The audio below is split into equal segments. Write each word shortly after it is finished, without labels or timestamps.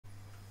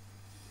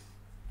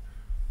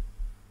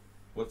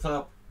What's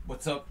up?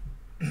 What's up?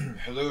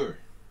 Hello.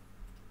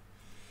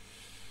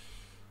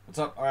 What's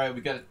up? All right, we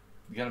got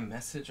a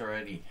message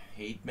already.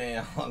 Hate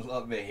mail. I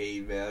love the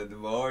hate mail. Good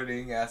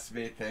morning, ask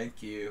me.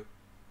 Thank you.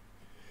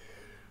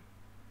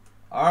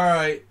 All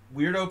right,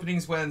 weird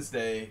openings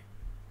Wednesday.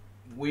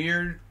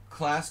 Weird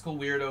classical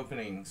weird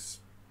openings.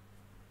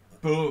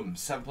 Boom.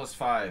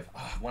 7+5.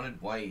 Oh, I wanted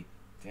white.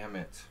 Damn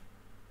it.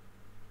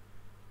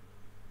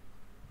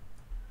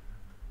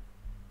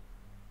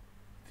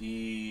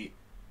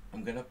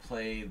 I'm gonna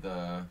play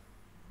the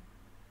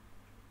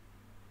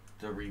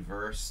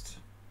reversed.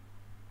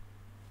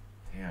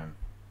 Damn.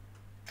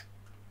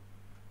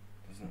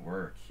 Doesn't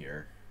work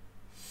here.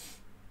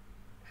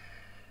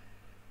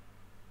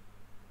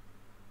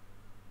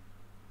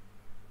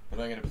 What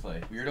am I gonna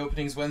play? Weird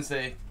openings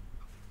Wednesday.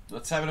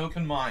 Let's have an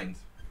open mind.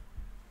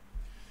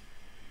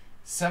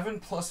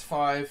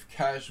 7+5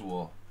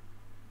 casual.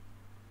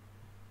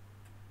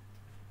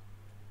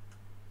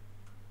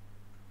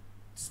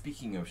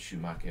 Speaking of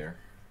Schumacher.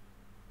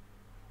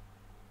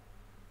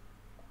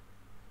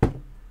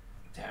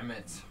 Damn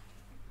it.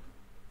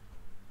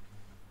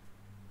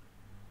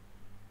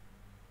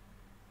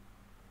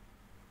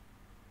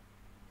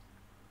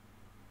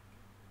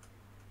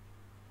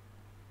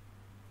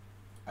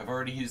 I've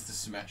already used the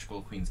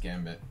symmetrical Queen's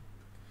Gambit.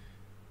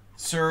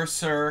 Sir,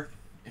 sir.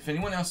 If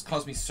anyone else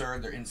calls me sir,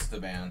 they're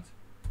insta-banned.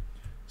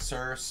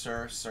 Sir,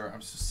 sir, sir.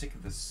 I'm so sick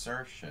of this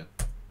sir shit.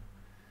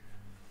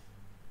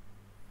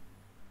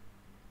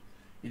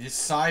 It is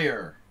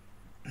sire.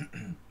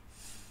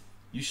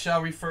 You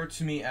shall refer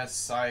to me as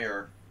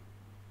sire.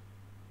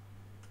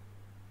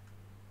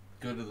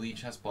 Go to the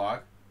lichess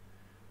blog.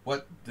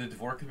 What? The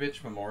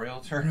Dvorkovich Memorial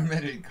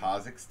Tournament in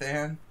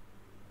Kazakhstan?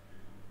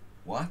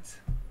 What?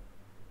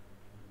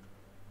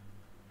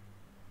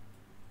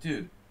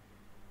 Dude.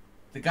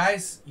 The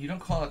guys, you don't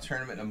call a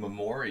tournament a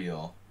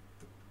memorial.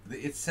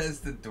 It says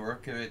the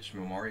Dvorkovich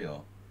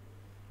Memorial.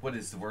 What,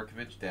 is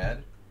Dvorkovich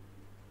dead?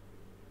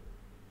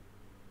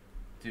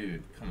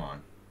 Dude, come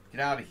on.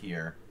 Get out of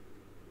here.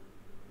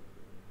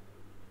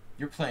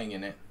 You're playing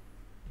in it.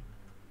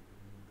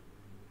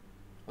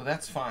 Well,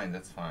 that's fine.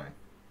 That's fine.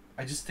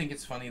 I just think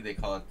it's funny they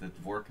call it the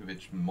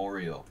Dvorkovich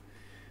Memorial.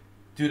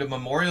 Dude, a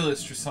memorial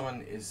is for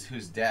someone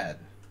who's dead.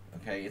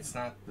 Okay? It's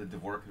not the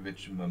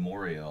Dvorkovich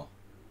Memorial.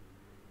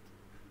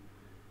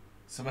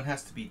 Someone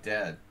has to be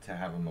dead to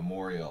have a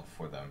memorial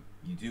for them.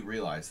 You do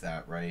realize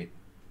that, right?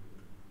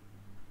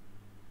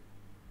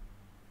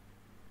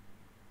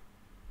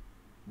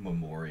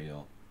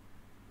 Memorial.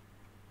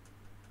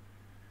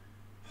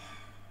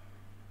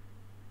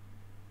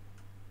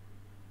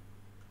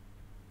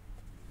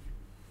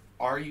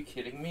 Are you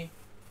kidding me?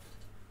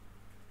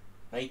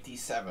 Knight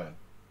d7.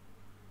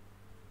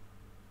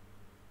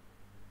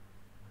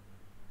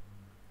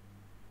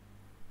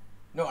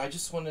 No, I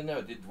just want to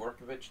know, did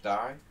Dvorkovich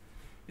die?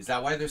 Is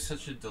that why there's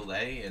such a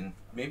delay? And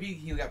maybe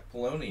he got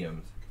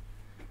poloniumed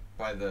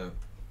by the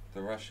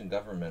Russian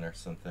government or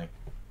something.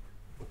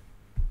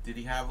 Did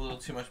he have a little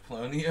too much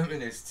polonium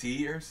in his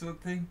tea or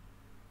something?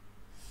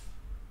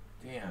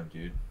 Damn,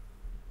 dude.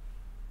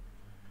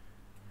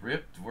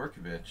 Rip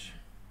Dvorkovich.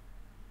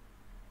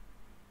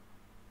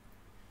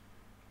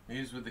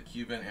 He's with the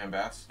Cuban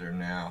ambassador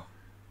now.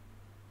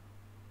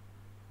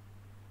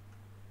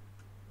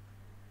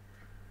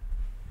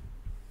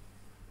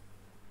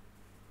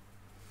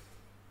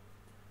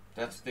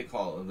 That's what they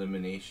call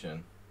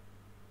elimination.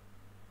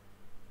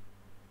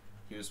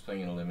 He was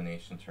playing an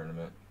elimination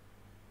tournament.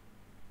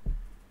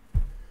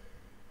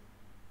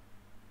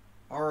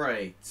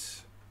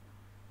 Alright.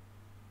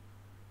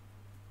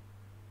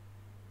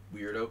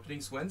 Weird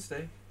openings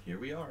Wednesday. Here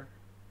we are.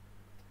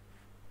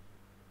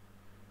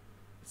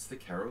 It's the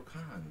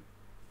Caro-Kann.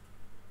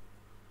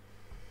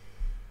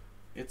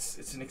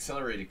 It's an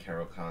accelerated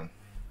Caro-Kann.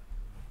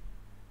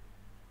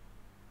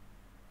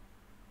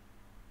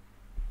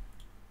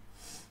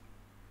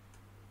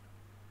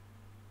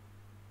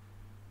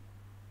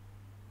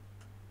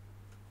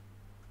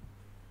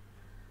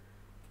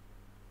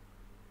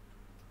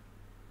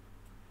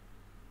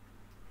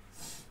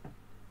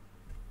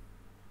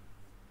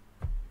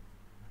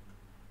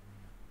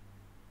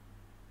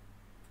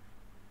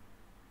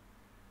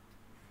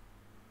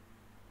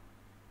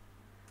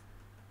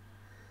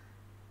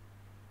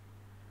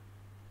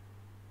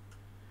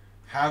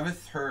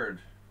 Haveth heard.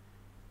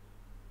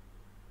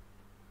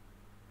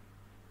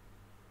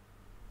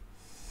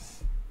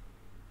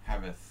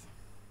 Haveth.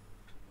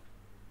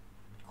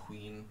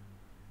 Queen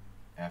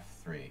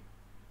F3.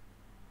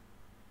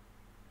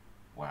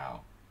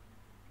 Wow.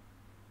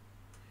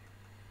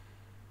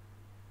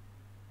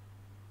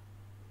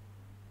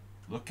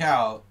 Look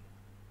out.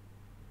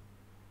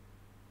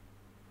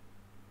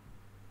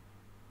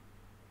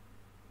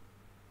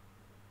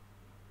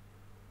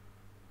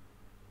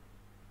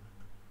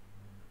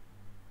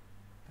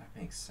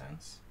 Makes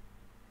sense.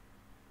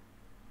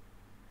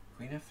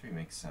 Queen F3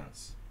 makes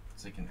sense.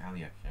 It's like an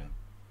Aleakin.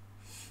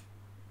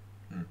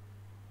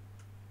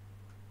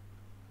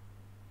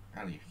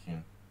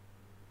 Aleakin.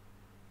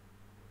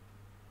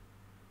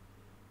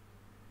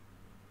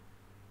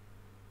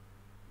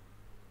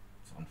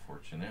 It's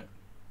unfortunate.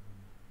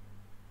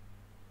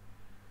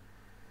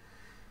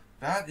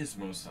 That is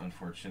most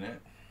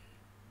unfortunate.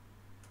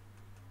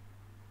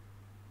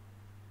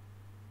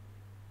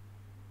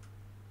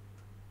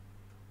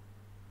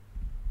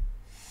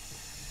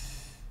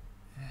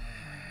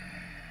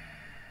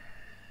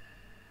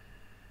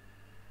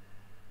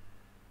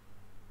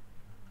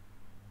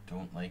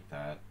 Don't like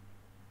that.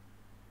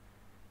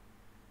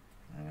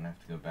 I'm gonna have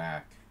to go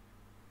back.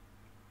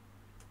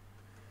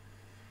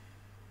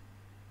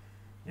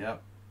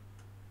 Yep.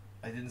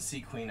 I didn't see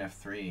Queen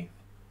F3.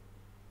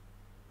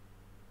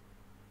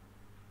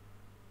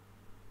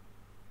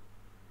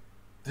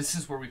 This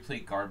is where we play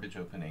garbage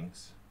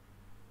openings.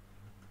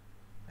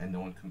 And no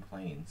one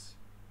complains.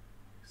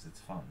 Because it's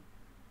fun.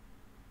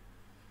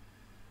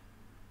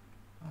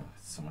 Oh,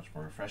 it's so much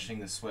more refreshing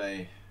this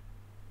way.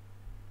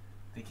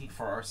 Thinking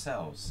for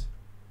ourselves.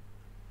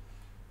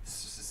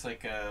 It's just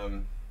like,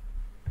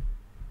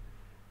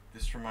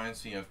 this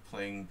reminds me of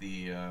playing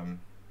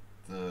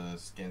the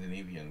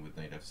Scandinavian with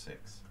knight f6.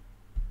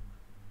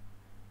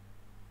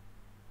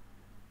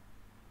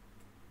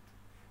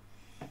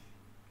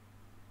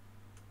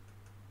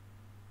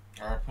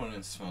 Our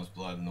opponent smells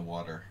blood in the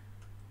water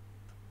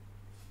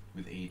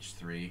with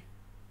h3.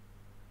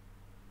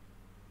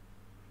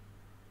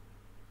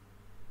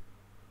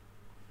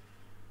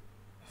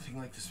 Nothing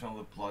like the smell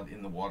of blood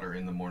in the water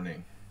in the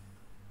morning.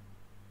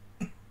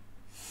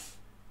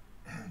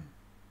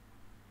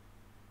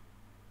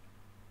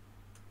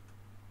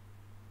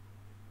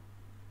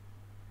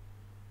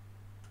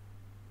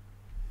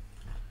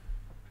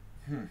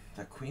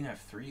 That Queen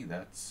F3,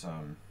 that's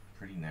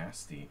pretty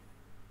nasty.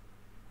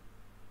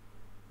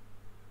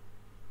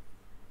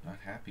 Not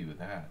happy with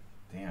that.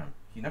 Damn.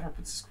 He never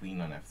puts his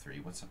queen on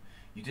F3. What's up?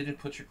 You didn't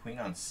put your queen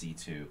on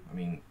C2. I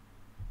mean,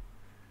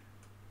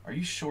 are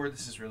you sure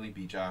this is really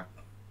Bijak?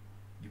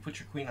 You put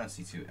your queen on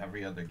C2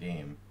 every other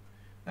game.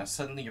 Now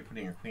suddenly you're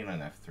putting your queen on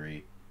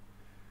F3.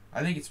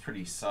 I think it's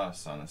pretty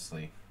sus,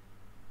 honestly.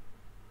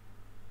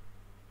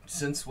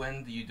 Since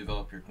when do you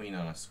develop your queen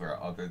on a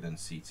square other than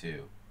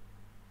C2?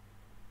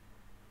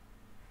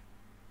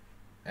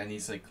 And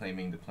he's like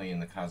claiming to play in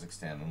the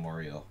Kazakhstan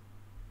Memorial.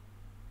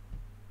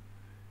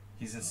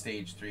 He's in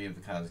stage 3 of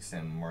the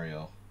Kazakhstan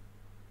Memorial.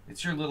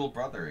 It's your little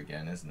brother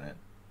again, isn't it?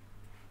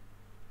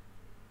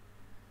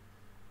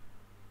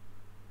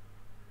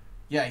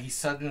 Yeah, he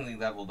suddenly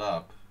leveled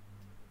up.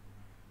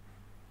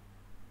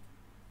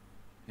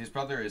 His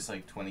brother is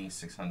like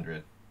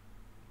 2600.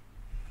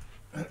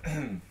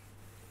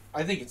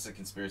 I think it's a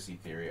conspiracy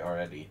theory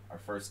already. Our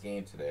first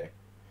game today.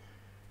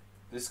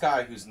 This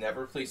guy who's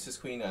never placed his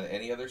queen on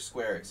any other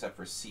square except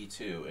for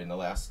C2 in the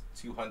last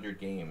 200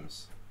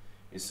 games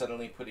is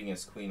suddenly putting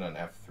his queen on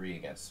F3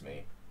 against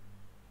me.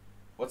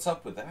 What's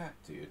up with that,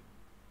 dude?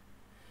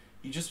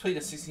 You just played a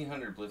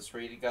 1600 blitz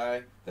rated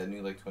guy that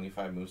knew like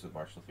 25 moves with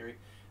martial theory.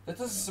 That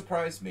doesn't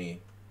surprise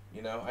me.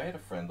 You know, I had a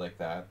friend like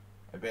that.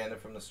 I banned him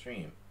from the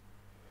stream.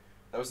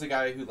 That was the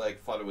guy who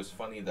like thought it was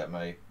funny that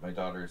my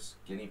daughter's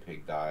guinea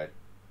pig died.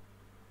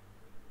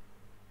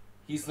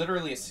 He's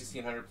literally a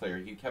 1600 player.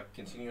 He kept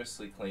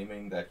continuously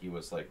claiming that he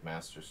was like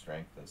master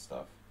strength and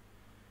stuff.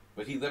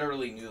 But he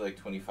literally knew like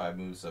 25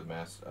 moves of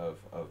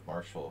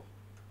martial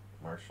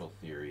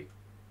theory.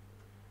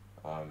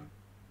 An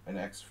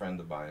ex-friend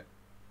of mine.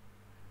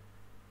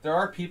 There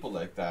are people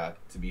like that,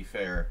 to be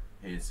fair,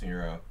 Hayes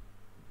Hero.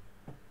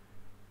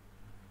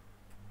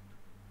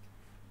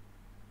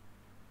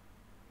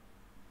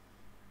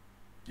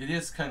 It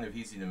is kind of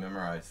easy to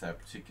memorize that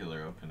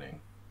particular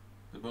opening.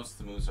 But most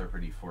of the moves are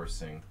pretty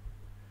forcing.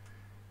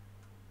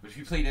 But if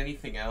you played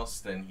anything else,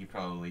 then he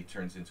probably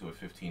turns into a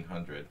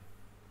 1500.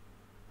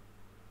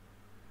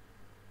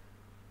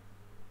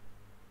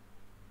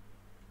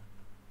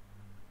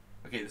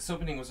 Okay, this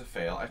opening was a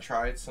fail. I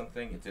tried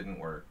something, it didn't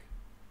work.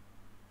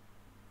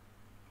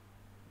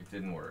 It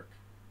didn't work.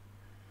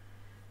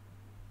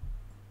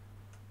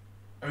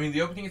 I mean,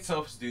 the opening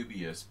itself is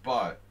dubious,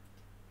 but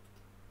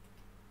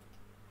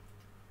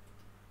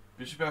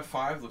Bishop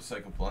F5 looks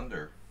like a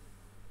blunder.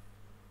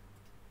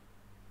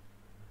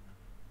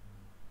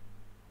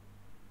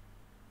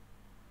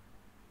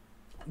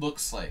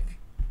 Looks like.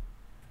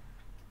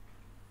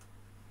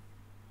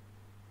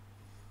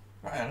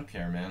 I don't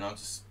care, man. I'll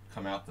just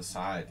come out the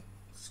side.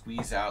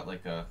 Squeeze out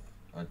like the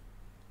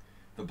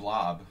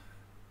blob.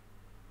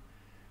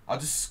 I'll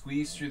just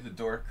squeeze through the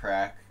door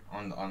crack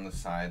on the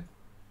side.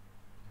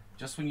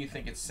 Just when you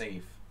think it's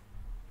safe.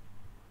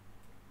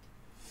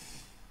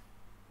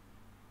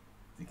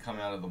 They come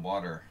out of the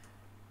water.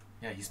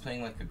 Yeah, he's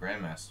playing like a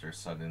grandmaster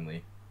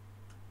suddenly.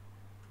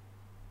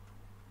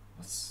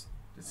 It's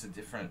a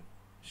different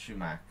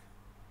Shumak.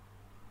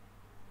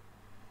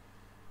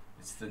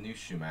 It's the new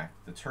Shumak,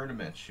 the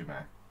tournament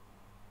Shumak.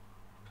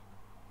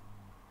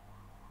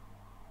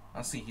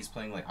 Honestly, he's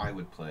playing like I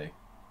would play.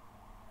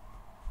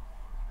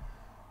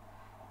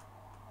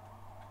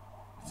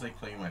 It's like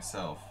playing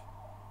myself.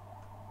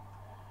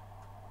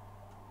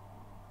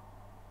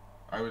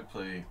 I would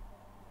play,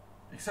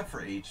 except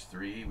for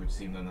H3, which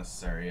seemed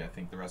unnecessary. I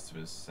think the rest of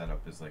his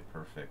setup is like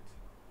perfect.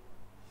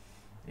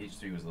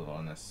 H3 was a little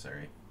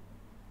unnecessary.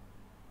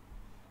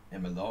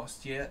 Am I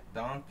lost yet,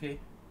 donkey?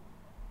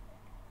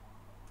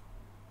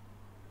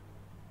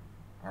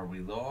 Are we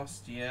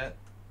lost yet?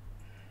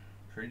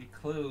 Pretty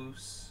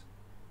close.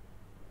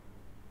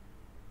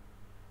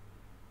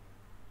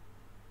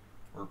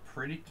 We're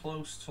pretty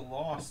close to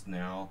lost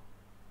now.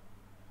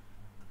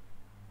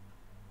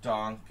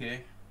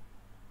 Donkey.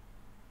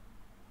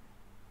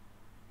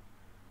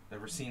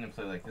 Never seen him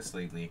play like this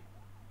lately.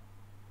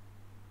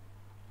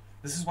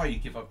 This is why you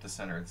give up the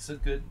center. This is a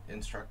good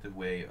instructive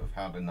way of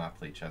how to not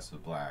play chess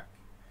with black.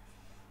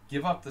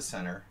 Give up the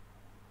center.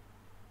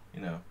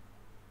 You know.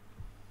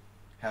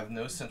 Have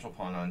no central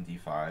pawn on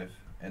d5.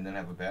 And then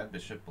have a bad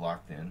bishop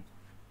blocked in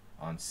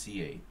on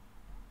c8.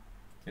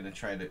 Gonna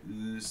try to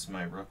ooze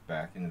my rook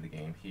back into the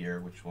game here,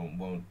 which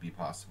won't be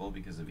possible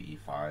because of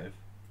e5.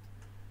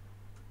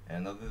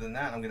 And other than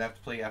that, I'm gonna have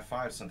to play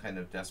f5, some kind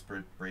of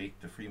desperate break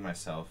to free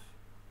myself.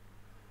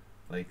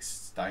 Like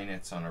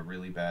Steinitz on a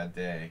really bad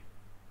day.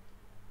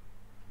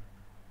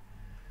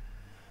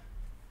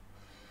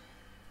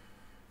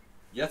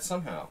 Yet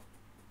somehow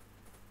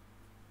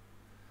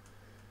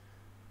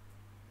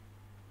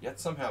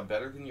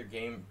better than your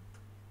game.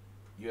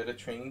 You had a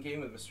training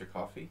game with Mr.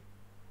 Coffee?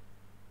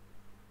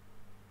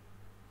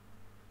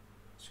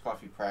 Mr.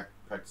 Coffee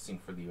practicing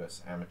for the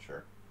U.S.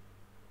 Amateur.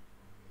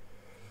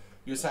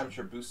 U.S.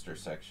 Amateur Booster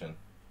section.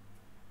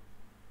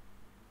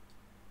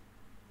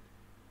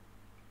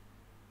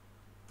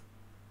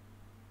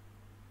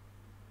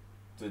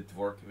 The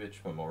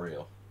Dvorkovich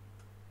Memorial.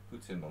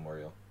 Putin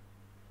Memorial.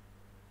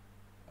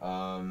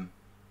 Man,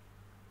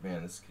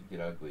 this could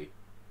get ugly.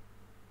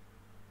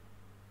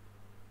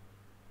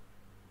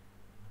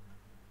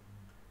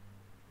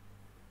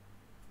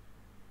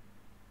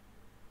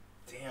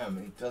 Damn,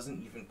 it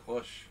doesn't even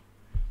push.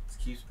 It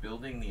keeps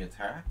building the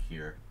attack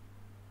here.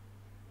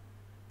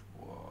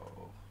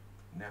 Whoa.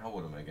 Now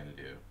what am I going to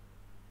do?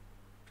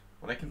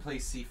 But I can play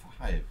c5.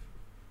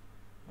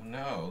 Oh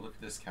no, look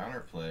at this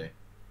counterplay.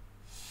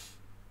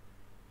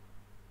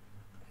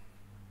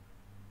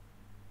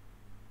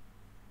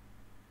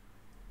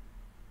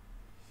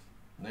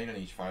 Knight on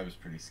h5 is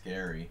pretty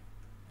scary.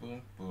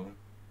 Boom, boom.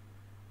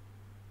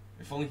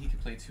 If only he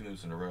could play 2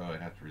 moves in a row,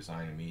 I'd have to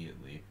resign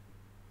immediately.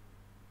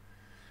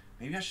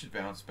 Maybe I should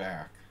bounce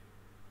back.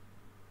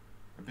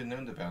 I've been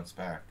known to bounce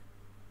back.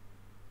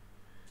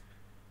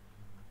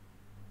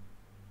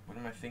 What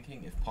am I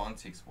thinking? If pawn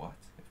takes what?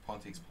 If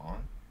pawn takes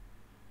pawn?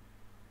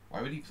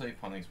 Why would he play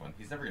pawn takes pawn?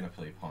 He's never going to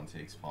play pawn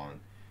takes pawn.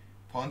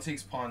 Pawn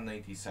takes pawn,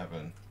 knight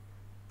d7.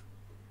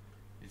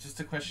 It's just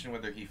a question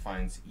whether he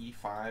finds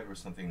e5 or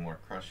something more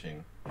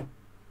crushing.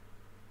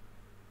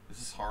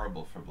 This is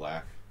horrible for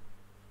black.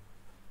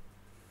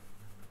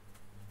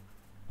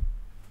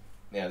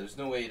 Yeah, there's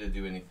no way to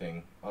do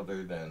anything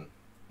other than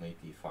knight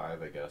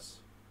d5, I guess.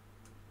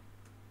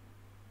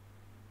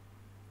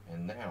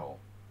 And now,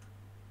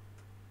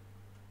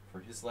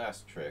 for his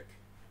last trick.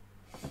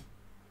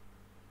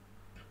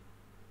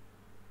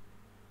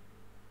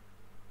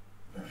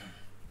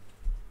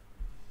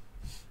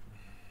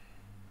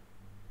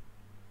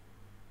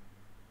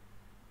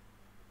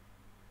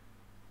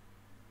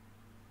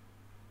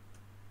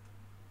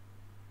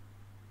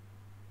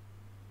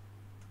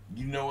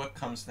 You know what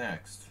comes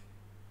next.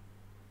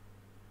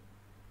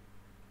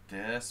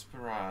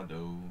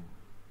 Desperado.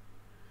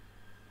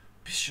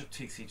 Bishop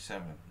takes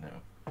h7.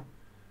 No.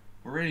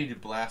 We're ready to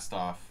blast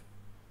off.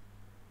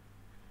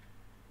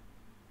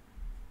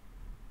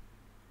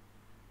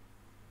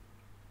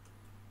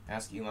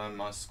 Ask Elon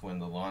Musk when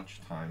the launch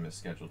time is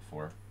scheduled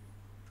for.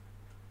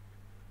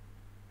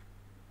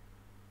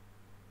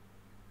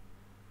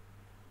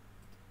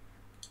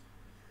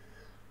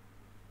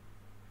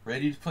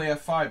 Ready to play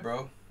f5,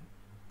 bro.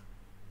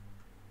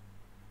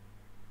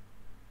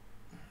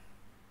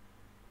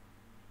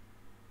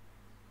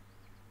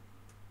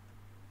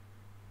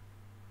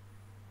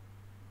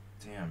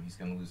 Damn, he's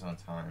gonna lose on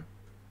time.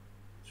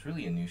 It's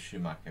really a new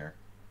Schumacher.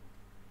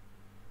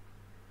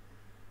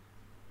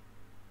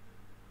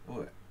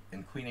 Oh,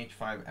 and queen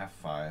h5,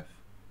 f5.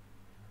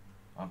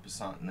 En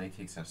passant, knight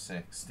takes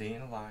f6.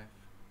 Staying alive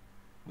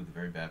with a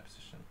very bad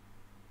position.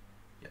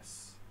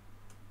 Yes.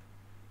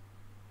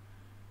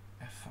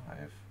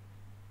 f5.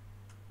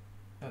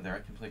 Oh, there I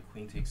can play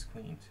queen takes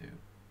queen too.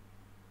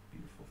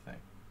 Beautiful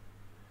thing.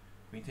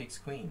 Queen takes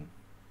queen.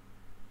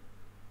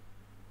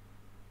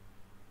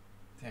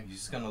 Damn, you're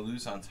just gonna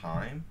lose on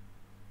time?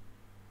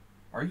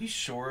 Are you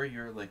sure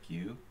you're like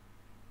you?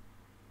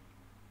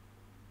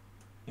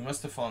 He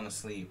must have fallen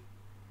asleep.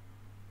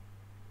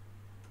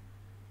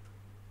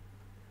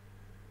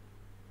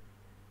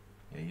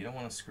 Yeah, you don't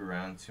want to screw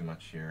around too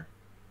much here.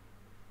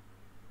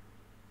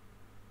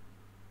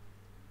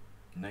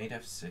 Knight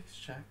f6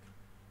 check?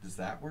 Does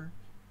that work?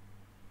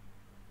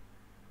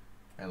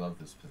 I love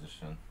this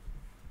position.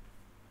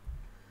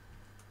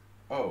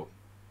 Oh,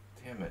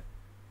 damn it.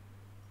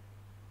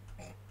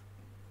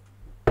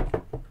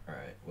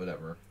 Alright,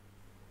 whatever.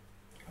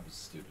 That was a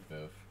stupid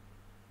move.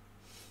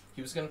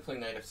 He was going to play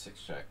knight f6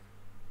 check.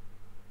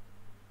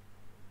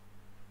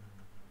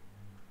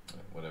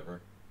 Right,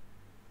 whatever.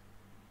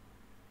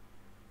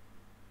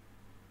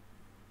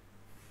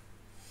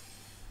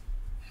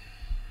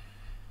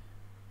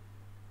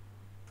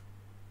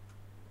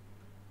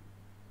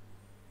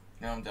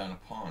 I'm down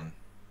a pawn.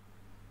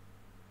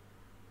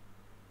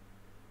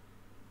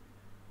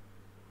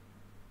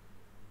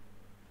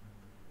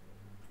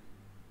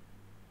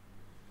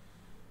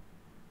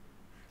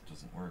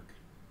 Doesn't work.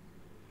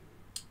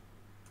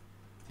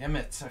 Damn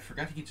it, I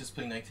forgot he could just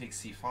play knight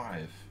takes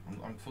c5.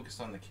 I'm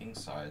focused on the king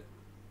side.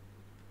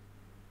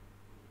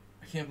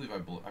 I can't believe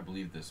I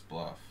believe this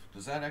bluff.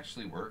 Does that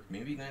actually work?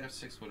 Maybe knight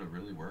f6 would have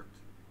really worked.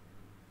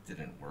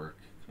 Didn't work.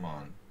 Come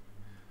on.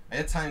 I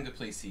had time to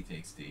play c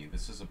takes d.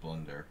 This is a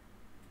blunder.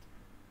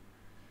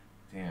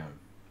 Damn.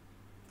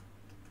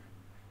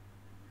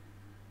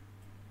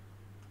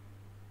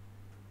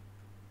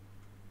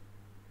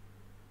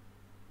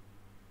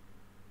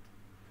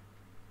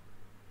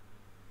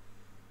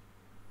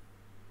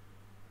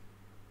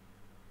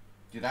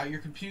 Get out your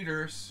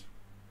computers.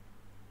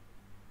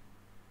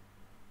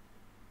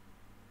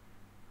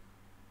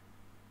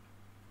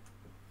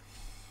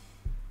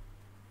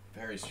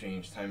 Very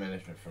strange time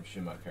management from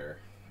Schumacher,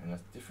 and a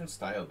different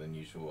style than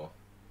usual.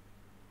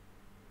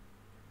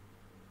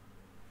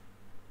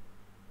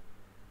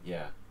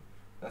 Yeah,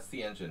 that's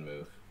the engine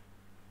move.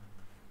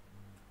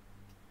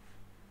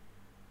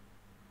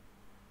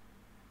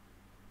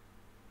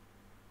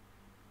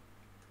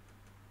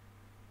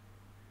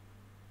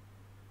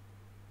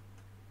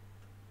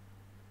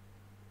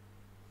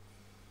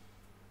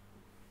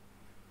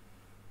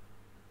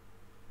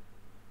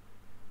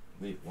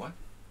 Wait, what?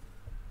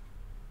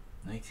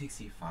 Knight takes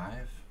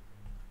e5?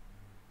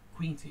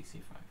 Queen takes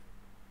e5.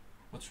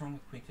 What's wrong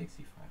with queen takes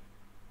e5?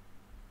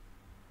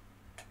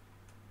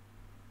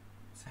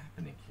 What's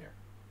happening here?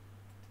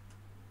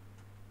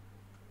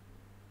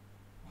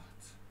 What?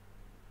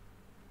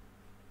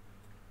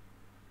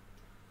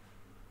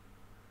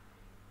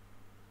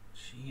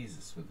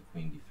 Jesus, with the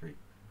queen d3.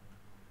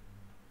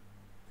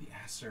 The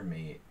Acer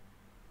mate.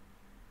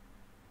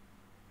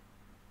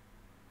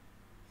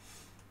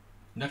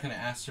 You're not gonna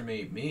Acer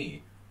mate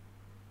me.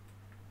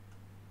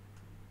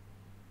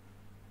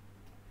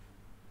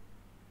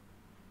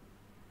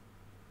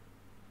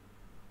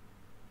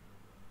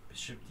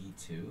 Bishop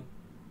d2?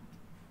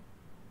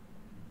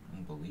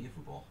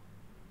 Unbelievable.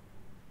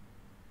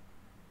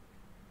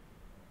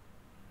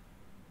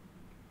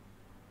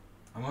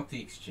 I'm up the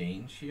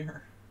exchange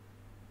here.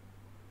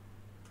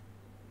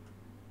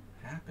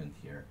 What happened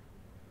here?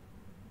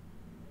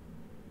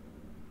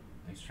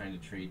 He's trying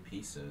to trade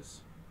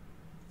pieces.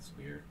 It's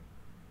weird.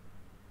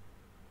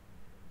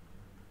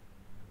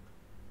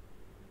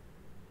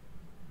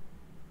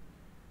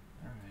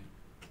 Alright.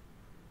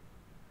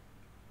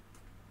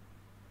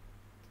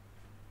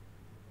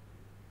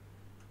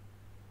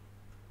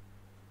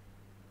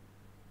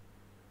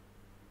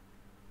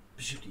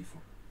 Bishop d4.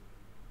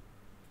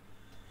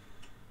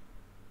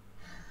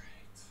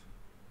 Alright.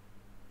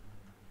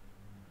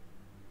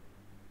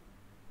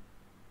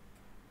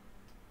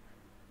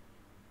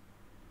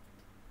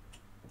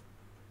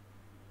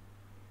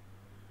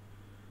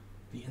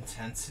 The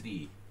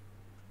intensity.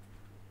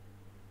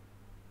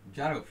 You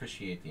gotta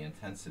appreciate the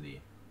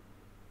intensity.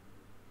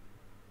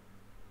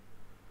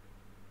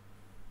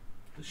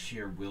 The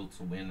sheer will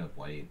to win of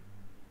white.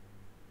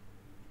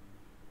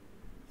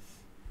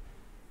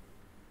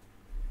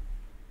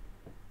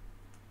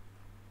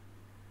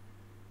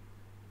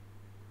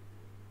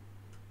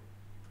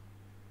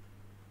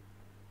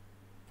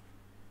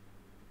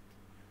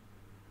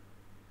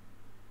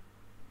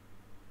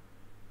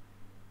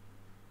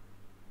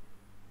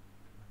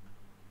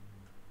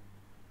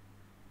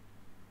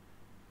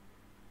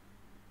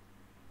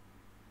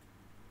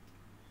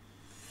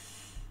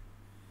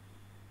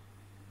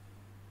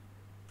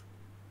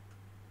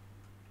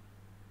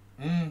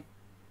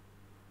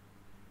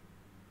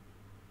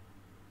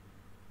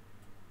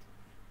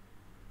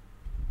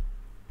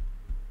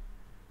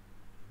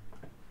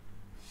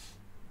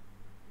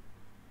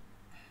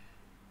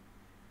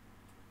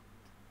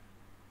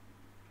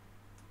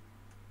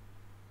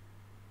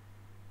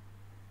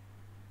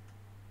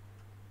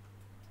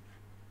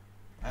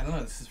 I don't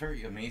know, this is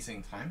very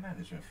amazing time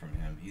management from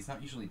him. He's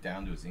not usually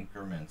down to his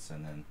increments,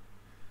 and then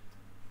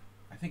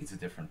I think it's a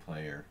different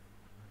player,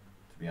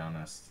 to be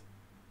honest.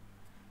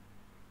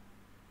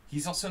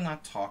 He's also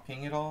not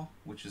talking at all,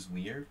 which is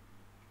weird.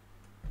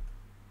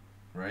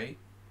 Right?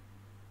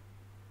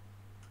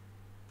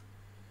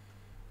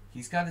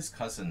 He's got his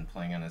cousin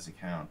playing on his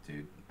account,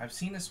 dude. I've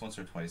seen this once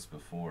or twice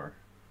before.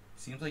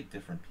 Seems like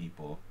different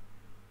people.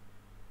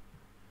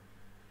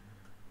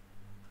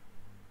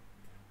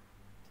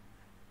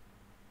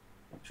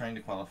 Trying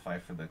to qualify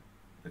for the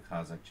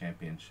Kazakh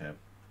championship.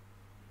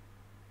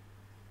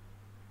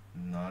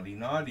 Naughty,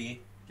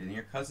 naughty. Getting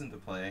your cousin to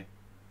play.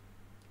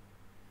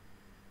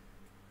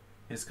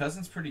 His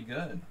cousin's pretty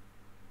good,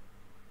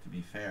 to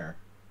be fair.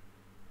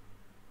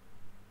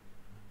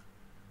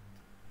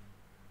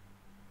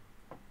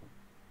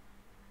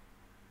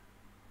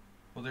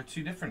 Well, they're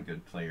two different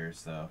good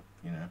players, though,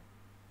 you know.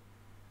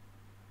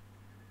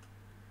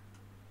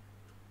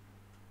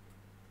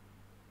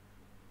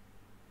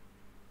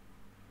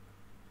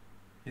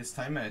 His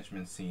time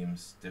management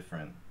seems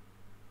different.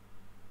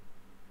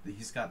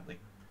 He's got,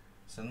 like,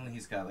 Suddenly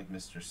he's got like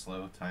Mr.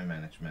 Slow time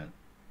management.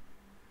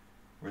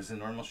 Whereas the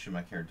normal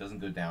Schumacher doesn't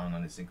go down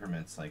on his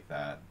increments like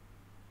that.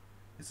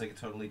 It's like a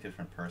totally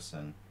different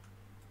person.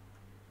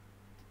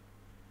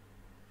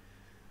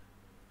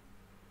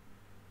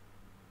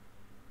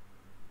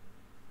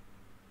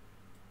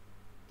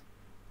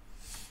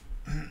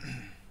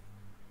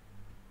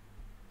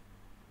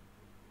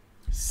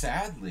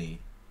 Sadly.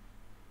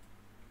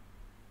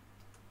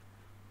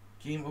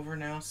 Game over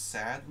now,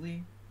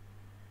 sadly?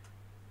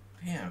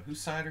 Damn, whose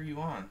side are you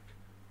on?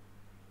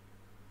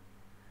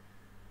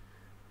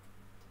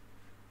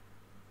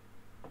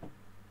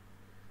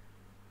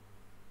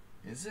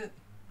 Is it?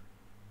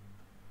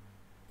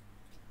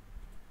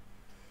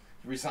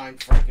 He resigned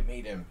before I could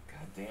meet him.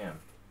 God damn.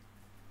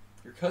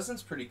 Your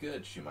cousin's pretty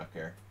good,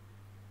 Schumacher.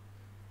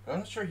 But I'm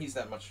not sure he's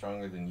that much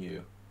stronger than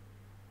you.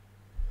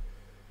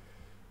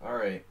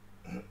 Alright.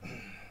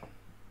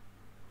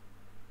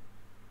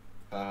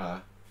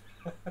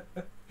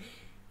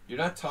 You're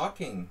not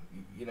talking.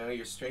 You know,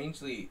 you're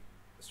strangely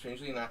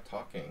not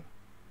talking.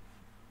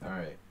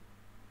 Alright.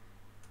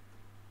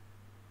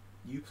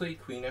 You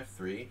played Queen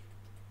F3.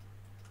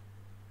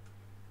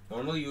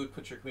 Normally you would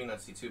put your queen on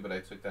C2, but I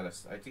took that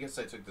as, I guess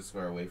I took the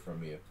square away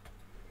from you.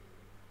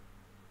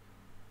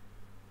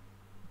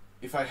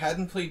 If I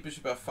hadn't played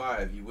Bishop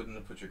F5, you wouldn't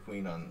have put your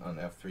queen on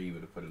F3, you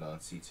would have put it on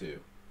C2.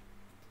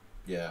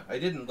 Yeah, I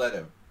didn't let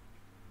him.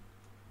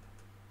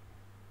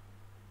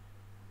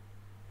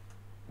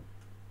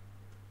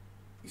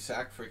 You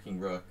sack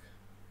freaking rook.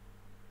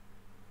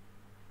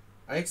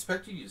 I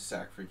expected you to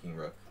sack freaking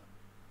rook.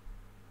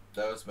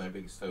 That was my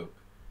biggest hope.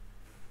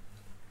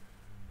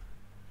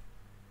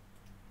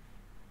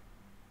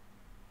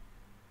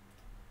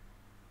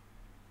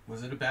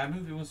 Was it a bad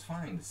move? It was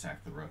fine to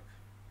sack the rook.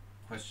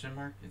 Question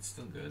mark? It's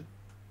still good.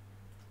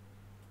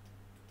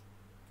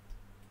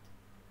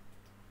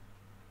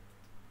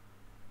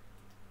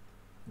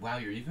 Wow,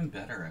 you're even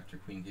better after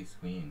queen takes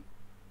queen.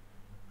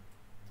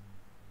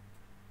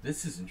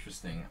 This is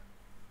interesting.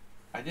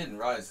 I didn't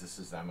realize this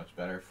is that much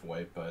better for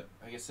white, but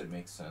I guess it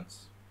makes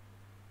sense.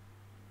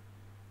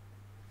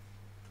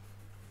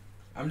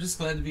 I'm just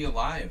glad to be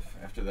alive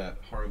after that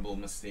horrible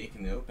mistake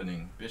in the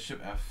opening.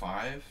 Bishop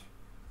F5.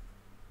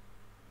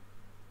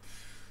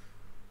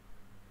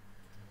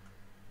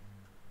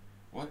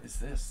 What is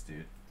this,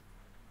 dude?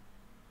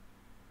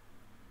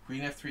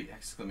 Queen F3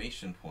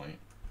 exclamation point.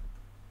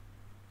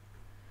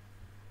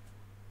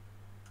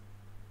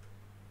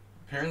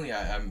 Apparently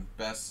I'm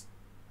best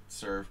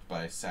served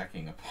by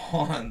sacking a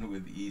pawn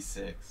with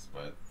E6,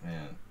 but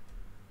man.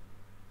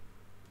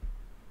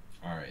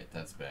 Alright,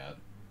 that's bad.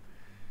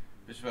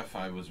 Bishop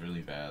F5 was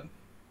really bad.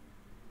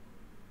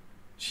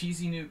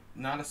 Cheesy Noob,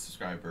 not a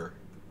subscriber.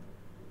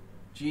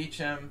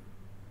 GHM,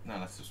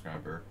 not a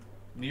subscriber.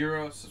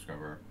 Nero,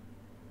 subscriber.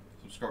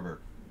 Subscriber.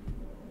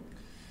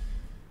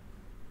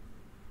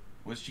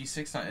 Was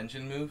G6 not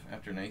engine move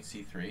after knight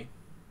C3?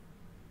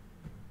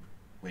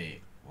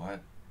 Wait,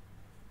 what?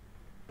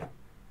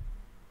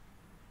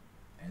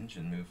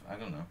 Engine move? I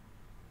don't know.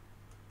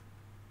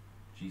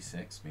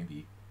 G6,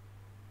 maybe.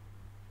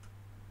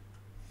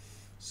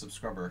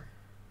 Subscriber.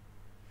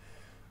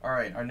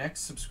 Alright, our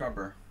next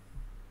subscriber.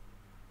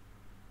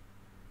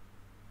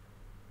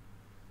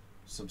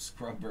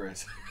 Subscriber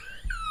is...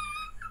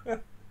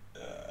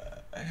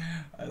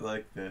 I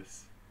like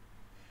this.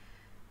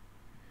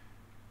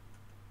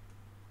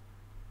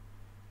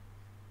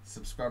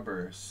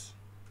 Subscribers.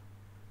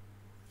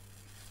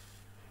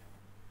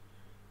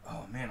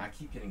 Oh man, I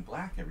keep getting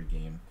black every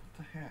game.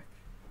 What the heck?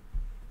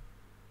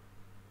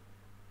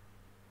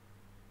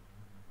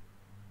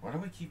 Why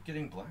do I keep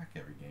getting black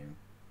every game?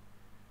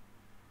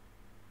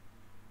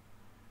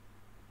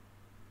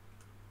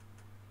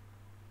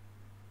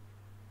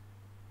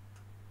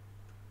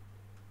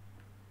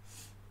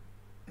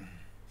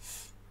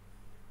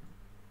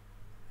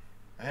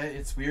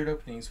 It's weird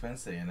openings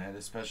Wednesday, and I had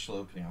a special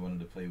opening I wanted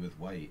to play with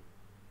white.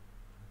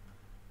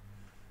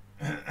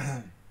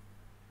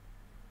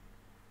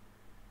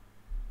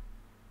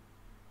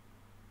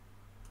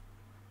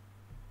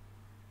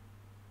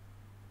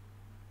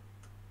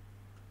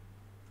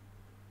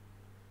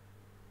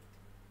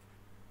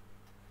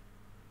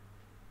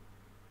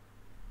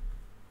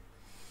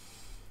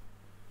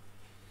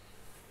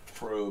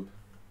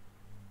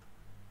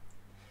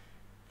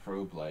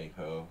 Probe light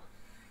ho.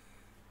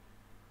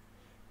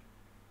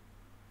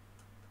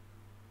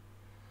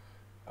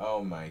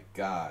 Oh my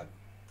god.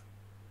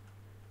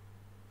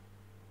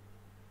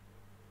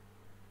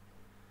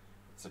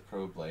 It's a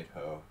probe light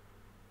ho.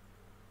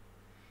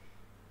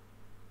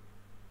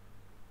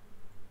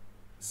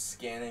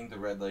 Scanning the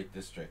red light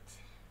district.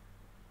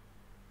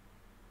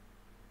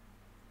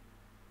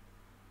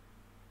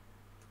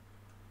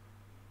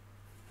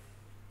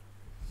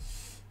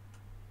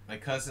 My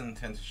cousin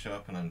tends to show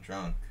up when I'm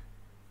drunk.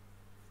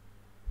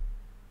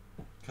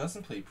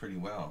 Cousin played pretty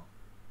well.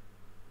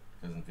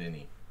 Cousin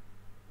Vinny.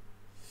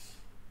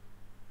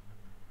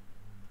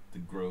 The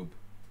Grobe.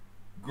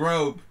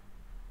 Grobing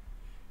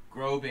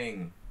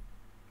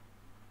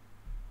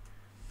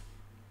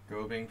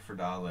for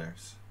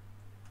dollars.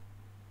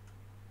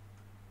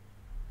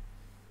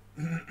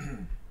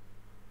 I'm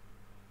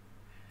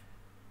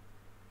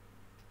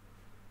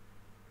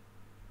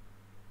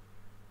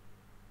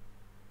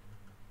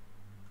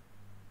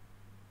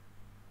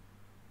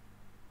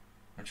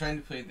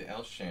trying to play the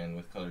Elshan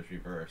with colors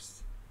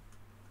reversed.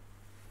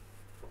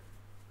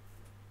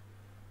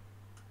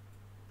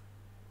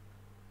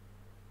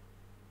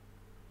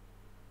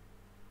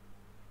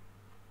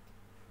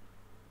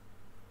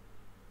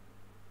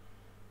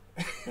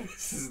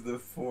 This is the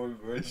form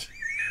version.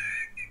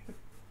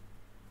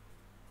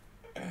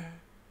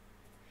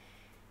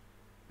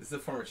 This is the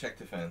former check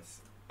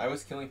defense. I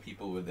was killing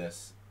people with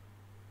this,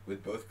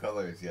 with both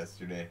colors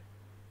yesterday.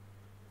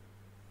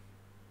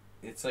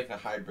 It's like a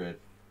hybrid.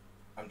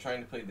 I'm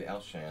trying to play the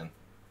Elshan.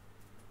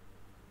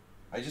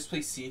 I just play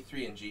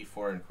c3 and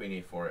g4 and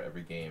queen a4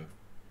 every game.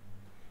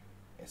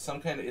 It's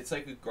some kind of, it's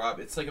like a grob.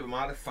 It's like a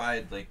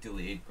modified, like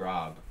delayed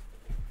grob,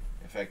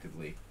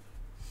 effectively.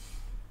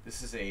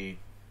 This is a.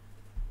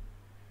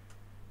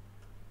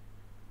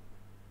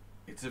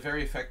 It's a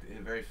very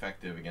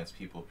effective against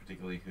people,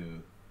 particularly who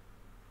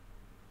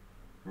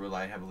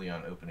rely heavily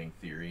on opening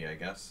theory, I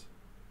guess.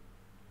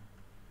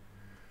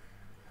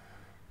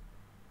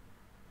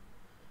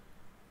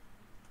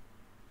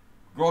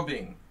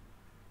 Grobbing.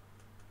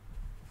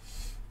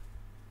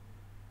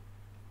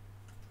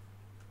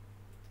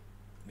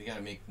 We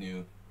gotta make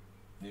new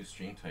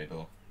stream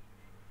title.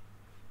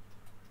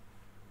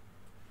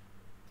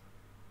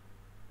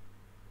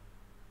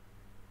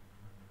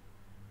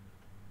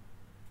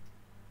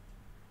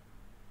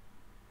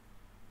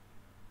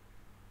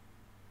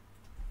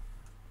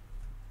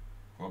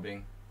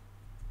 Grobbing.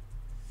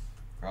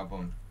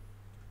 Problem.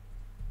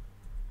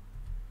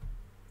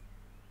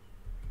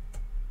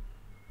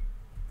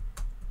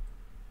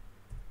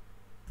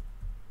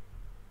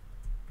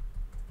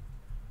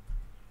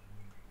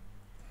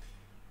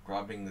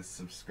 Robbing the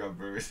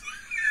subscribers.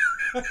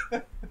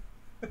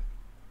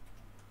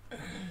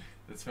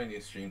 That's my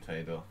new stream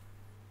title.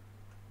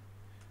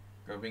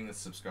 Grubbing the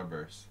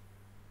subscribers.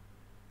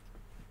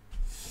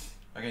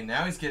 Okay,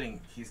 now he's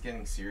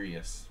getting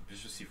serious.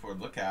 Bishop c4,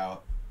 look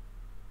out.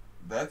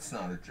 That's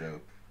not a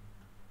joke.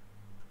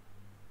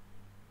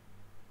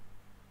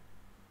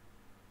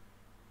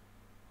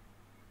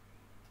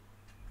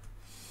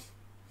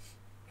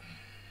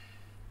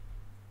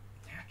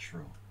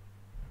 Natural.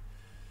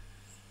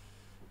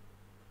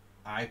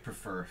 I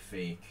prefer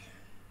fake.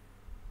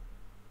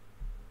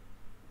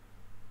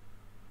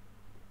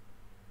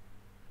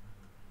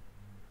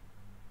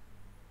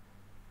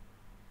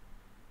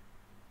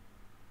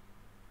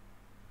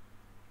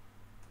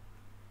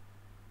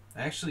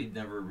 I actually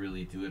never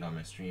really do it on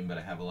my stream, but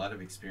I have a lot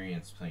of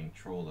experience playing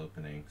troll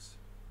openings.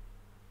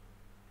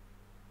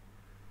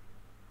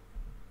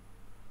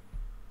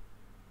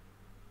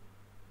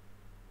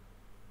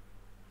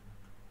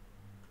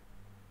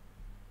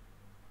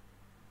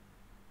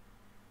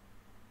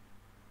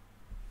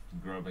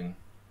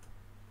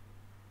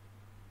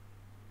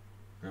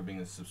 Grubbing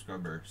the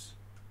subscribers.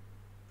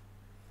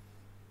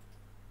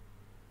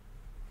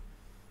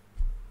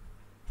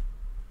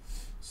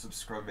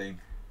 Subscribing.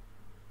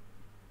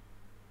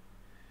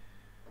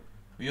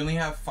 We only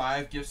have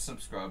 5 gift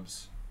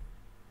subscribes.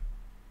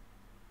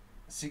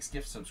 6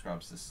 gift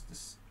subscribes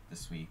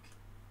this week.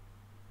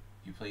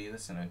 You play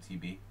this in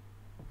OTB?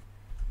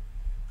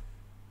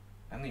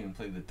 I don't even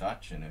play the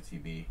Dutch in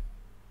OTB.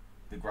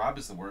 The Grob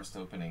is the worst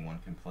opening one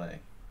can play.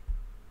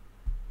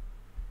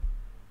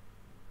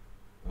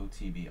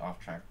 OTB,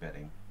 off-track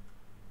betting.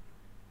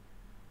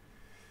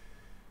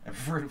 I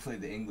prefer to play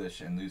the English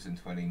and lose in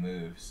 20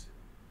 moves.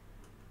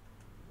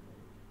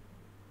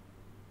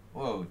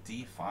 Whoa,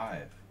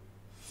 D5.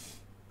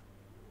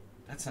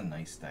 That's a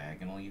nice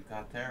diagonal you've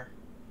got there.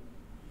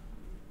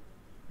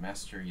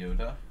 Master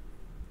Yoda.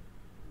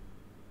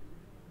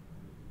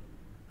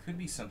 Could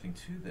be something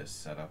to this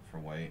setup for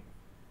white.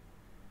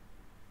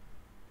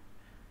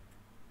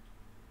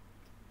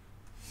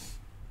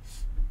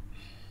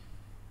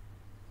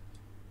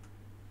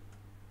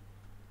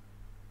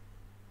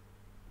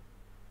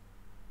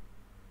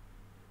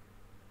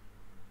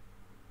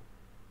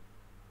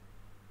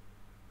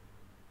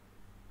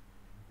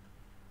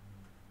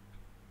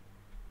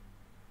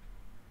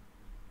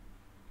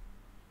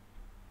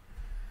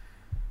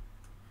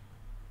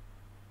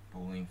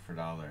 For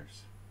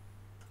dollars.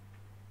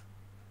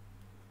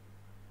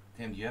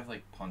 Damn, do you have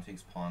like pawn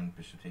takes pawn,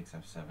 bishop takes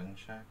f7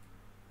 check?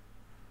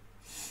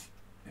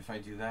 If I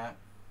do that,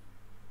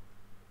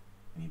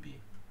 maybe.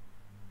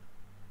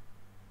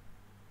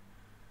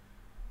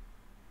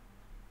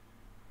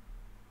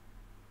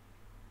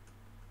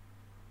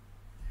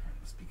 Alright,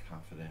 let's be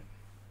confident.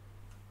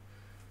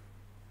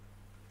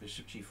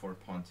 Bishop g4,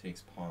 pawn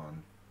takes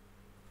pawn.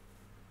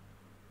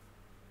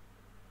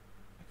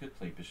 I could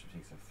play bishop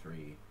takes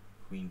f3.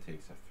 Queen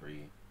takes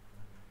f3.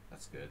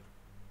 That's good.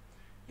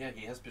 Yeah,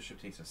 he has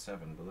bishop takes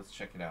f7, but let's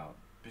check it out.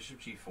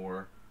 Bishop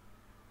g4.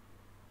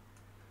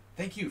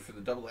 Thank you for the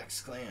double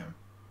exclam.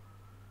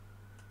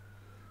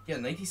 Yeah,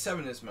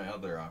 97 is my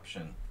other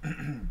option.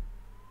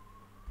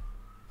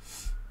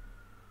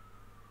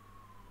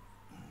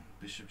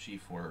 Bishop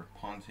g4,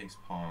 pawn takes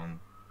pawn.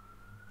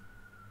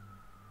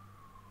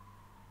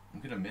 I'm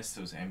gonna miss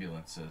those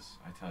ambulances,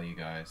 I tell you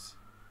guys.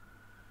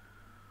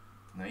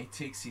 Knight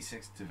takes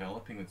c6,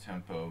 developing the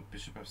tempo.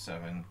 Bishop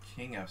f7,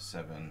 king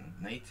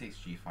f7, knight takes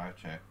g5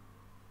 check.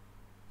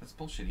 That's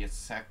bullshit. He has to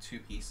sack 2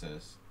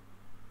 pieces.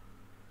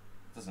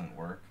 Doesn't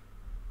work.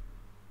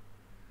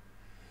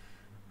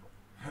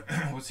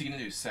 What's he gonna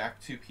do?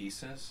 Sack 2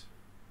 pieces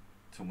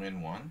to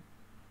win 1?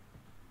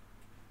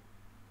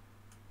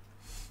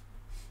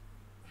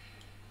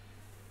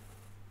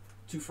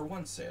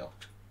 Two-for-one sale.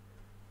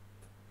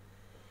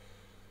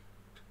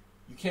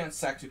 You can't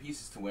sack 2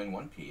 pieces to win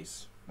 1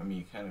 piece. I mean,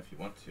 you can if you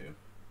want to.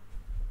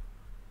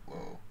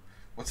 Whoa.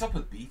 What's up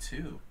with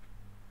b2?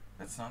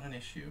 That's not an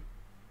issue.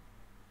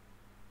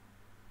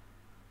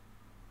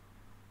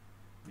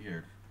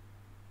 Weird.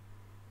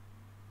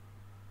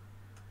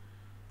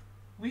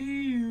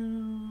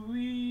 Wee-oo,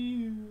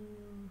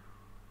 wee-oo.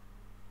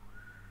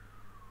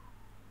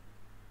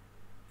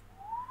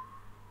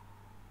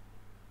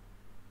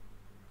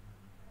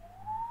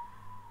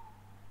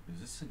 Is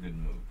this a good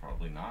move?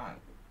 Probably not.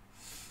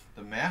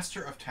 The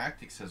Master of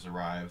Tactics has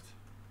arrived.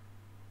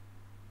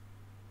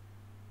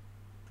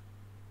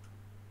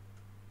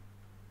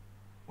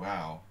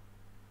 Wow.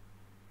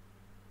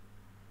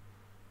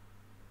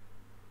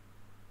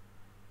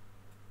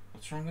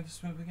 What's wrong with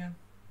this move again?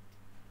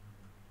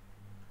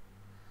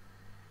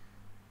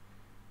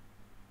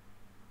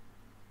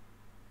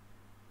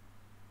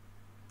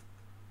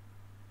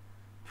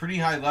 Pretty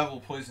high level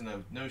poison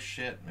of no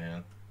shit,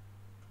 man.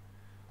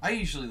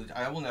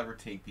 I will never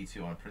take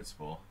B2 on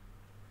principle.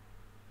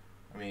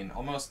 I mean,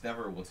 almost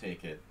never will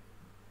take it,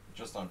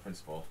 just on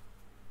principle.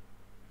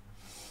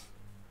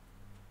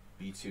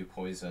 B2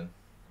 poison.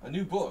 A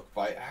new book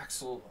by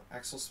Axel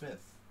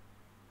Smith.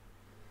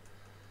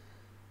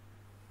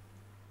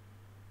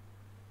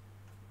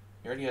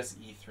 He already has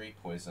E3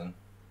 poison.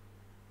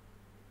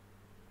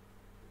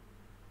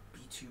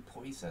 B2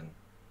 poison.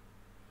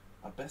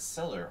 A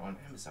bestseller on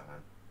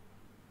Amazon.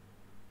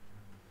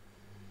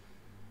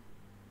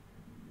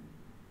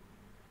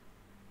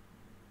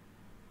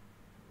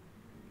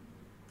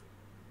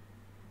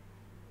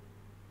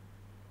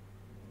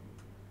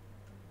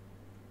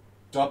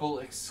 Double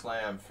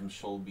exclam from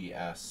Sholby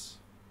S.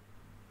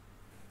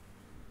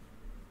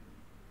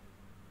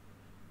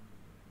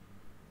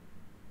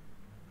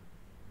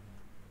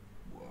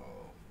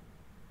 Whoa.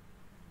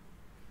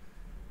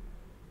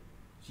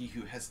 He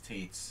who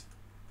hesitates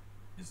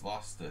is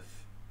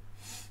losteth.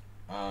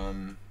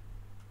 Okay,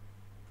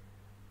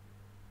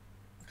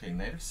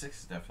 knight of 6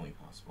 is definitely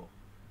possible.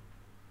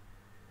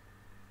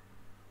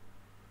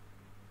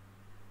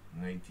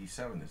 Knight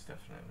d7 is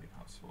definitely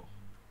possible.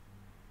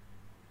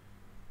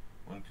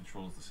 One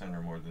controls the center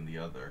more than the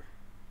other.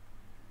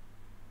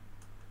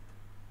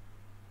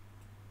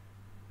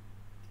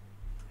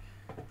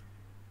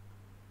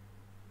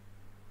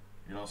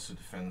 It also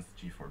defends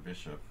the g4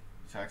 bishop,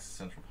 attacks the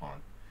central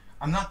pawn.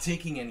 I'm not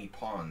taking any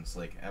pawns,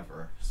 like,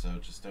 ever, so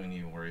just don't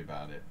even worry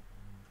about it.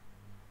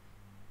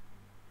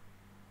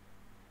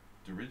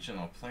 The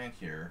original plan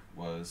here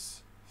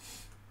was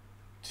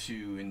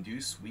to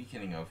induce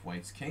weakening of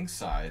white's king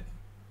side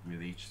with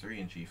h3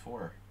 and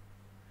g4.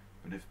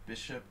 But if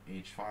bishop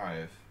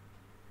h5,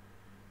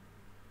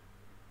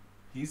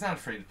 he's not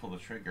afraid to pull the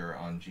trigger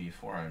on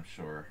g4, I'm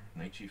sure.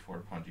 Knight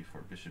g4, pawn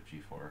g4, bishop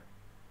g4.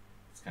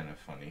 It's kind of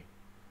funny.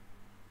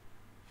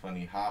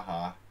 Funny,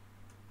 haha.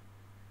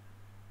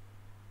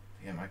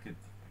 Damn, I could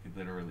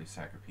literally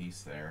sack a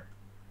piece there.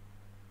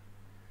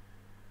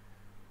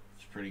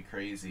 It's pretty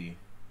crazy.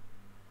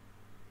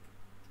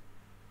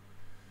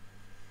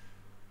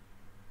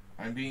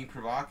 I'm being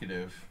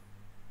provocative.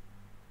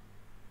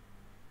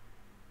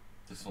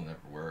 This will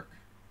never work.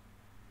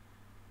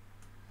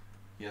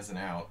 He has an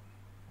out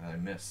that I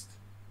missed.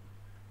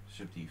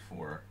 Bishop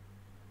d4.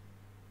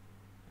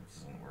 That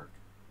doesn't work.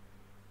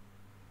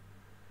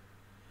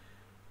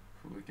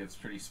 Ooh, it gets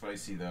pretty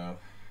spicy though.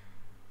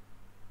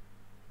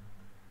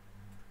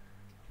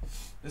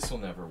 This will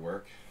never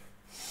work.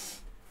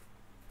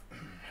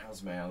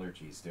 How's my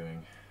allergies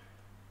doing?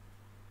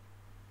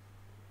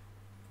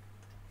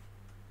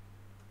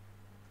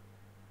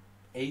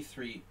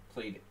 A3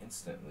 played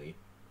instantly.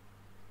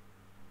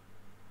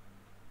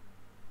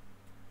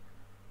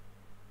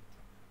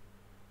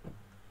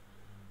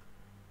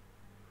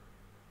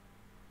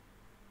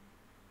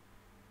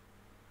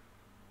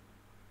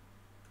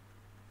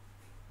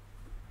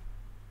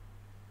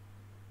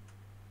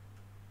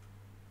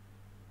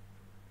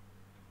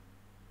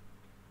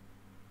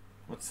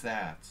 What's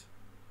that?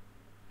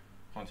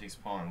 Pawn takes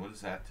pawn. What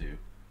does that do?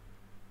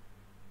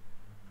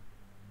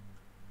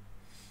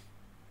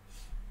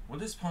 What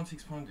does pawn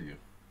takes pawn do?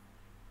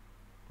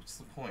 What's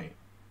the point?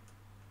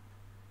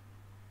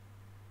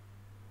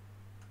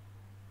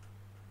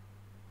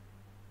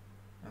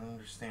 I don't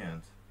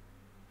understand.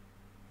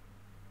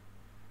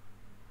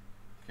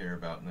 Care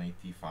about knight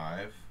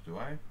d5, do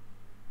I?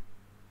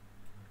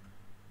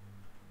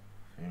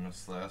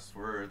 Famous last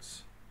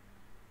words.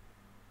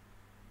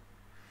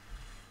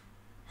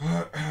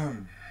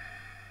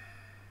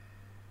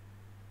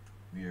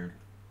 Weird.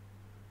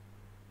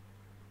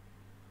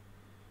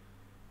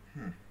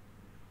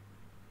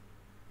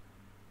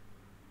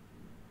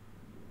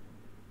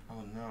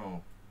 Oh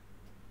no.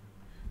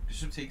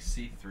 Bishop takes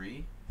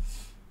c3.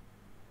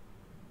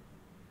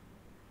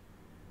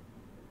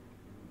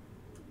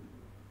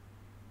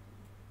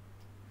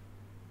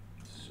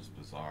 This is just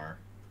bizarre.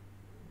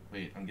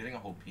 Wait, I'm getting a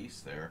whole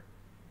piece there.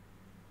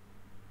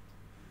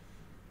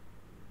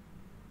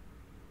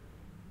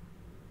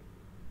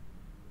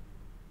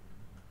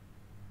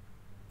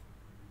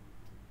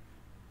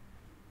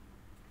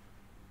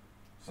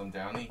 So I'm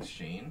down the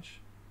exchange.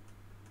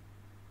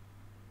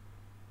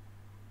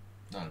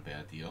 Not a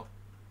bad deal.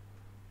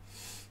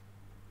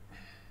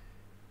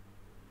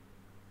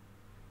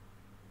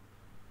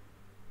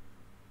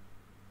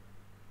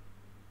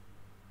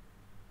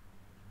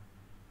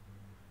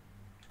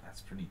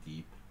 That's pretty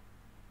deep,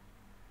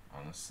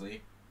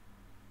 honestly.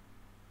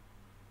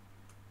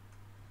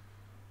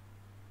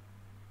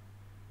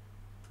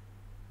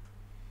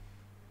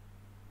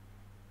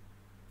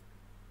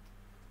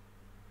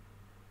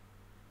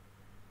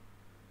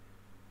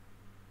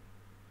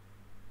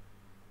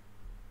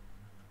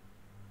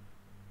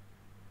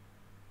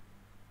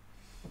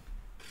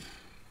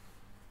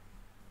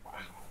 Wow.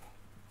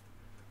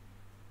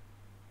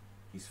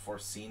 He's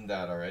foreseen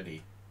that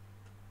already.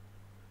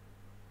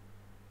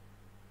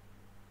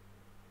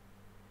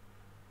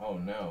 Oh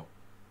no.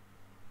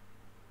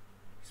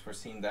 He's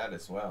foreseen that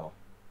as well.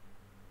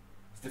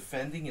 He's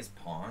defending his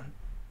pawn?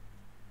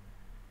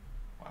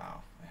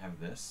 Wow, I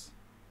have this.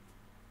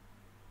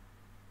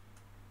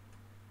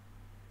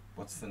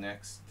 What's the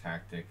next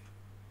tactic?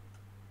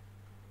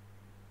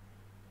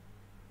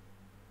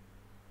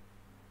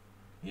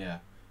 Yeah,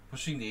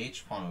 pushing the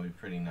H pawn would be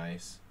pretty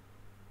nice.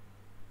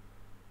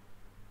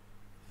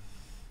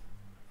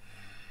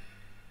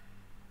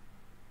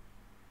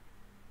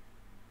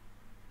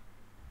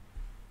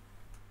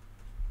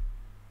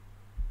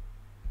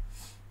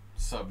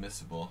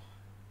 Submissible.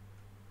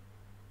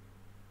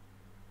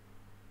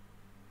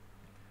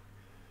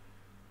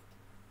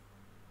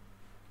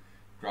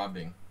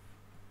 Grabbing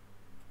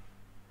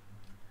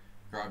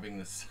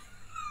this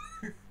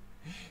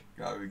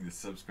grabbing the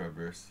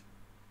subscribers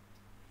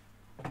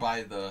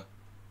by the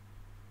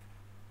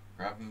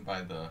grab him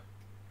by the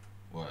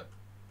what?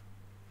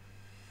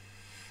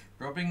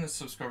 Grabbing the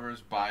subscribers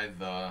by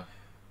the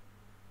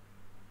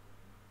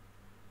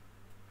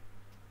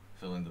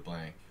fill in the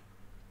blank.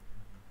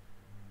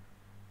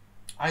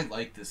 I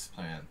like this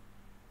plan.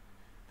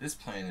 This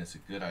plan is a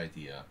good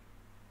idea.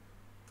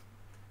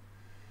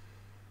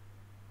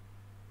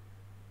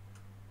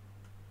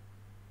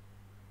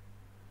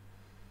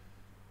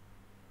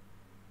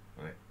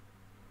 But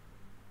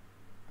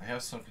I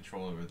have some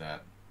control over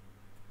that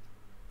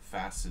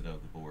facet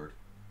of the board.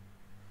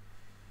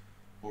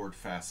 Board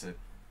facet.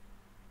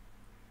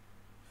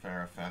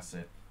 Farah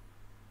facet.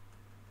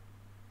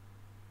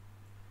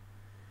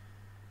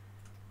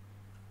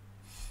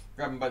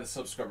 Grab him by the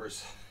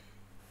subscribers.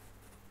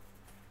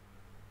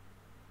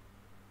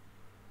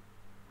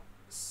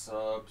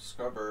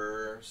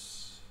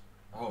 Subscribers.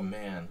 Oh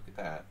man, look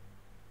at that.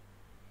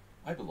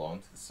 I belong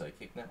to the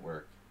Psychic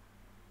Network.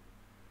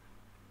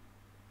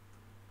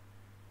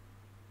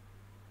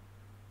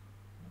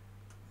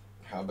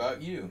 How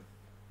about you?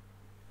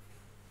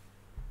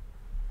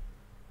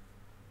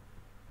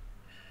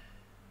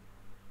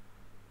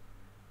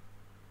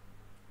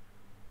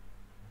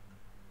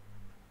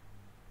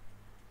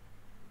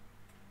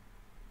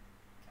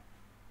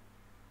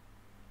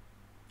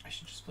 I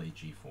should just play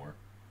G4.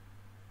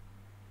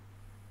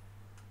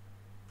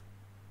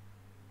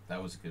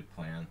 That was a good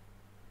plan.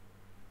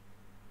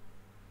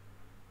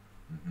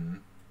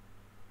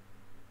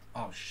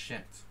 Oh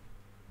shit.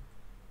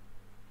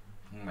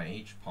 My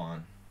H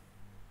pawn.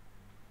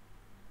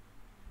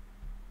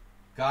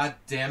 God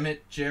damn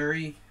it,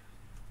 Jerry.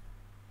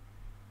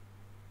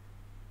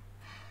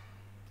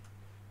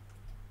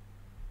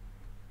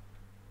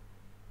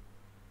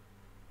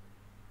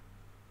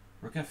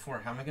 Rook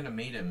F4, how am I going to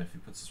mate him if he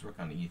puts his rook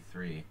on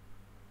E3?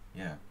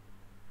 Yeah.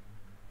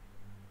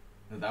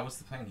 No, that was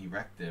the plan. He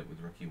wrecked it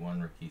with rook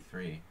E1, rook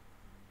E3.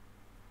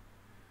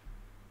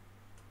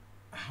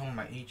 Oh,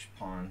 my H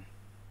pawn.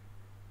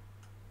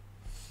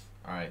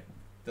 Alright.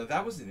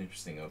 That was an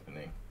interesting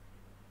opening.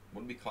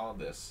 What do we call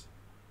this?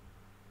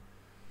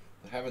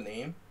 Does it have a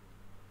name?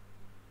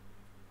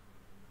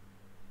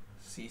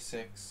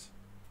 C6,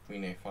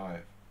 Queen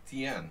A5.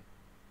 TN.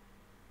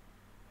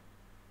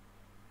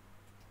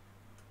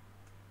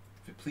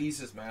 If it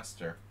pleases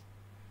master.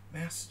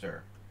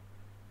 Master.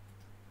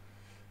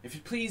 If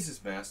it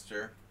pleases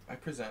master, I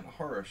present a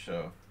horror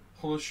show.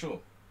 Horror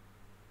show.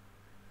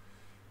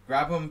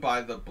 Grab him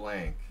by the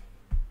blank.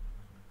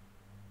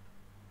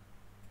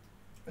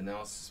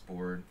 Analysis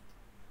board.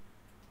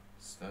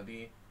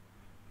 Study.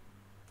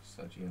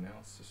 Sladgie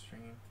analysis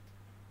stream.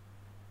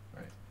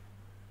 Right.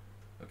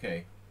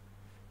 Okay.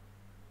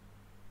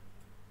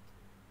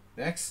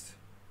 Next.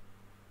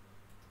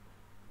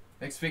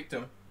 Next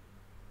victim.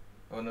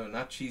 Oh no,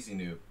 not Cheesy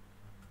Noob.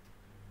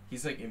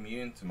 He's like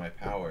immune to my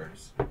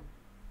powers.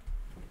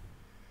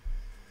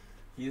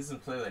 He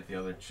doesn't play like the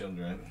other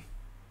children.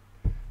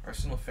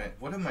 Arsenal fan.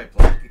 What am I,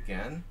 black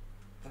again?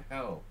 What the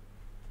hell?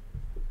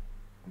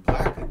 I'm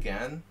black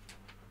again?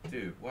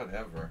 Dude,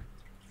 whatever.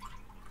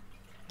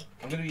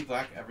 I'm gonna be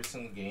black every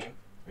single game.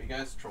 Are you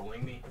guys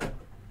trolling me?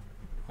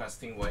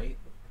 Requesting white?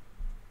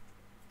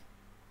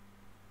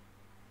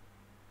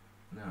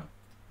 No.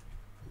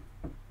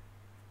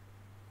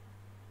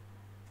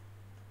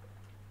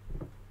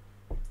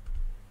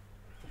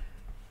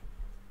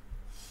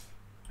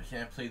 I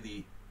can't play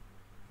the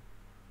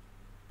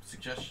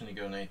suggestion to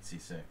go knight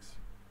c6.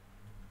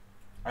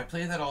 I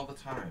play that all the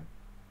time.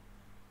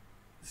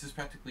 This is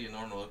practically a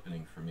normal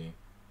opening for me.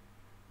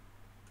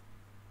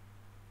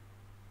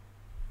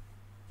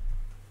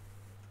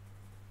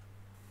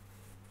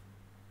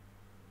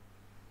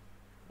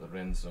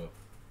 Lorenzo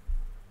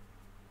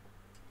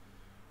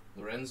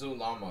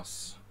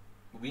Lamas.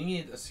 We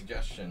need a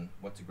suggestion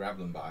what to grab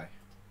them by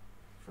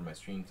for my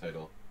stream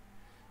title.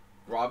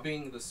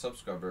 Robbing the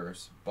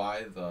subscribers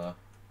by the...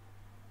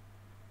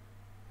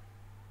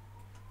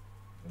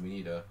 And we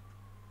need a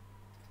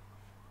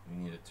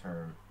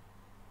term.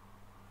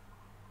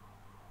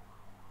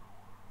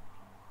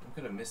 I'm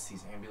gonna miss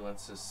these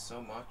ambulances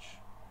so much.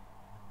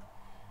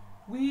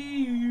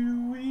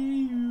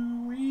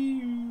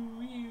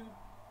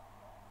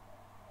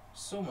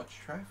 So much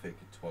traffic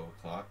at 12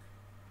 o'clock.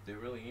 They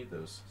really need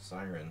those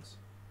sirens.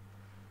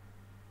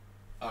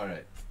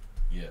 Alright.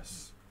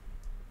 Yes.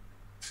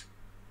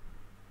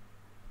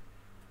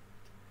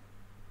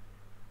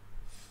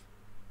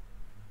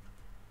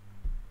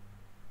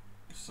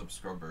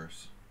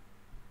 Subscribers.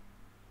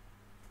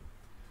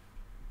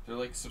 They're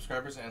like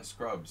subscribers and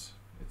scrubs.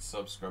 It's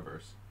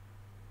sub-scrubbers.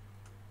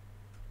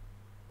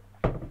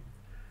 You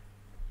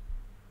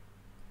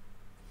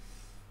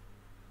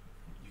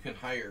can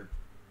hire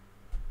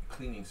a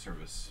cleaning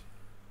service.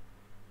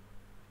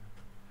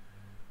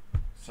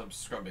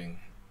 Sub-scrubbing.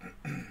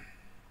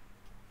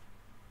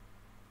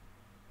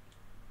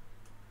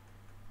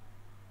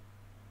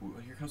 Ooh,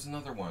 here comes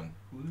another one.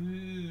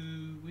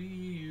 Woo,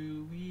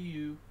 wee-oo,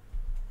 wee-oo.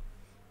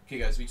 Okay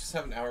guys, we just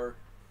have an hour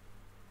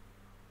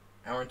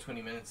and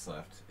 20 minutes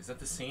left. Is that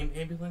the same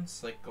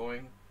ambulance, like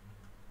going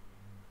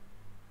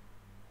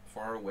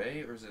far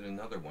away, or is it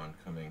another one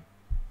coming?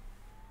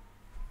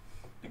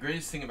 The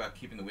greatest thing about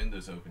keeping the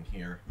windows open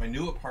here, my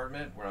new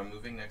apartment where I'm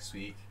moving next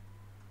week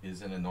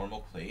is in a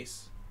normal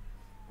place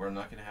where I'm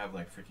not going to have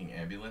like freaking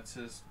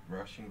ambulances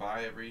rushing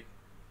by every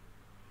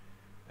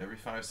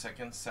 5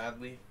 seconds,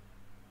 sadly.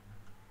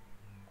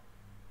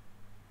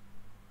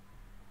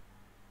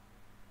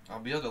 I'll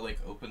be able to like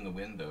open the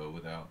window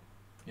without,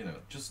 you know,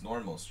 just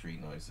normal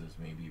street noises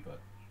maybe, but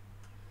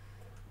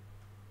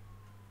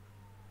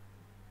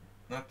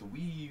not the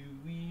wee-oo,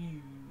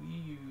 wee-oo,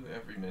 wee-oo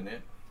every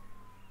minute.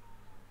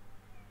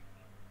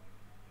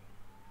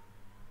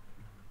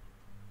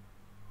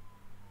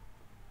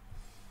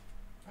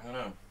 I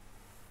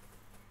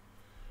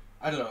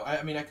don't know.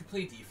 I mean, I could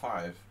play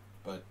d5,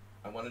 but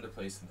I wanted to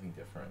play something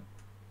different.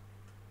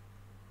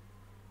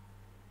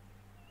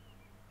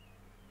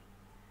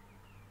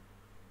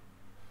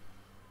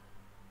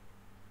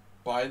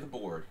 Buy the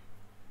board.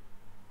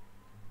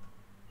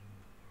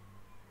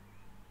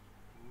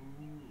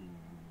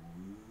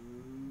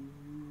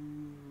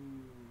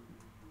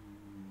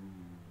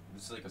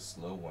 This is like a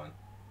slow one.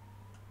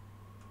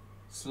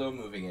 Slow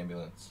moving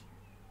ambulance.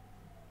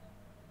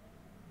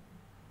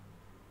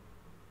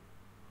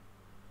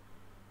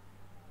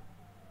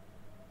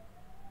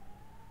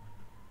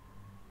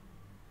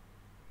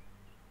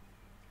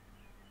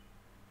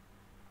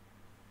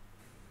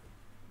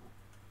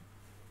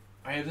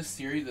 I have this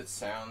theory that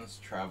sounds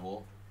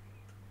travel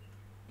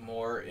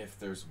more if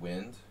there's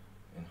wind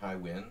and high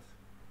wind.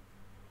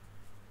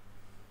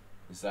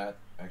 Is that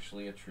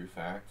actually a true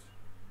fact?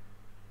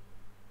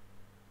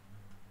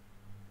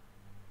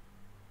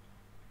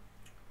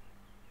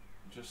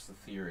 Just the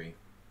theory.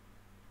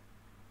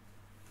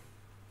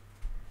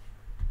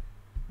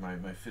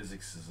 My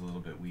physics is a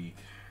little bit weak.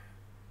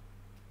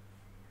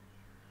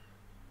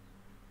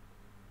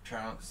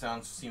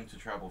 Sounds seem to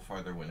travel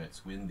farther when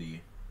it's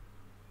windy,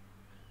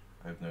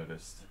 I've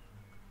noticed.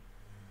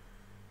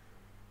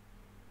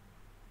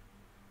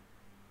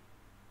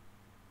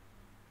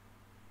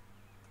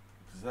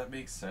 Does that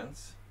make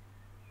sense?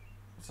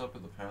 What's up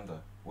with the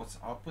panda? What's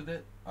up with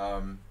it?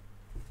 Panda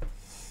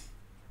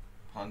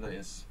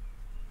is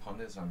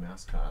our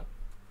mascot,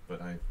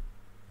 but I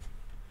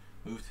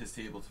moved his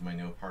table to my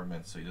new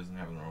apartment so he doesn't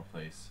have a normal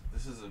place.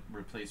 This is a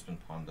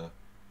replacement panda.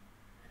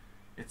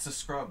 It's a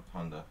scrub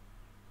panda.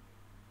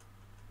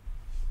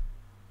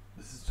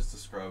 This is just a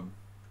scrub.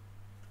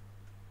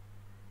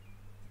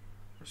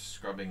 We're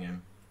scrubbing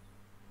him.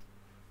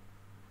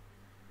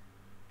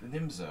 The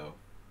Nimzo.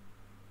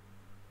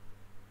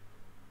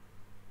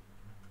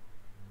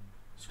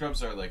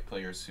 Scrubs are like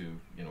players who,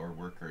 you know, or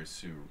workers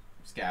who,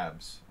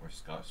 scabs, or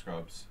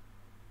scrubs.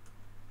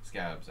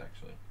 Scabs,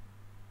 actually.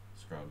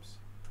 Scrubs.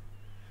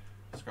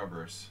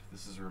 Scrubbers.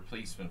 This is a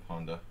replacement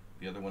panda.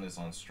 The other one is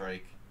on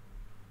strike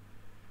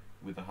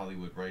with the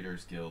Hollywood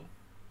Writers Guild.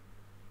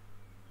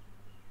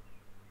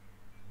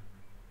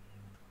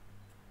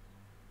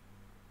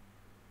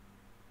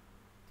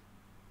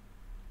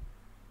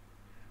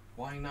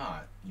 Why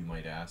not, you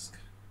might ask?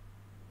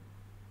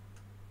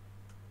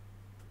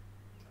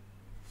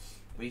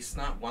 Waste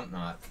not, want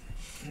not.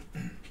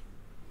 You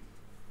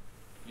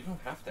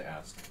don't have to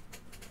ask.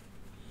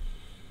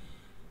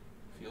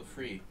 Feel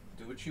free.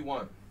 Do what you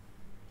want.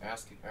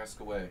 Ask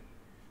away.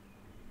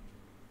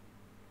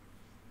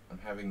 I'm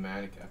having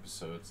manic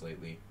episodes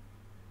lately.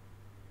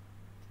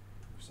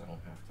 Because I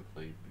don't have to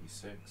play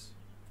b6.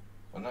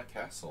 Why not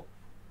castle?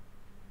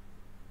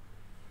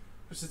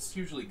 Because it's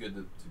usually good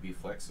to be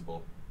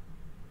flexible.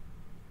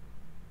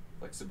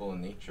 Flexible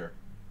in nature.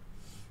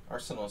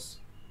 Arsenal's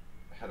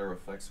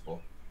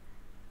hetero-flexible.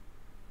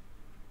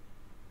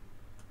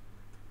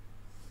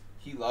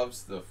 He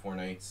loves the 4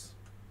 knights.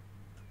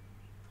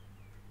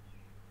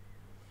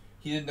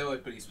 He didn't know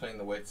it, but he's playing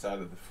the white side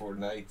of the 4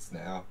 knights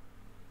now.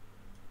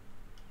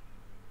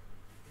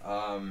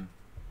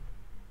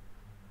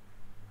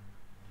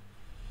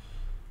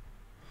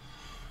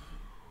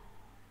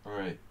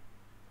 Alright.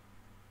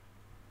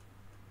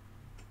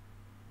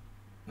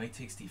 Knight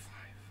takes d5.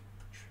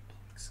 Triple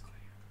exclaim.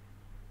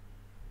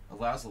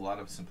 Allows a lot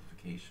of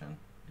simplification.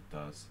 It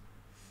does.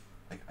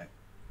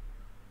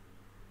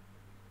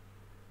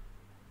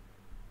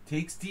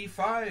 Takes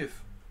d5.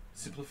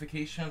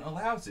 Simplification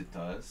allows, it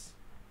does.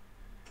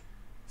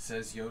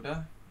 Says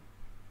Yoda.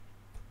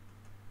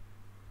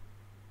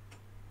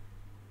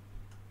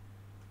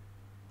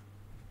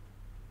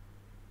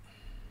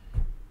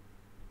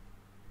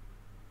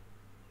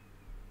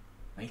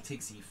 Knight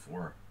takes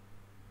e4.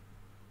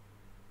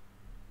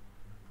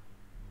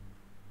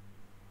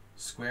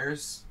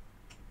 Squares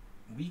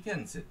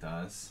weakens, it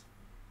does.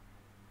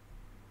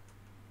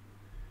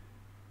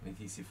 Knight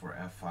takes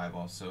e4, f5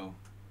 also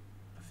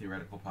a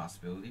theoretical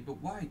possibility,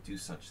 but why do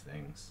such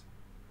things?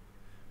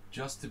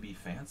 Just to be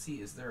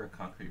fancy? Is there a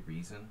concrete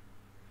reason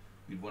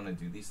we'd want to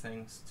do these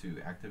things to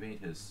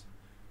activate his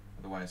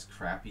otherwise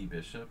crappy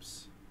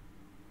bishops?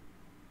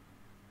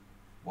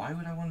 Why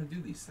would I want to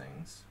do these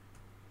things?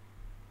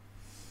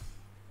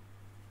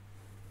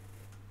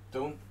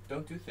 Don't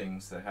do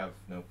things that have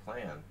no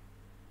plan.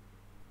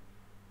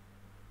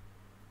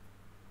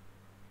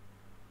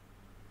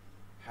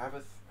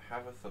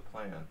 Haveth a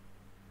plan.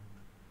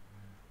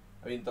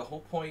 I mean, the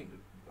whole point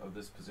of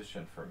this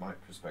position, from my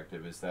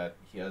perspective, is that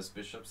he has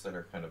bishops that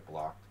are kind of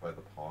blocked by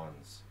the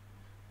pawns,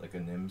 like a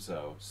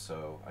Nimzo.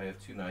 So I have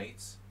 2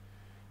 knights,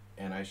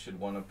 and I should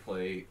want to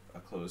play a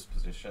closed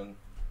position,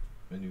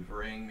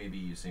 maneuvering, maybe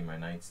using my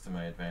knights to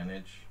my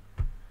advantage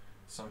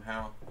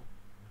somehow.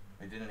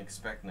 I didn't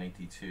expect knight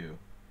d2.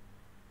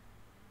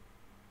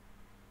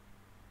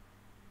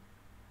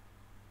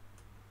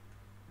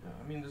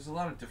 I mean, there's a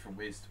lot of different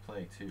ways to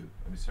play too.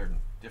 I mean,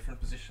 certain different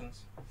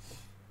positions.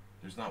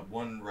 There's not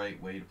one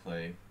right way to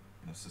play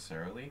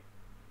necessarily.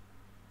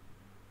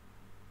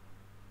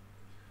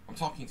 I'm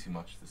talking too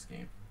much this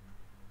game.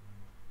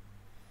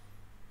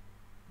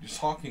 You're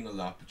talking a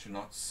lot, but you're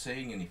not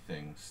saying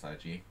anything,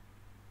 Sladgie.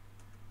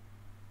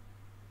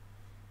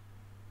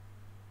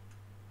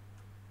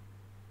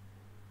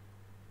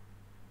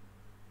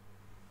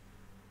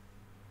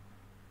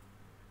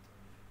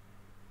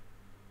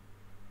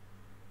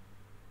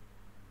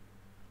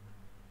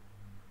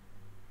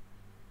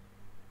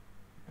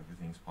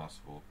 Everything's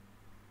possible.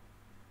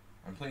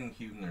 I'm playing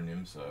Huden or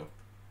Nimzo.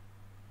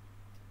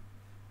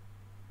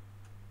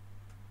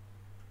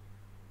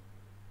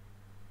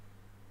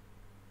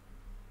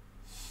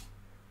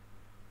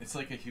 It's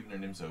like a Huden or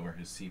Nimzo where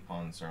his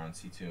c-pawns are on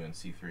c2 and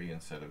c3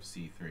 instead of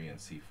c3 and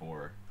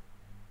c4.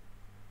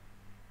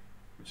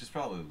 Which is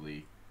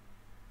probably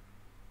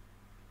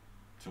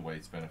to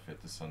White's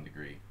benefit to some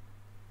degree.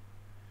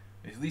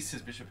 At least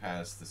his bishop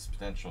has this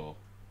potential.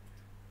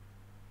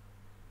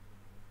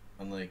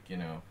 Unlike, you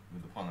know,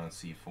 with the pawn on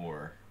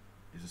c4,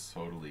 he's just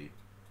totally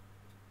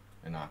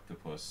an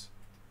octopus.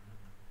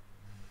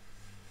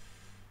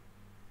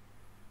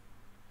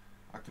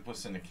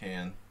 Octopus in a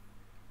can.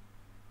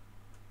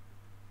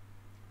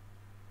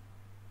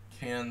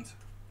 Canned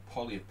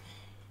polyp.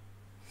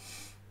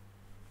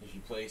 If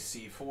you play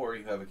c4,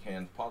 you have a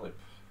canned polyp.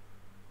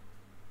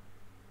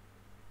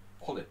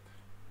 Polyp.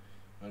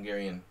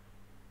 Hungarian.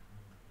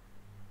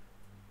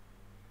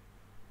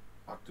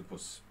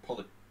 Octopus.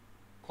 Polyp.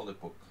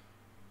 Polypuk.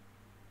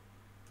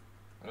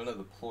 I don't know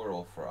the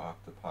plural for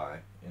octopi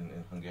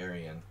in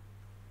Hungarian.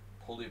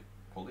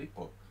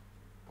 Polypuk.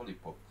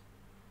 Polypuk.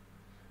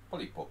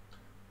 Polypuk.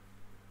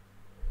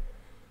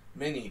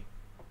 Many.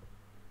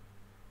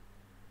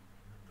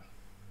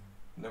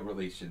 No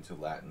relation to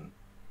Latin.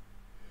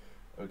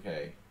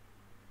 Okay.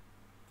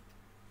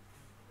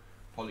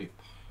 Polyp.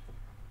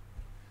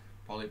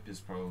 Polyp is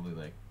probably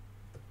like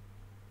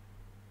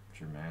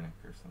Germanic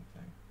or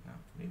something. No,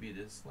 maybe it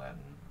is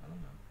Latin. I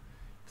don't know.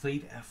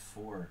 Played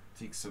f4.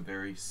 Takes a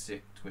very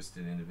sick,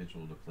 twisted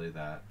individual to play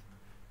that.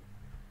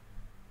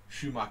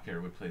 Schumacher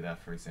would play that,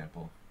 for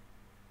example.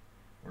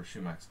 Or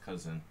Schumacher's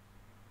cousin.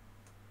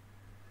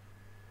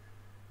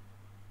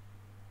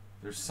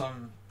 There's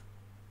some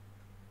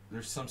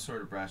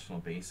sort of rational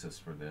basis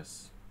for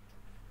this.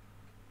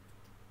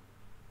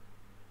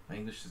 My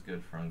English is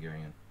good for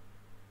Hungarian.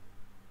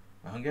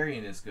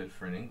 Hungarian is good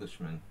for an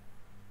Englishman.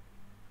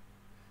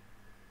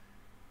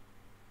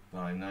 But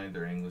I'm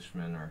neither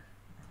Englishman or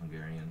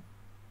Hungarian.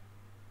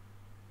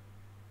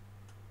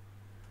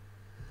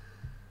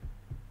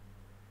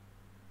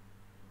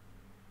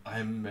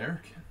 I'm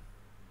American.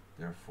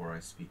 Therefore, I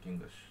speak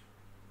English.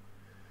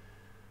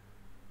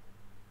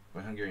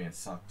 But Hungarian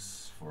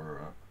sucks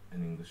for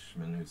an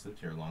Englishman who's lived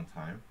here a long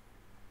time.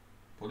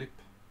 Polip.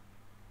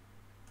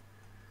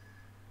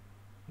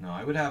 No,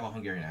 I would have a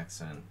Hungarian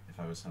accent if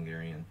I was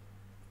Hungarian.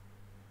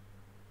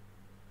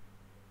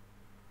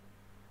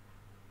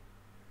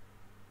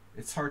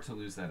 It's hard to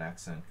lose that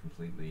accent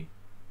completely,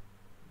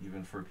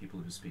 even for people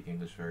who speak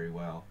English very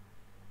well.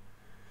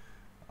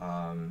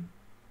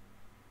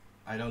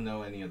 I don't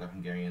know any other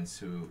Hungarians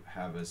who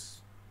have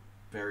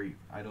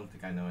I don't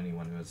think I know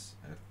anyone who has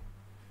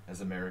as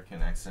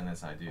American accent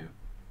as I do.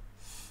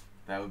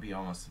 That would be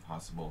almost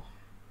impossible.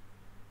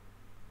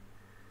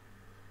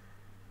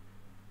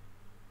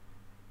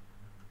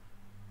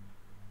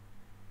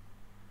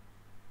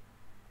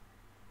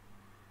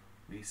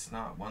 Least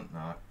not, want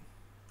not.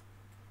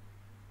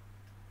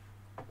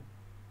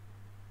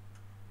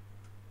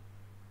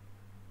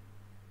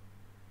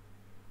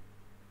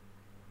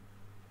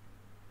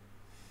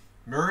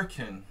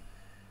 American.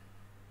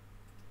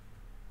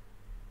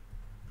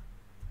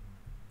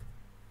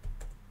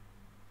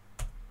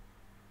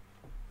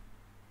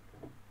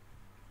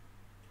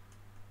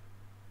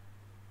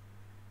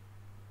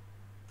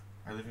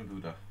 I live in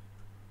Buda.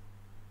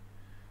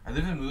 I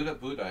live in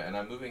Buda, and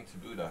I'm moving to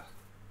Buda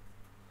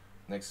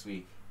next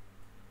week.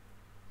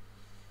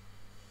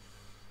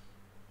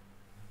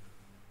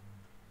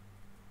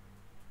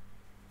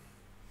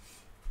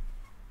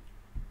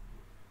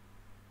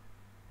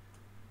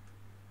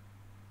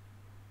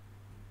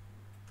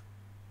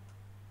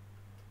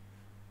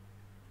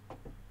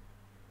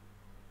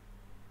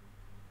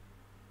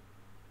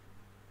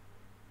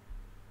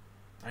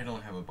 I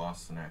don't have a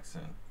Boston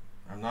accent.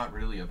 I'm not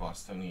really a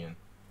Bostonian.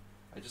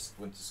 I just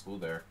went to school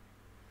there.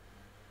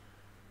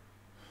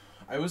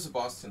 I was a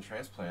Boston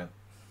transplant.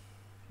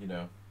 You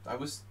know, I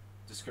was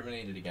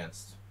discriminated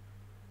against,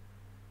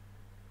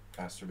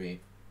 masturbate,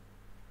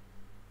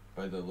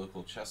 by the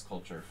local chess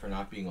culture for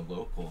not being a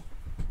local.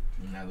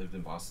 And I lived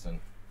in Boston.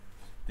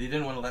 They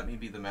didn't want to let me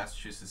be the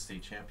Massachusetts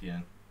state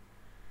champion.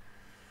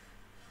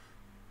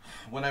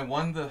 When I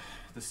won the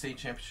state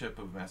championship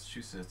of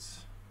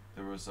Massachusetts,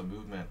 there was a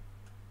movement,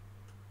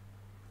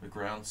 the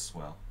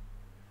groundswell.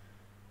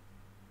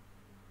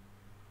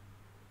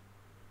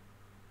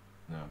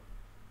 No.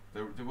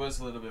 There was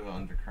a little bit of an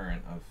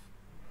undercurrent of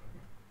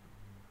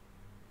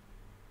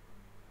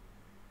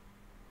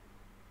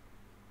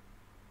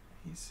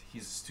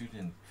he's a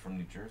student from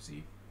New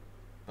Jersey,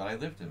 but I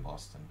lived in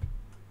Boston.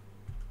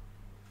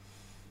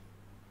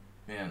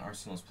 Man,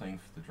 Arsenal's playing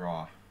for the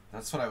draw.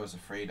 That's what I was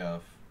afraid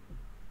of.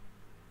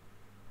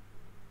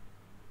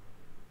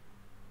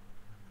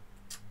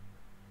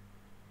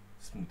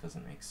 This move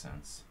doesn't make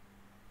sense.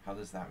 How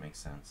does that make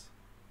sense?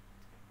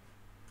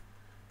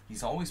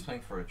 He's always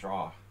playing for a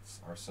draw. It's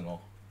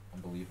Arsenal.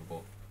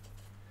 Unbelievable.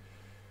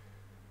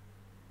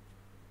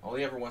 All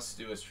he ever wants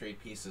to do is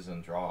trade pieces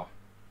and draw.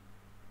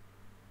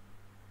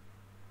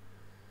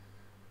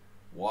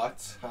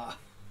 What?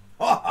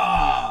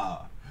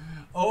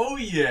 Oh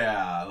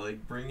yeah!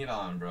 Like, bring it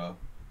on, bro.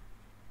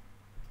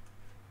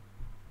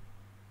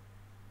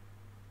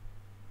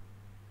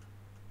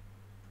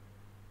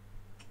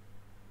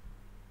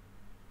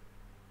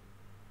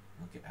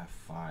 Rook at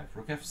f5.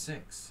 Rook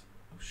f6.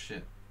 Oh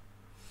shit.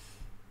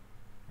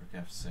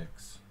 Rook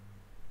f6.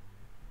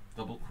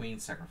 Double queen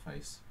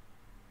sacrifice.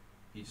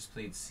 He just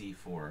played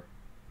c4.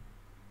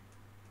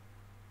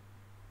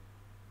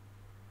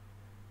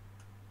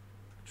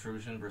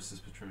 Petrosian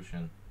versus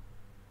Petrosian.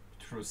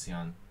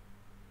 Petrosian.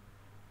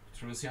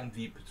 Petrosian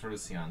v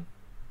Petrosian.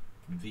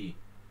 V.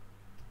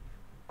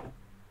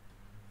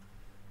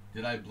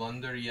 Did I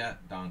blunder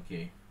yet,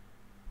 Donkey?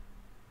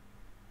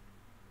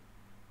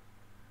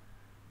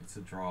 It's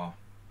a draw.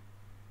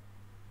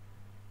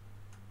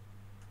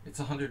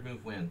 It's a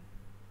 100-move win.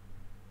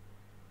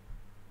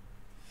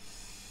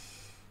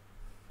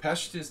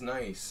 Pesht is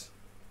nice,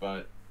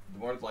 but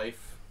more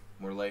life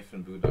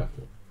in Buda.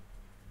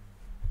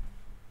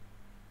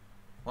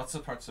 Lots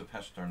of parts of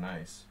Pesht are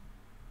nice,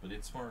 but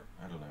it's more,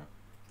 I don't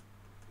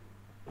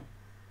know,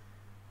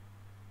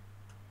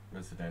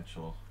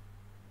 residential.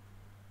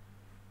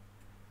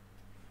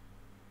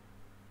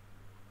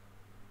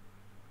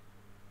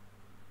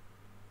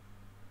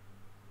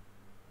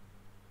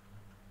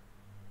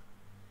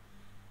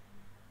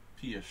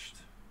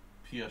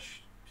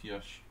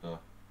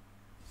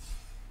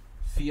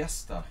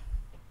 Fiesta.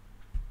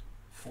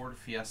 Ford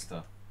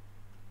Fiesta.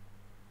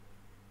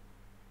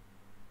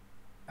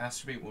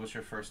 Masturbate, what was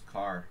your first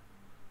car?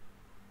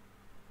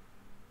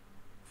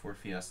 Ford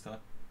Fiesta.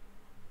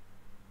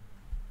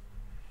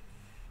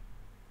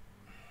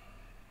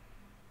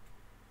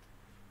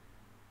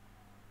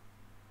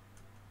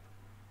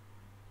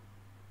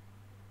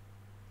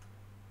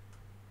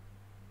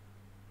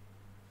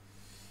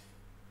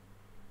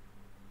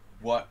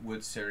 What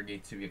would Sergei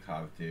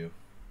Tivyakov do?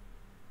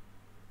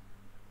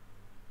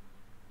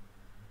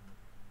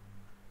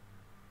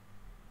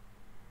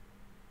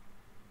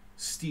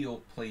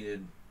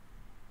 Steel-plated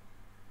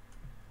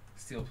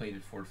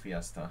Ford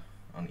Fiesta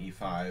on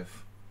e5.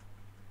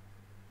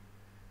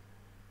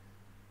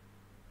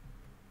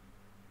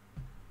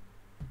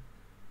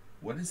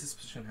 What does this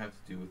position have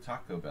to do with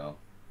Taco Bell,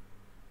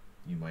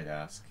 you might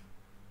ask?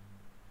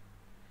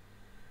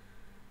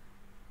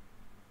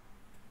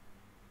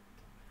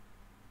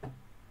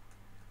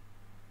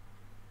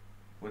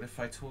 What if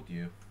I told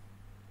you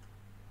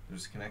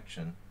there's a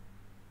connection?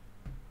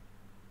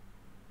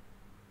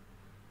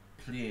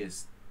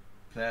 Please.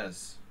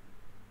 Please.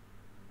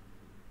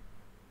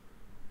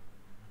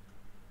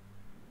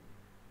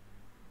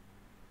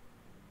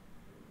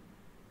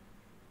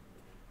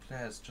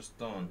 Please, just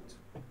don't.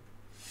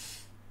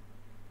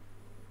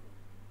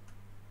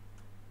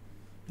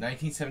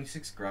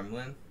 1976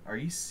 Gremlin? Are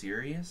you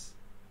serious?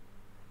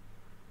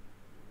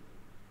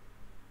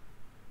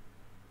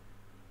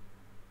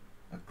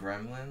 A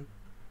gremlin?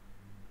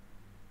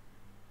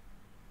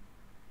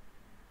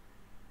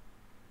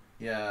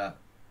 Yeah.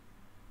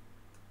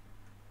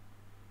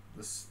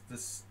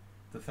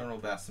 The Thermal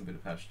Baths in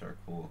Budapest are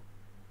cool.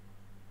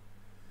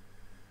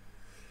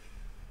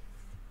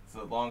 It's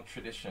a long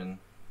tradition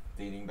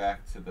dating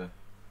back to the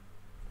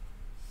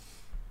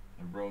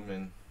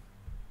Roman,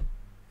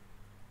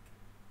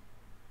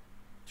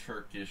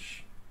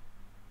 Turkish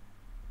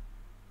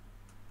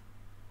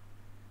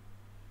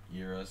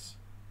eras.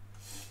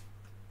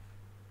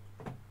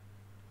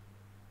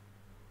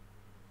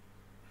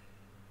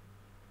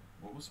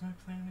 What was my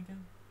plan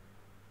again?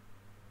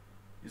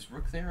 Is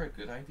rook there a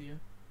good idea?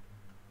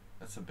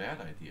 That's a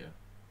bad idea.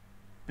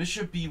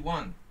 Bishop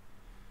b1.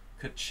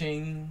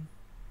 Ka-ching.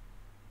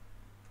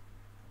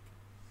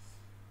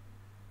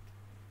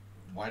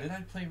 Why did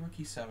I play rook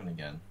e7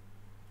 again?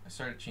 I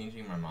started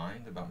changing my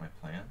mind about my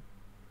plan.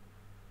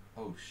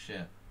 Oh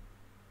shit.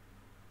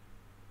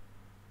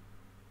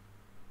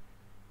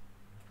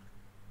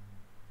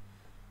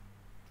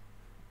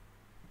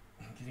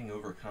 I'm getting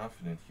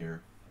overconfident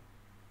here.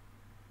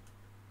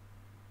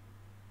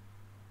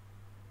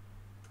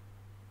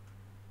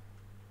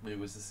 Wait,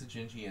 was this a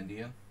Gingy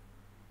Indian?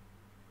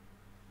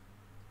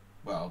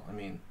 Well, I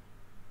mean,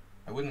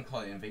 I wouldn't call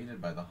it invaded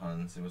by the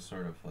Huns. It was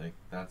sort of like,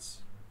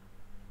 that's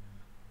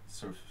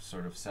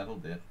sort of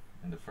settled it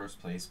in the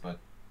first place. But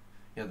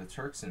yeah, the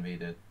Turks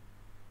invaded.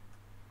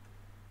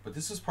 But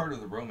this was part of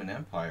the Roman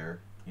Empire,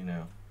 you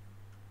know.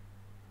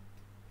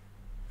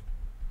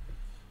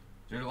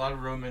 There are a lot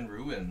of Roman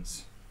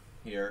ruins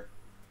here.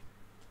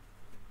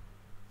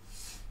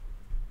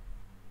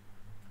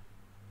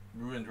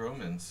 Ruined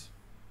Romans.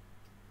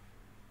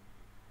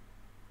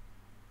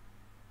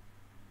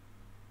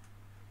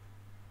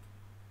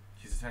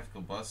 He's a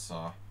tactical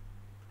buzzsaw.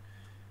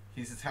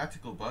 He's a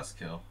tactical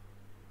buzzkill.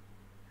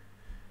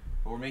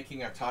 But we're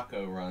making our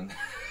taco run.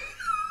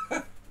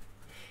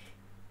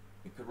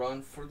 We could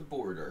run for the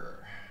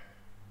border.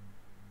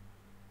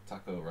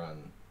 Taco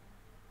run.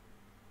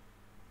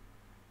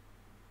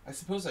 I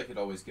suppose I could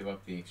always give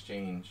up the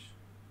exchange.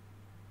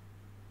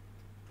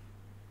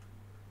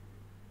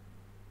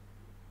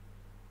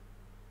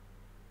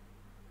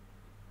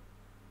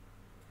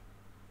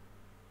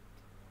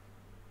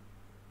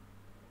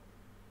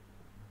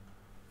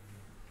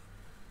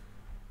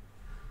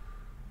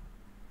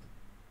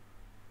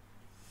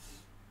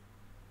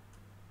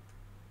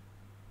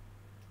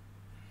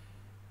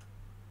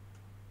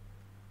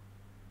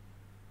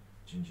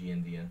 Gingy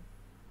Indian.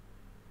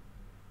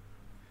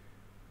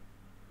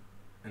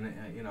 And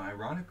you know,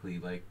 ironically,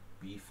 like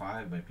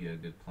b5 might be a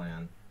good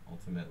plan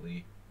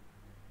ultimately.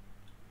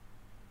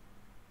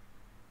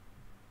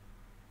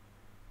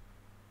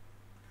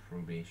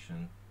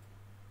 Probation.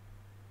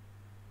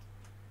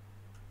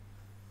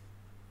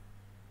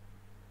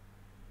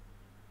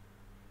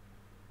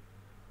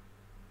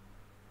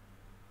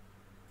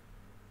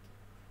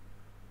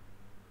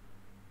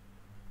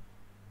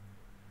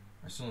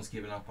 Arsenal's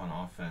given up on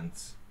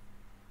offense.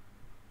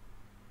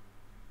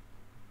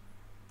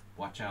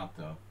 Watch out,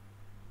 though.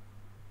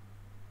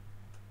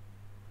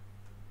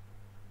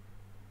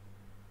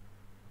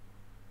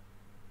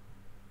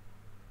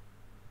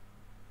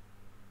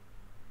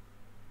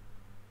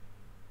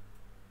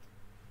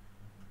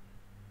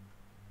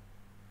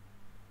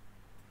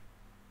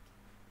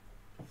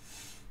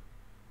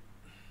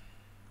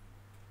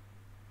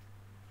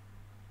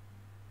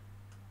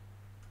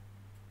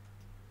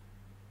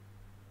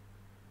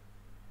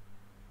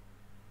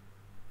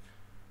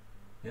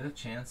 You had a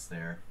chance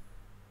there.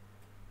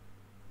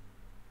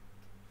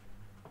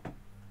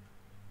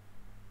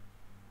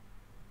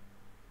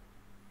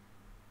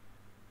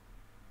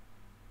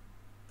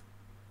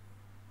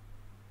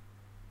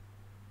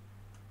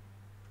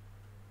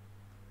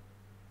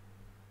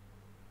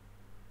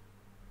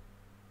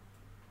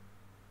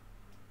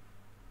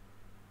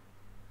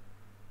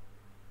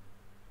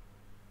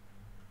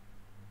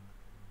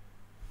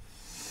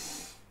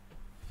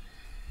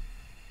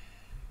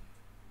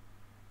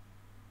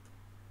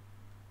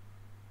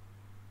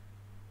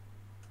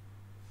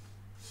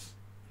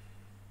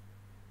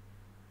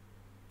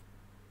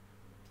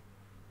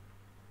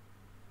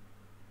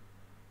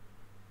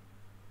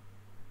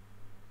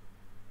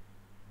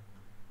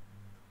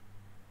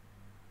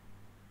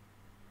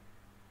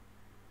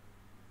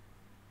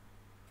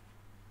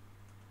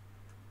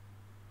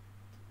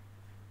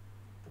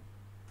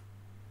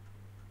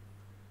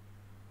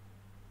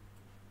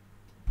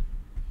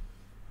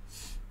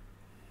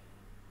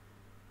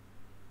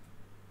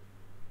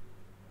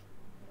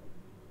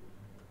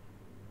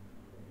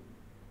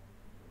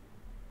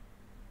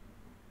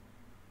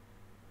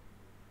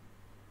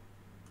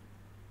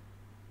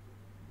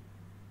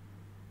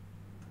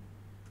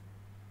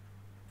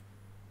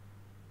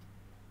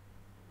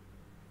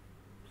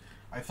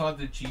 I thought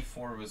the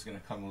G4 was going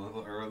to come a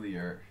little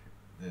earlier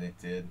than it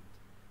did.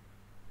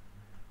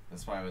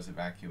 That's why I was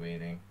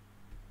evacuating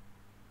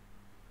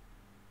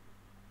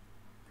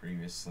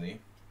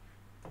previously.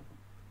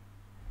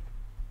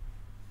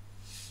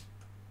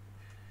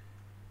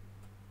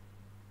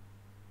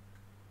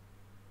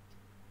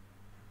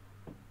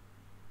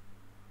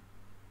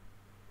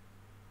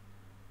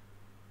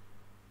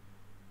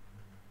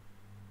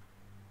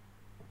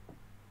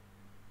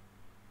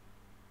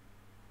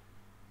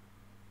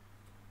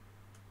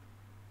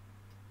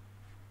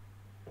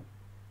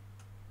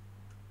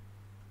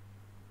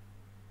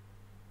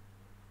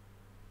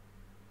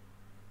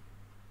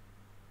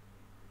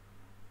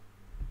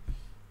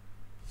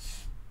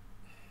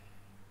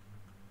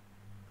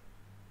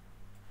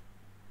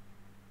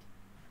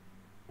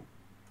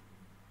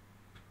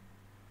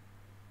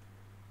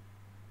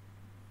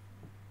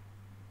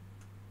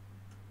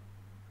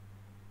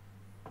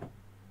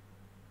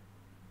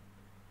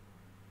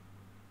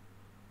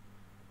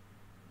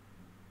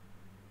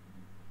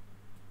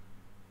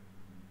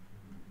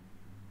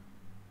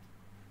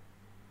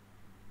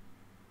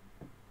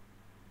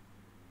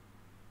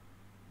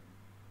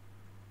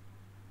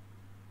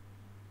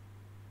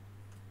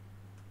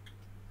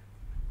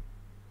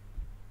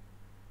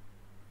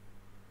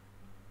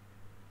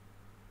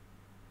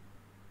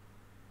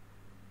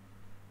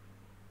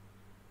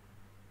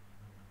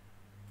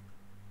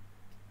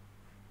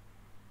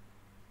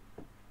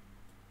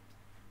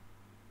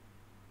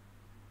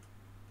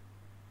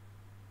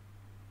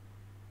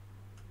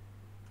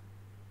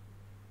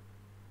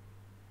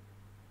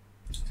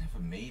 Just have a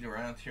maid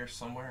around here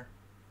somewhere.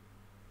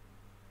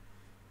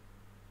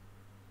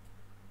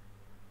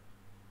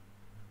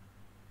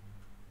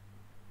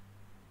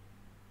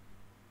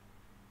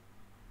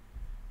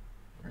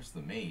 Where's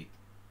the maid?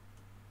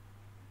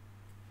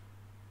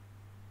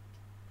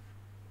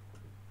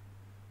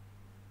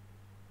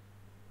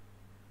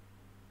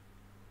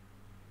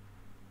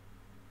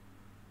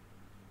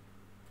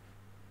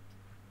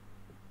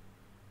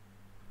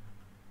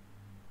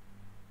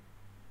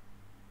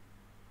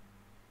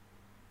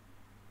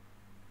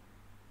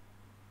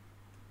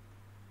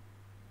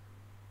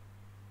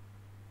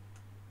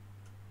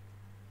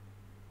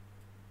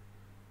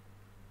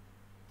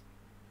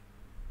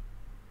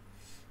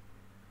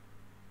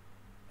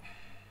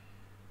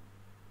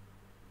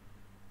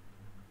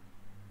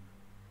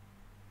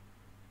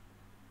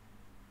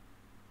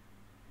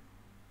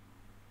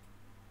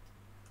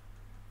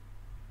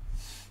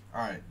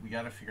 Alright, we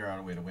gotta figure out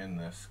a way to win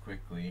this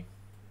quickly.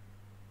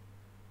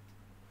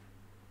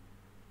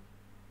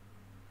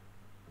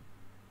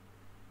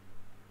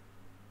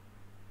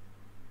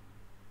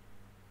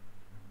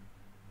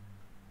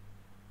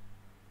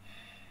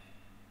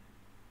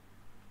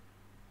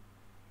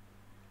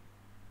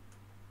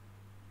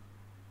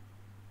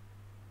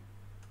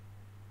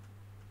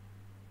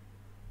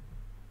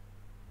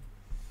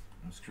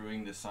 I'm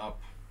screwing this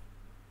up.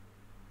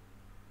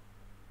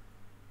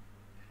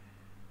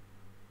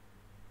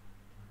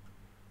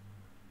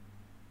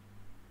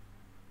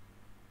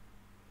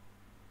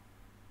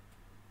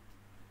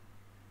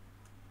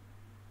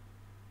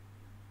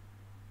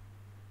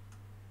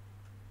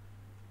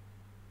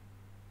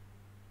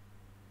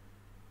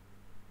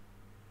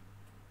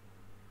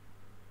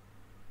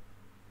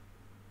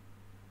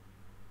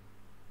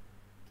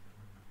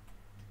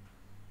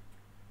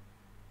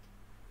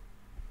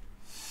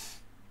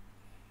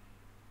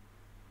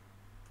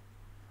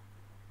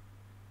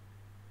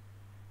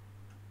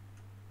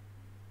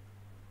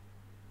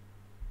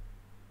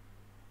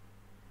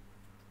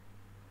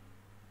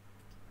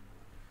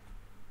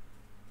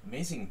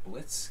 Amazing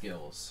blitz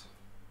skills.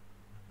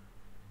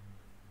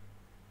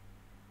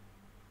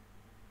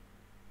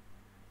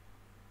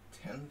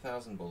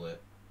 10,000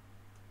 bullet,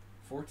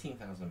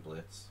 14,000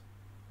 blitz,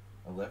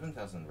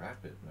 11,000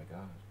 rapid. My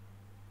God,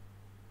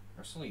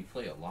 Arsenal, you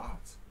play a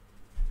lot.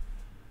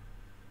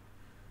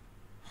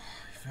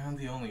 I found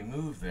the only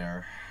move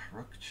there.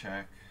 Rook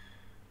check.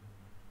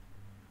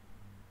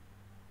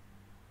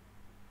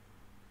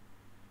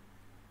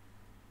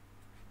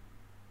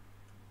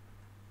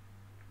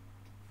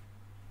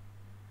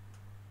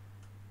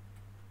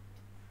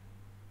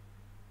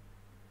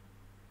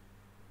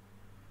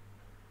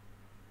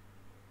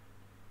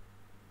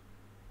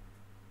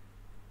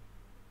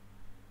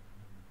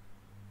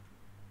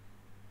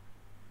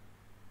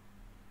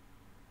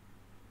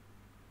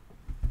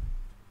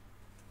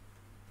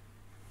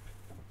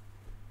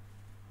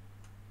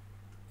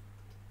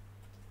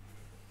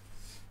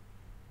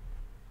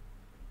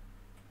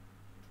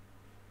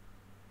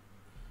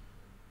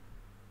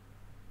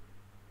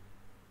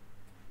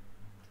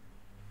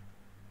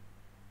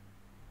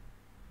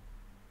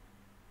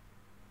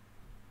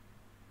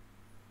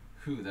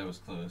 Whew, that was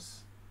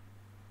close.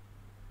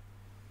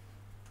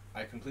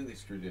 I completely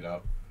screwed it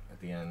up at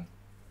the end.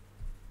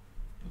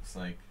 Looks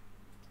like.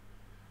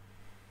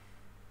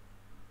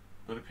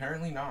 But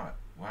apparently not.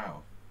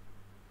 Wow.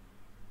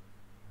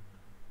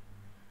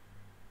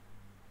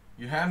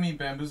 You had me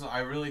bamboozled. I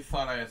really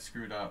thought I had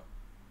screwed up.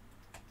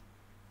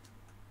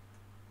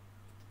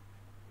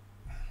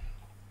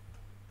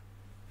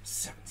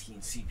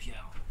 17 CPL.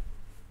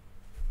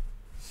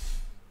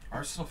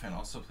 Arsenal fan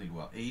also played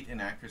well. 8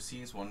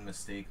 inaccuracies, 1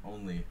 mistake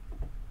only.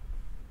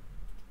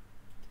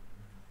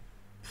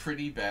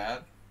 Pretty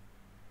bad.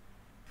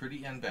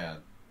 Pretty and bad.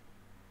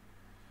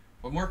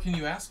 What more can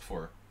you ask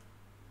for?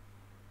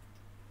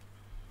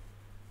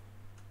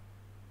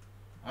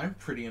 I'm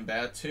pretty and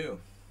bad too.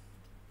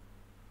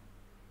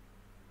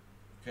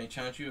 Can I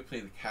challenge you to play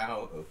the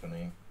cow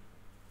opening?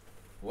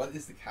 What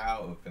is the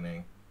cow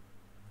opening?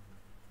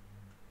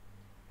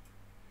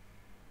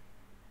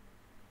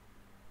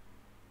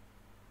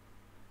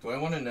 Do I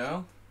want to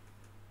know?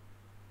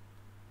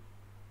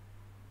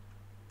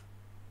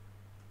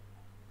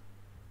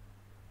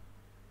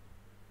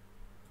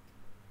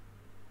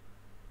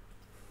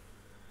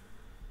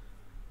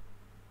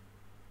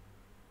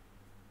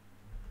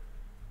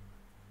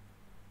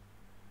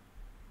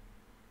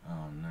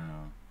 Oh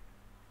no.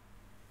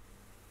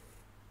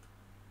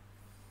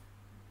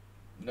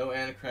 No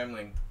Anna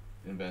Kremling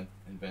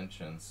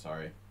inventions,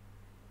 sorry.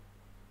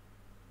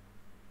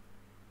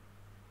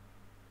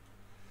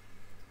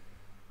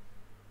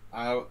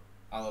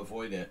 I'll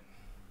avoid it.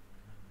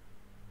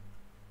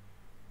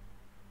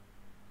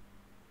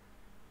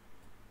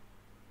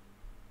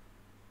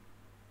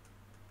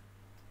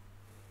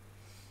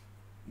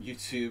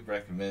 YouTube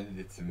recommended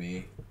it to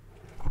me.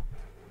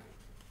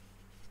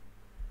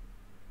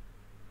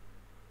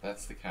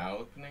 That's the cow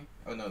opening?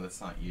 Oh no, that's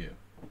not you.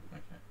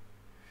 Okay.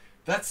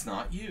 That's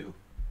not you.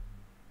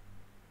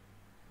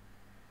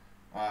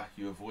 Ah,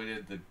 you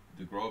avoided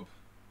the grob.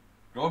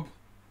 Grob?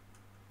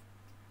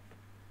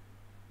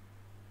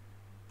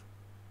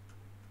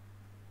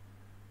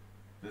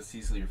 This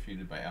easily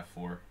refuted by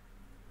f4.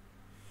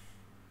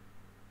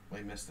 Well,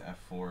 I missed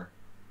f4.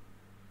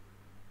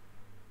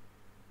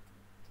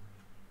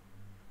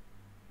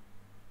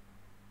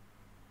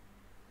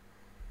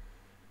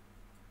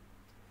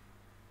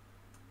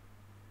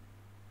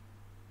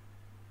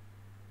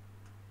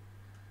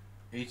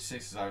 H6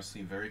 is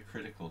obviously very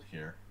critical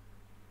here.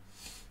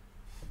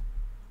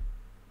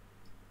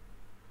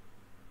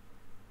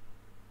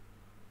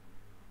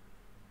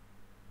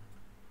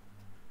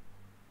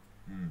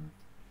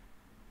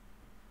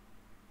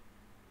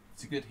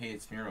 It's a good hey,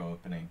 it's Miro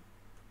opening.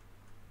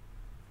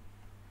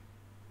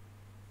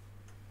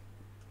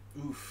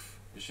 Oof,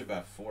 bishop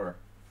f4.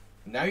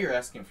 Now you're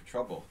asking for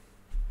trouble.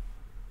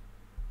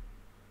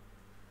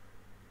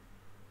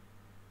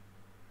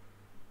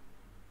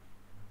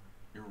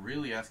 You're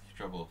really asking for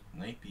trouble.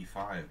 Knight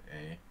b5,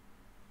 eh?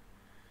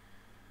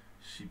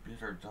 She bit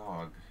her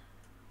dog.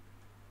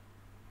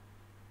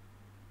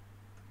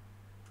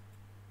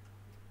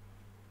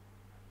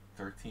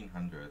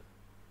 $1,300.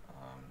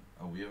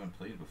 Oh, we haven't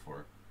played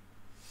before.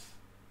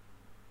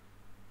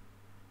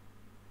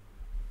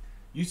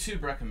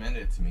 YouTube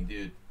recommended it to me,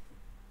 dude.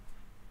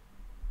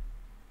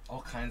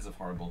 All kinds of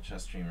horrible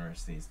chess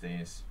streamers these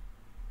days.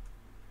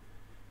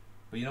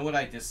 But you know what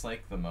I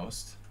dislike the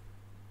most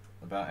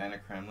about Anna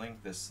Kremling?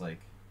 This,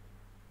 like,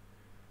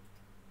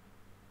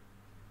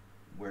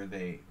 where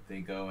they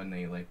go and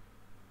they, like,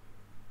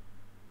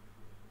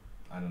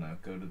 I don't know,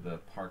 go to the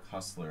park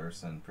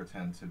hustlers and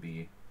pretend to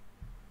be,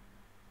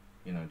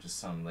 you know, just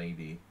some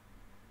lady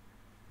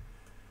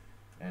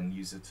and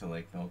use it to,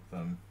 like, milk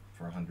them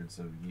for hundreds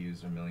of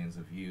views or millions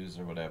of views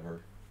or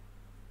whatever.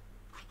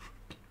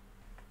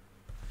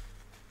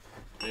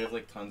 They have,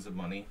 like, tons of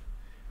money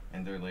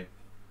and they're, like,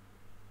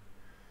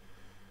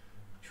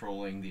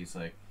 trolling these,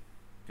 like,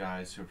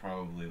 guys who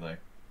probably, like,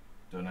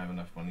 don't have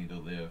enough money to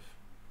live.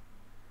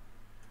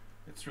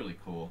 It's really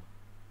cool.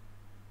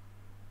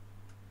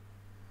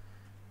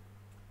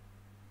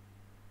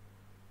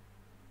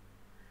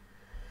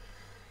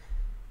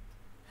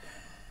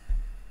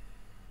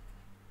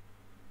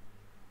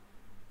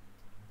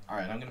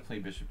 Alright, I'm going to play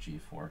bishop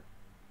g4.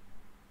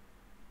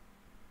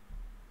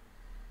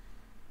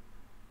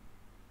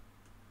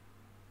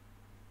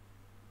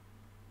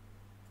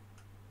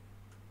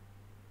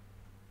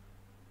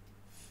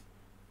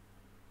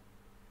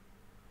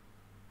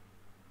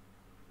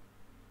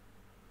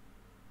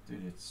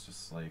 Dude, it's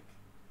just like...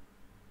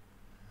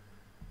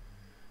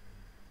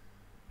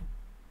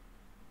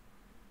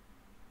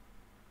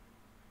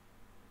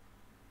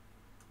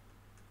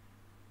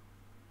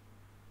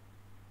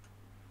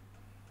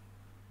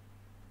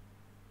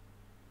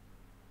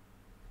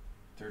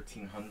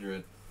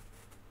 $1,300.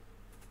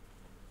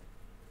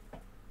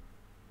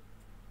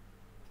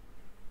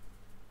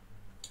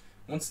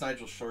 Once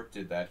Nigel Short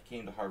did that, he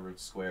came to Harvard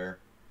Square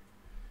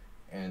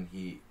and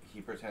he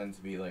pretended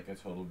to be like a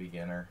total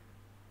beginner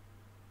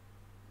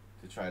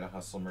to try to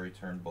hustle Murray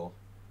Turnbull.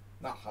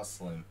 Not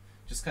hustle him,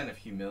 just kind of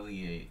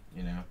humiliate,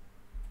 you know.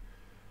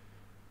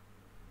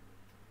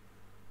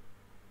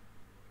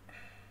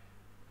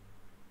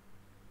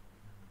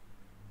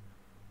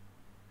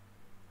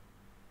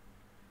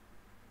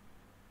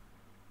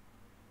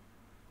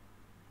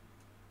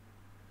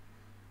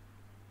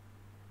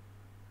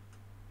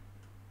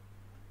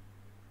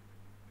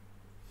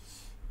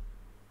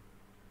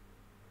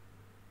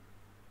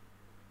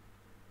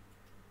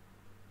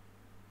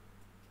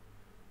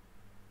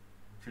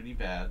 Pretty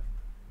bad.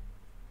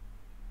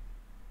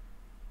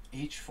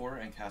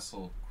 H4 and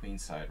castle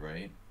queenside,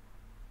 right?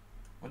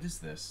 What is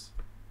this?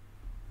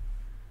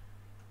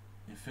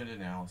 Infinite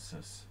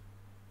analysis.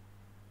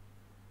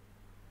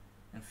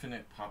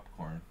 Infinite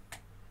popcorn.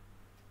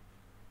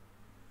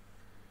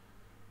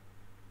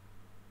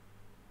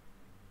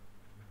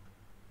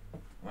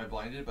 Am I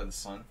blinded by the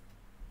sun?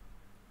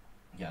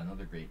 Yeah,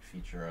 another great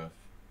feature of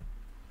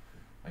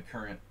my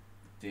current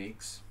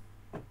digs.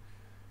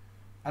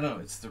 I don't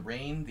know, it's the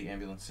rain, the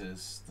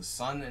ambulances, the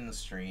sun in the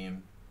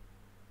stream.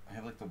 I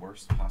have like the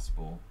worst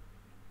possible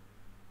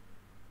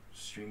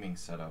streaming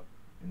setup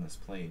in this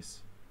place.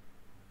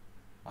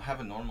 I'll have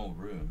a normal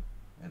room,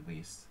 at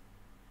least.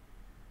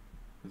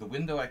 With a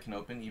window I can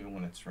open even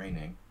when it's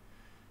raining.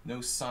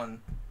 No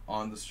sun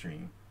on the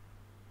stream.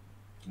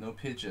 No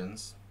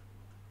pigeons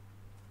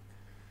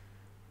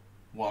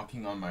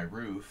walking on my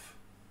roof.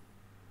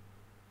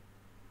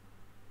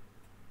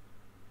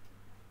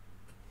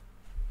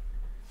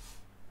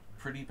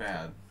 Pretty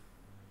bad.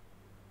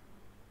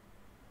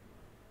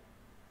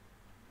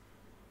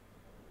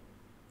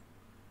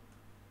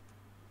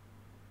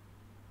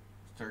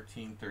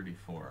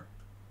 $13.34.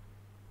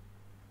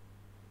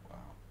 Wow.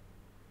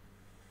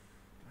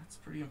 That's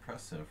pretty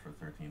impressive for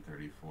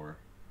 $13.34,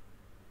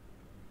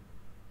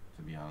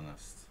 to be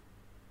honest.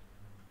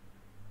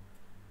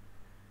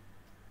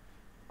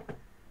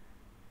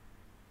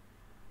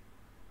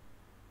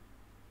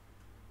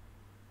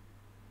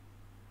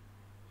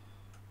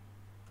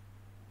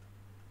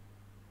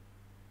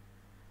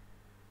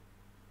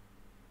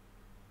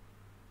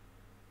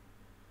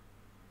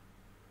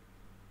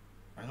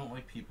 I don't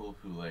like people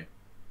who like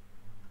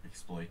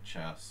exploit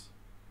chess.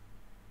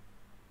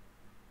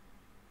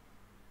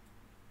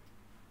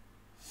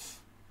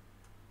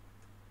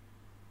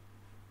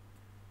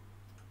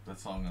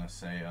 That's all I'm gonna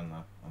say on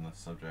the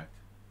subject.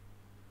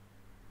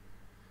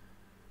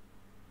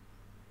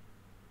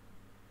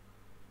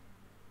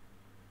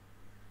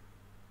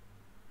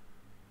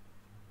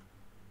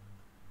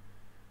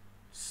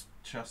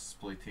 Chess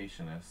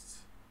exploitationists.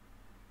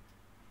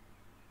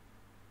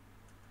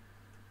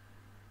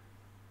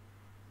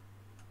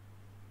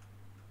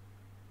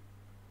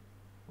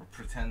 Or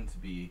pretend to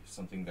be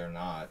something they're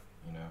not,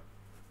 you know.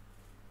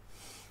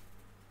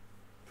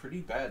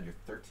 Pretty bad. You're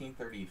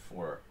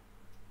 1334.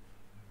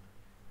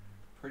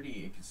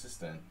 Pretty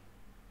inconsistent.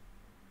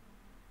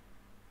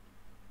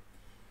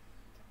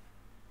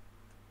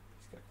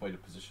 He's got quite a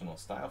positional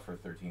style for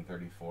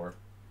 1334.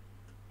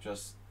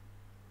 Just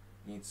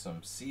needs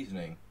some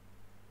seasoning.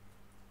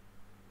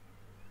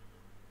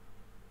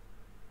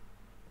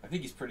 I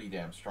think he's pretty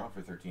damn strong for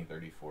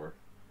 1334,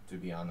 to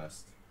be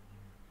honest.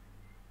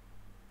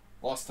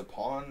 Lost a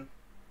pawn.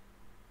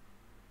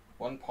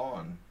 One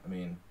pawn. I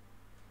mean,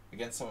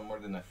 against someone more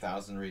than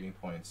 1,000 rating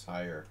points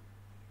higher,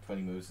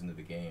 20 moves into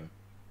the game.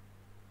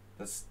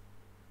 That's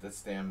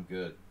damn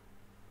good,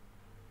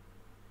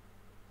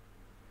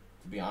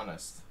 to be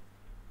honest.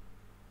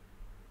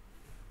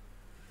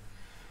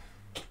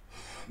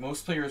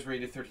 Most players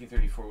rated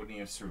 1334 wouldn't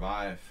even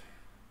survive.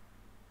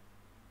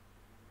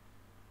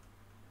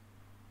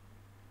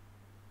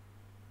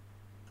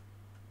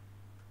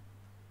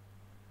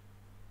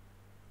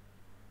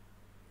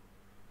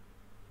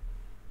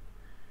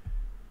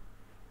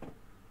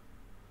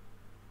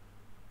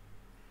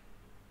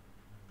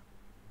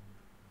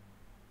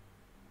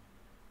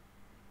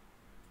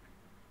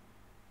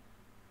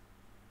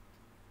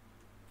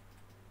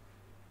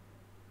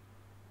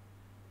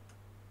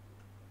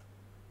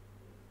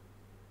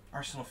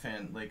 Arsenal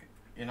fan, like,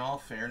 in all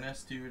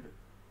fairness, dude,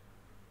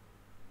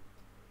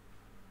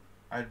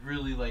 I'd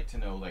really like to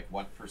know, like,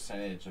 what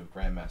percentage of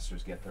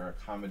grandmasters get their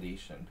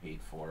accommodation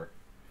paid for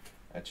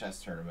at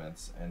chess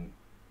tournaments, and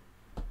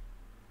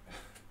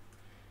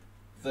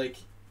like,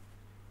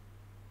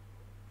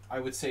 I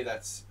would say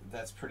that's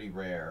pretty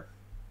rare,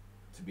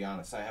 to be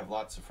honest. I have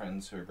lots of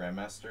friends who are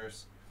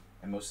grandmasters,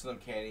 and most of them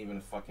can't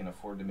even fucking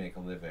afford to make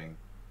a living.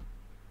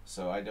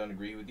 So I don't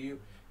agree with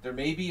you. There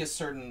may be a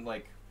certain,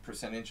 like,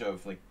 percentage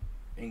of, like,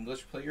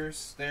 English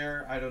players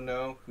there, I don't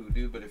know, who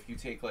do, but if you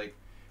take, like,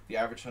 the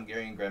average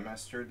Hungarian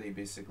grandmaster, they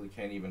basically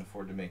can't even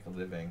afford to make a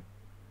living.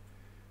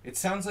 It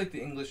sounds like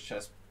the English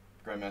chess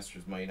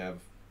grandmasters might have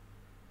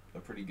a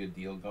pretty good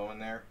deal going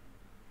there.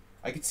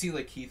 I could see,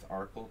 like, Keith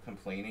Arkle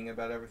complaining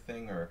about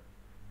everything, or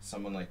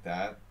someone like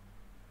that.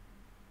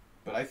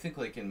 But I think,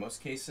 like, in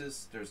most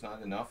cases, there's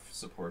not enough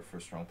support for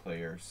strong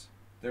players.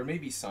 There may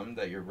be some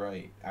that you're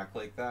right, act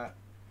like that,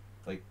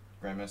 like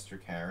Grandmaster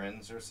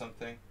Karens or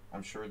something.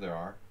 I'm sure there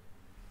are.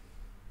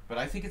 But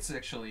I think it's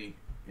actually,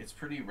 it's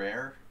pretty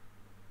rare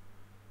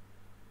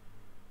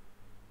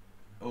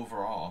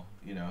overall,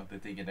 you know,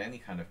 that they get any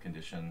kind of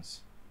conditions.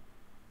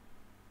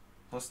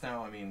 Plus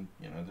now, I mean,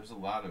 you know, there's a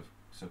lot of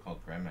so-called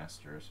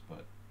grandmasters,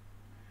 but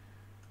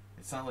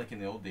it's not like in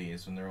the old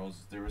days when there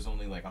was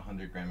only like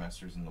 100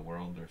 grandmasters in the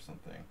world or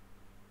something.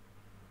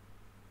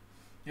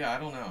 Yeah, I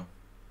don't know.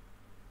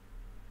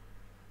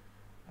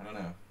 I don't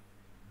know.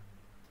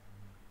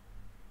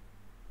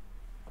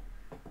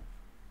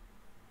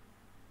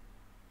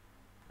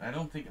 I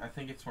I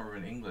think it's more of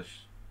an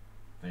English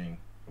thing.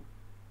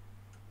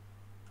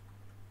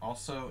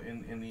 Also,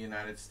 in the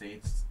United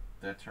States,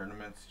 that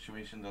tournament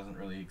situation doesn't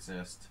really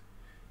exist.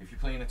 If you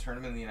play in a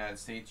tournament in the United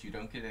States, you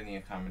don't get any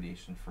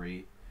accommodation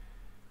free.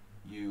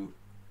 You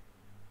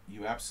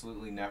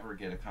absolutely never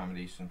get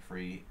accommodation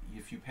free.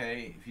 If you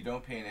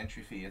don't pay an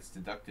entry fee, it's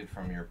deducted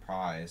from your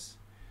prize.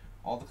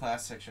 All the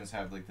class sections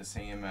have like the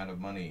same amount of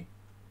money.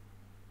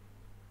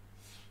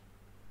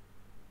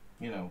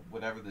 You know,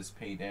 whatever this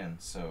paid in.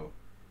 So,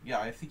 yeah,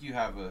 I think you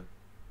have a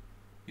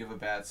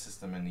bad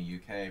system in the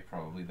UK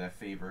probably that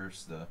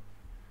favors the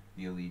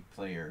elite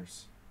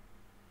players.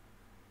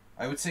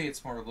 I would say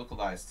it's more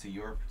localized to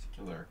your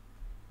particular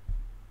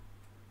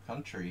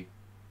country,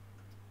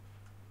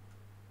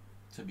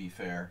 to be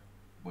fair,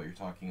 what you're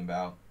talking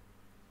about.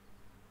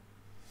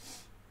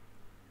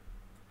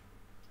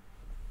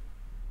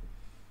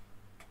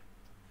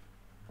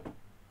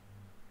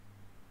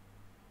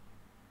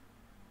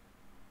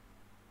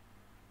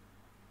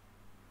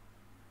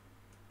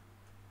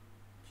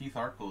 Keith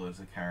Arkle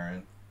is a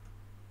Karen,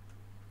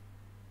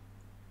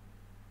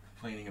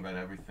 complaining about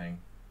everything.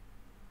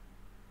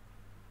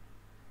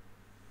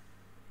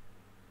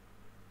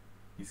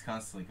 He's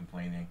constantly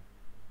complaining.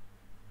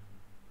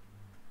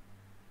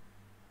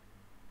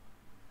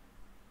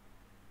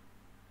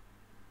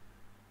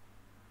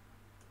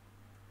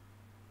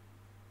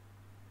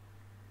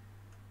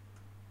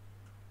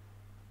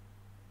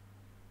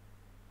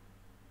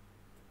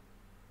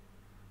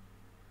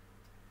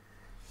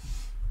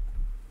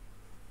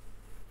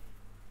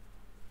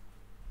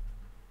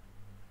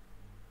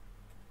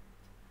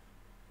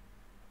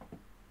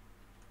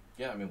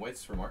 Yeah, I mean,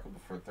 White's remarkable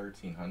for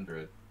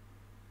 1300.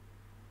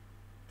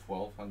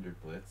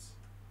 1200 blitz.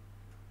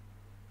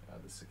 Yeah,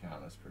 this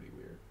account is pretty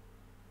weird.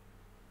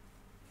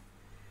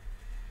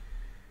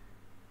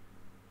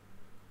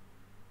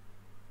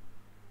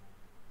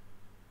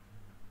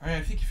 I mean,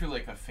 I think if you're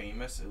like a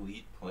famous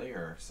elite player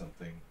or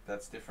something,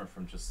 that's different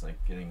from just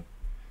like getting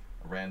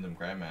a random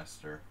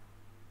grandmaster.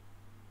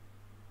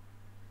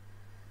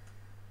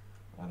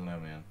 I don't know,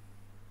 man.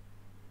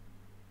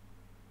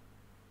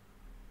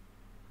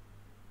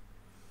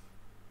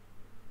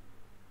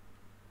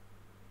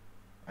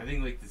 I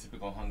think like the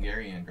typical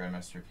Hungarian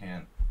grandmaster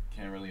can't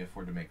really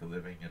afford to make a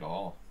living at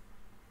all.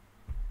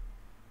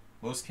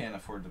 Most can't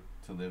afford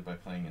to live by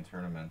playing in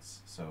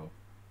tournaments, so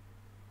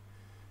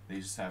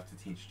they just have to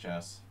teach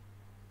chess.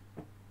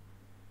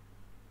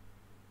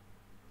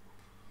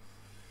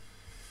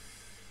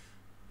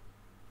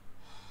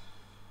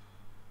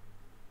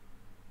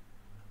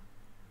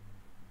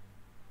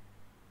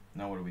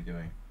 Now what are we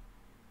doing?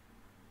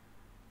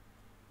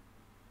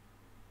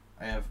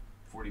 I have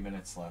 40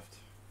 minutes left.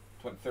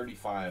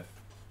 35.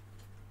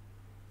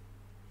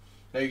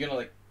 Now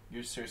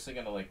you're seriously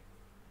gonna like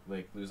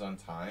lose on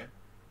time?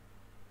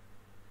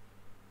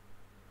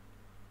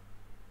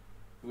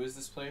 Who is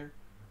this player?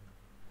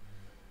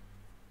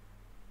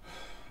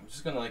 I'm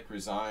just gonna like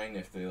resign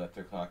if they let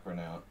their clock run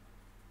out.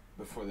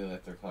 Before they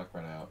let their clock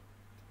run out.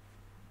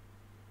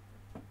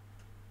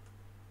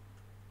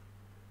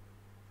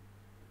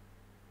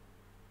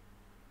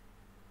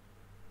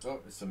 Oh,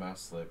 it's a mouse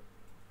slip.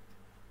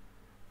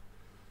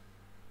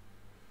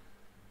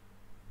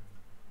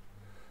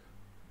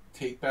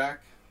 Take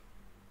back.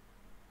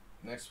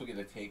 Next we'll get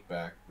a take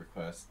back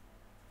request.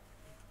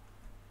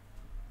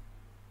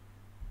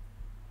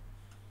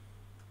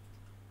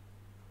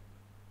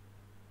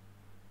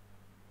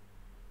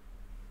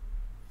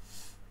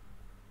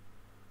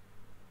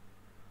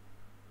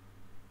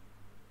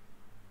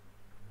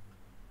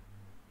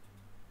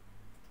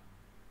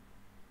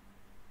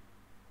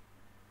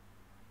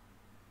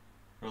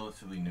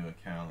 Relatively new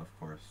account, of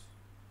course.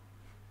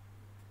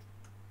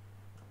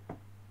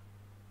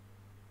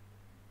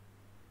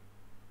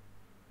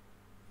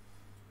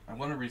 I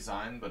want to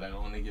resign, but I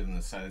don't want to give them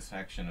the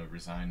satisfaction of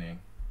resigning.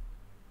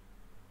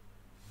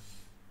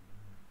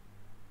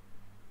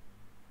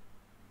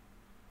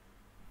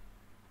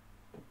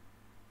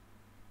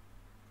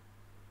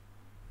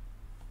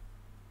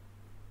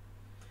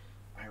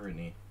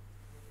 Irony.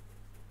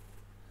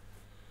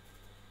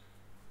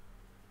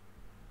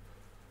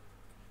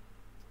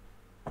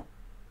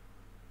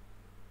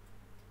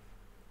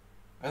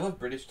 I love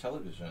British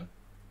television.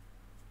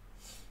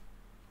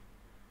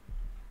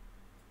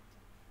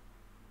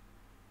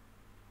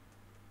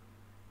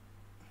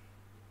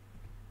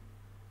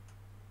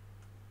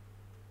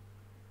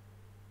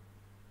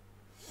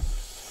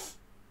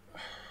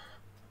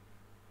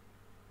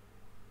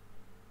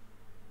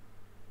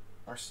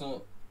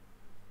 Arsenal,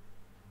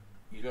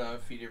 you don't have a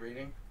FIDE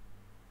rating?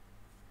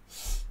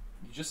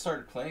 You just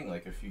started playing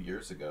like a few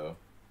years ago.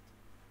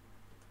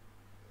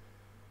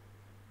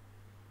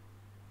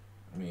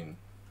 I mean,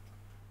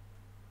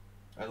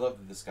 I love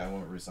that this guy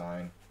won't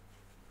resign.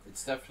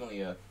 It's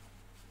definitely a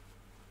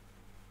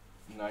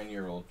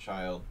 9-year-old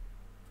child.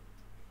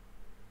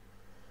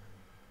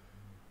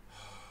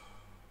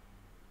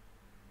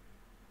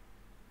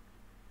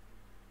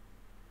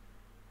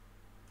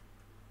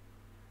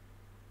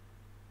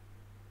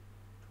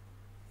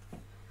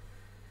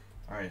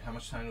 Alright, how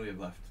much time do we have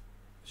left?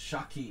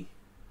 Shaki.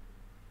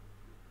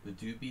 The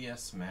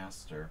dubious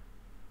master.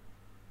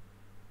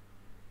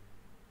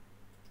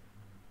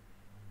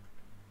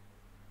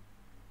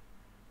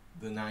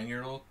 The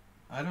 9-year-old?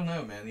 I don't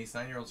know, man. These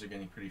 9-year-olds are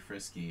getting pretty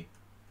frisky.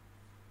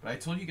 But I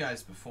told you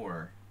guys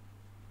before.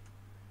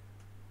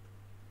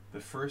 The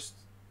first...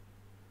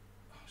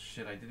 Oh,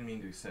 shit. I didn't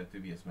mean to accept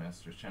Dubious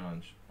Master's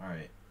challenge.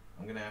 Alright.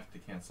 I'm going to have to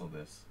cancel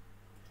this.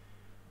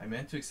 I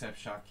meant to accept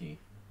Shaki.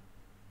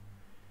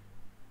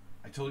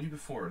 I told you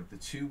before, the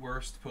 2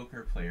 worst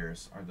poker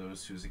players are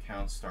those whose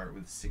accounts start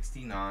with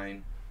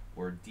 69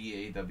 or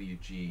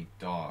DAWG,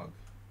 dog.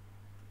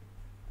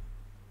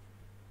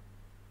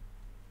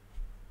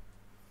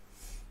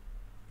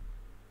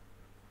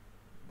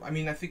 I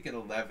mean, I think at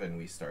 11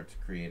 we start to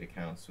create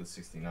accounts with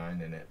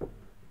 69 in it.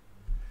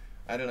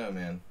 I don't know,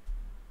 man.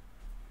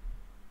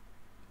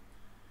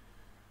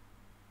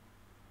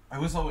 I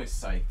was always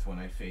psyched when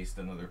I faced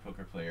another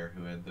poker player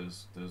who had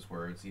those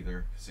words,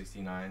 either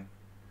 69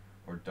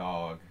 or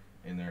dog,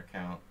 in their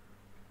account.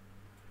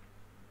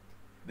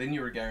 Then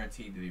you were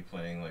guaranteed to be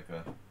playing like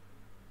a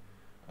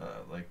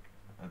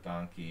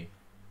donkey.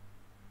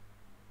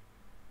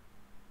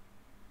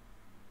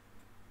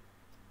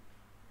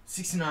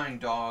 69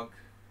 dog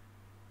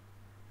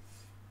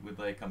with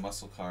like a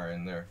muscle car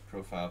in their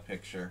profile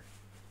picture.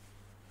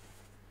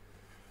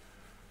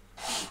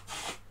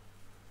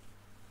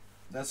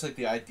 That's like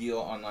the ideal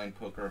online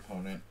poker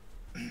opponent.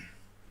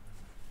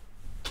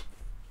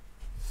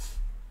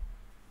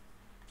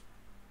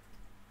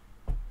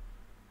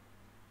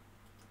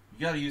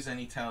 You gotta use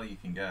any tally you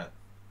can get.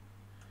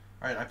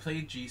 Alright, I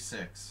played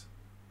G6.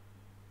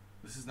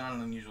 This is not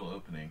an unusual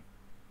opening.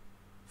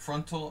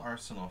 Frontal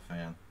Arsenal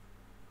fan.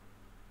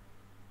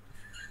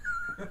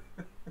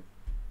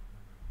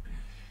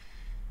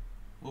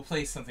 We'll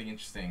play something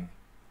interesting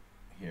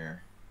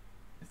here.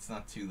 It's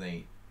not too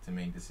late to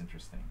make this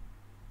interesting.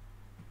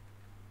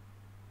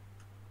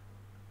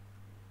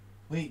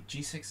 Wait,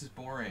 G6 is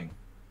boring.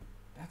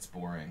 That's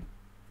boring.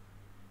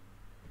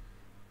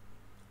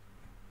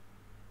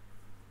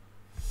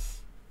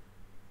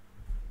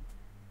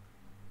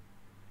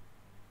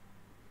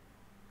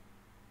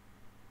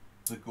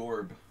 The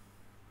Gorb.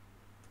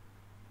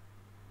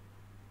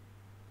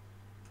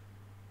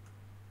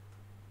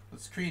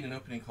 Let's create an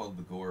opening called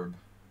the Gorb.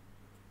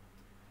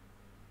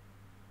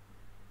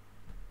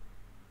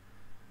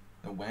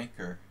 The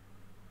Wanker.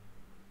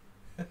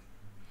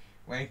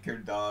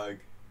 Wanker dog.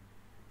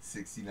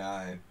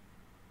 69.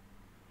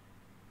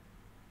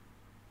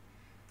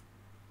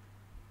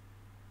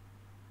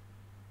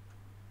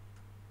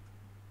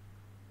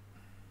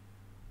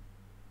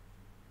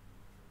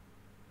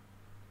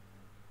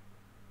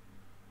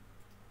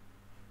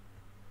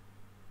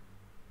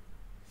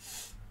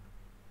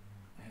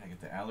 Man, I get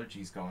the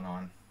allergies going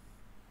on.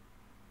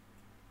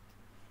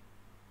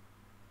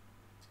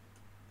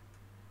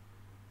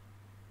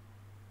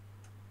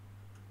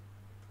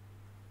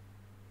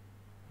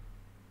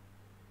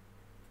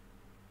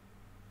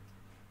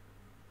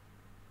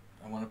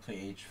 I want to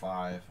play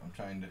H5. I'm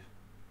trying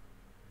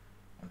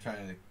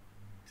to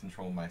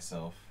control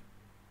myself.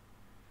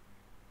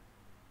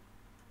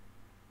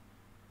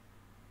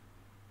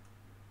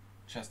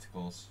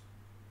 Chesticles.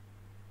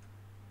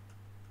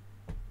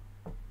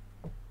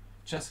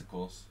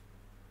 Chesticles.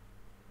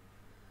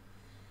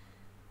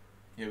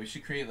 Yeah, we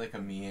should create like a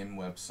meme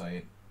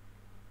website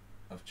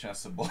of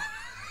Chessable.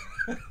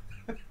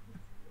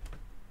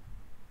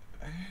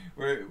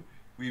 Where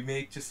we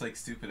make just like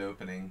stupid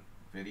opening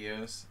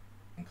videos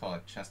and call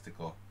it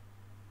Chesticle.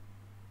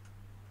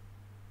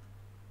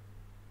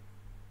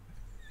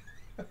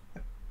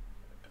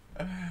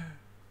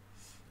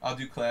 I'll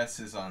do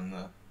classes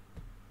on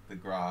the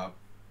Grob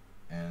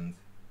and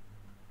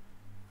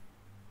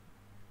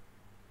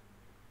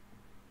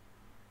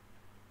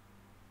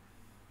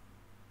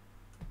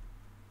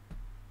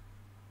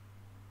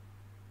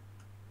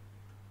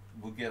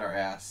we'll get our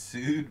ass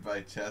sued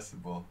by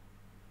Chessable.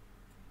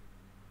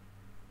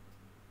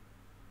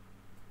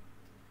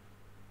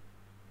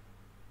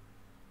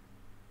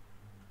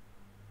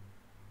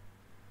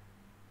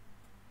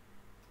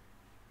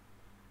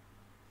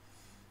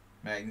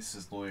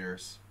 Magnus's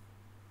lawyers.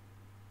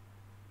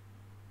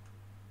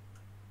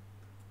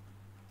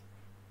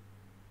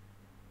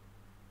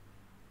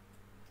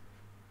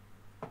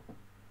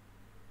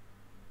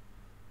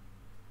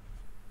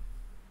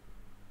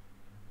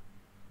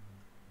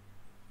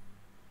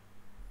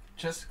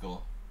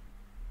 Chesticle.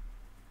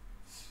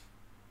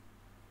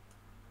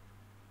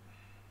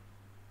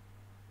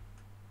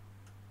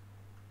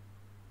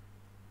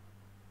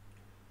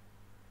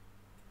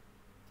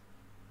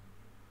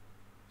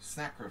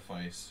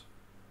 Sacrifice.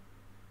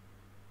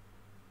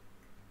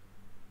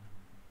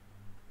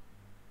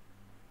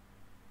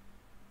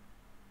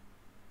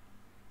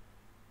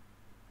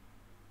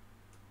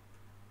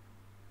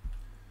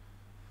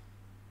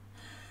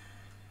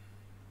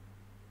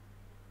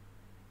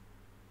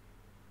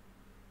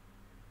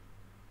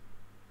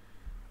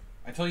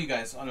 I told you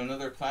guys on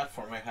another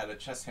platform I had a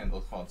chess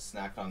handle called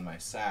Snack on My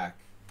Sack.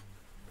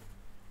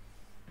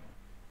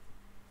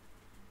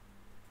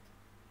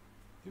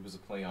 it was a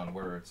play on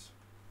words,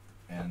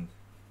 and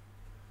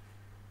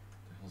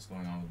what the hell's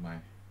going on with my...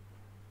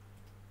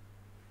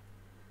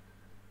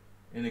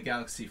 In a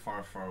galaxy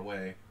far, far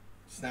away.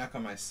 Snack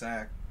on my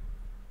sack.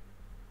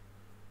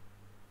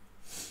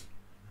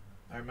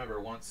 I remember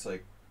once,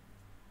 like,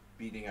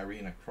 beating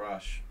Irina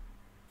Crush,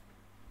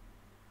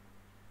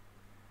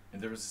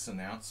 and there was this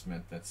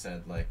announcement that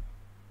said, like,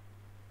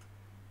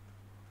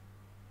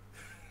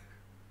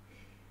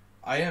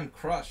 I Am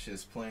Crush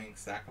is playing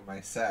Snack on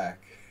my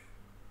sack.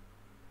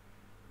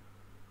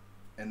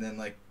 And then,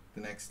 like,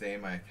 the next day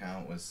my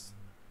account was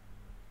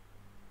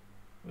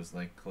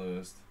like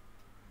closed.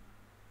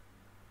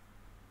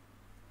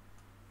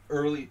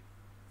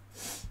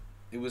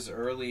 It was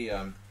early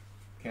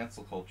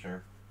cancel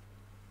culture.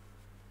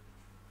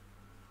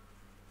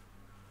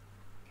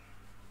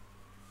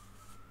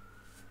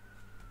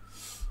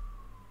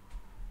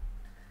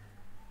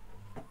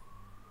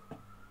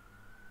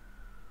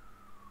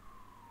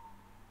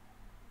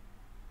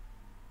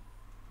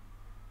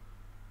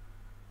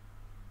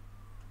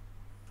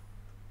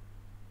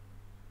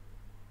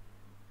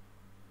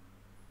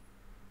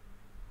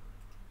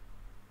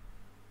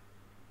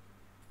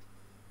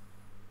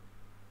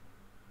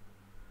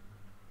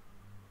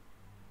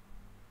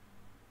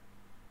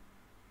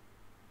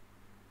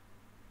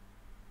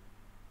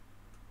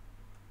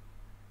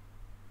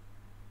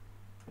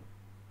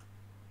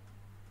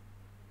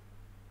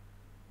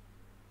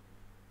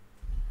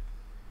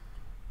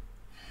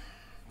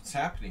 What's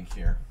happening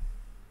here?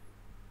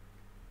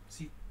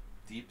 See,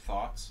 Deep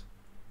Thoughts?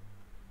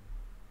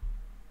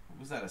 What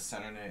was that, a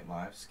Saturday Night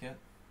Live skit?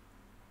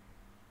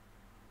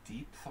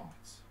 Deep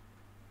Thoughts.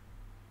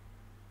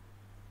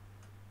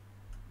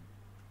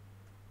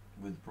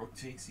 With Rook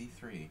takes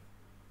e3.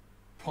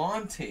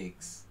 Pawn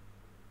takes.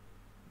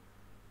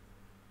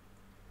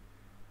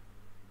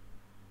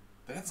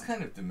 That's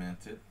kind of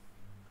demented.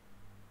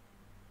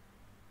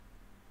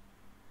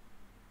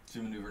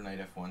 To maneuver knight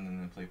f1 and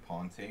then play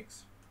pawn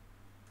takes.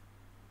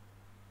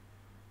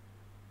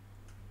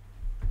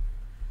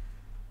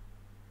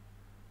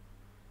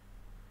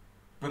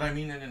 But I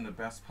mean it in the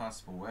best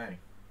possible way.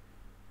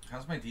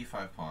 How's my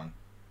d5 pawn?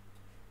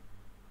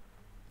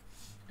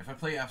 If I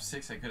play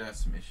f6, I could have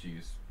some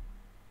issues.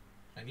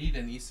 I need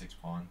an e6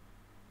 pawn,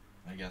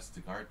 I guess, to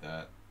guard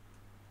that.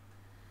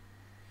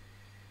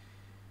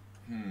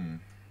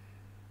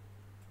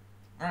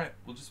 Alright,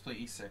 we'll just play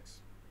e6.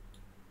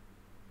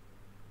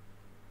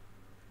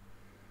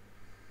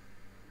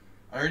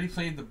 I already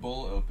played the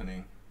bull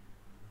opening.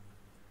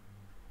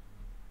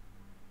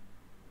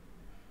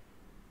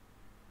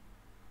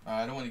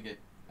 I don't want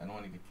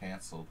to get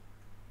canceled.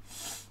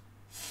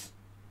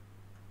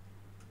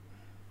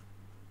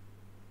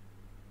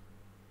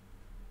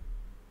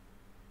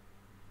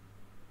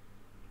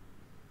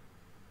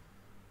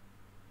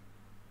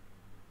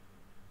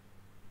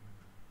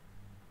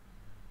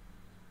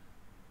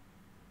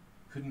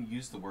 Couldn't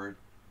use the word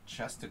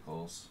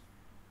chesticles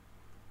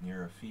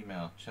near a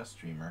female chess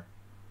streamer.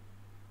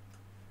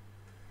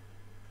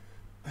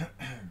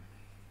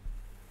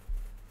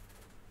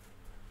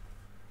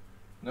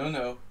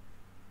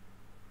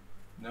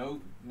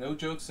 No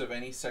jokes of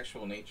any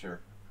sexual nature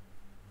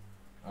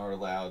are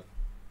allowed.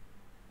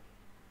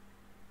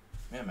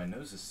 Man, my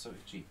nose is so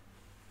itchy.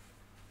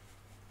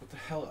 What the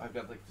hell? I've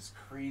got like this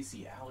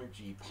crazy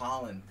allergy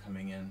pollen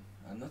coming in.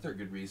 Another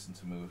good reason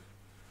to move.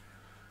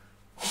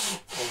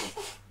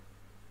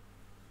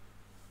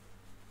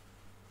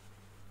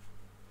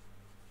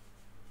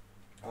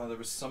 Oh, there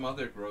was some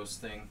other gross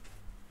thing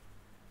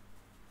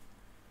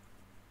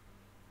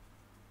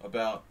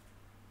about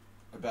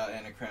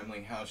Anna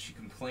Kremling, how she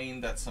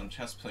complained that some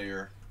chess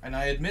player, and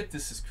I admit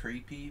this is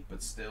creepy,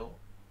 but still,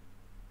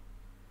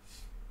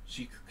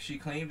 she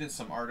claimed in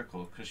some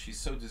article, because she's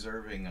so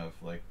deserving of,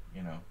 like,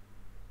 you know,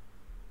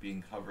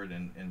 being covered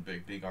in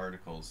big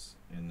articles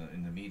in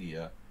the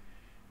media.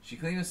 She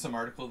claimed in some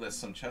article that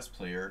some chess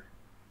player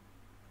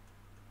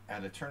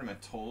at a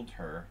tournament told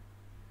her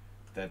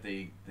that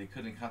they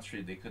couldn't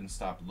concentrate, they couldn't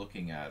stop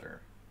looking at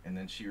her, and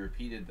then she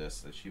repeated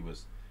this, that she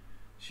was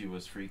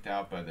freaked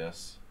out by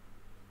this.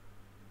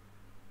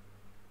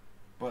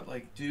 But,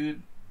 like,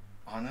 dude,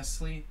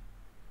 honestly,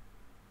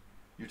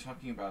 you're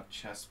talking about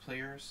chess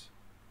players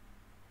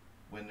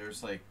when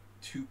there's like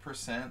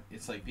 2%,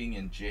 it's like being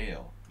in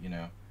jail, you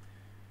know.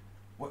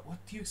 What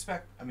do you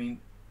expect? I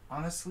mean,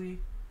 honestly,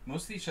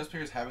 most of these chess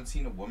players haven't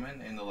seen a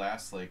woman in the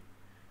last like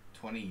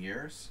 20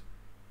 years.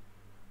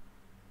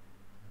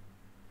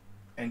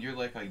 And you're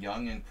like a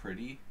young and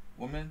pretty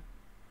woman.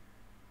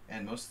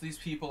 And most of these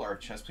people are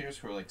chess players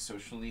who are like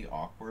socially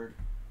awkward,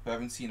 who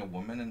haven't seen a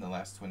woman in the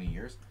last 20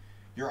 years.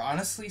 You're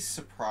honestly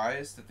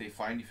surprised that they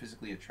find you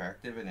physically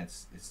attractive and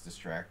it's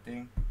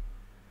distracting.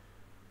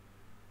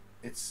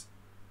 It's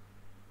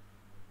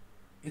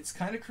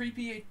kind of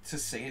creepy to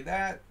say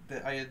that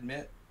I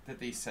admit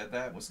that they said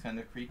that was kind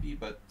of creepy,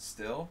 but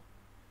still.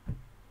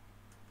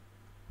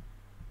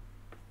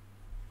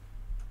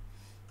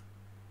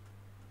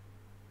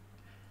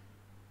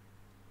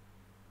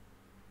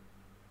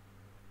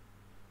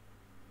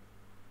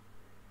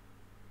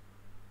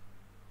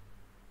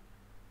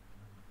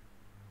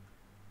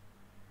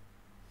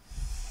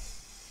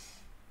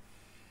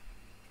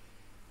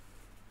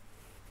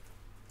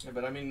 Yeah,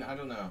 but I mean, I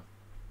don't know.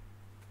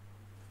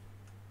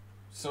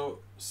 So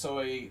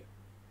a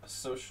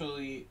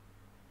socially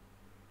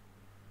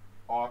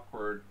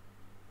awkward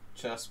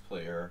chess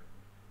player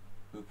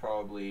who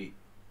probably,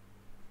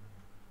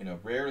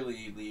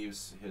 rarely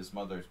leaves his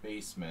mother's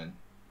basement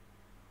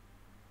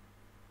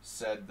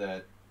said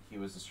that he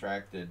was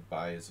distracted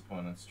by his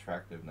opponent's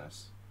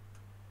attractiveness.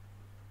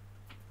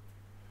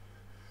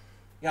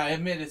 Yeah, I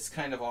admit it's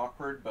kind of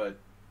awkward, but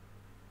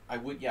I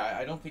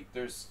don't think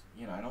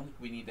I don't think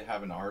we need to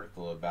have an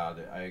article about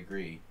it. I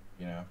agree,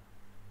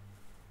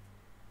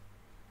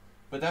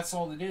 But that's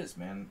all it is,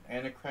 man.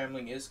 Anna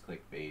Kramling is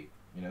clickbait.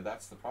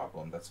 That's the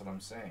problem. That's what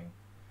I'm saying.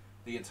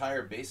 The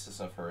entire basis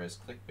of her is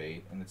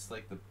clickbait, and it's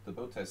like the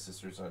Botez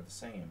sisters are the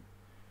same.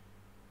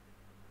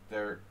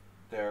 They're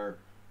they're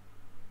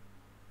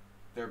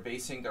they're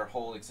basing their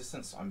whole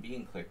existence on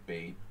being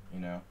clickbait.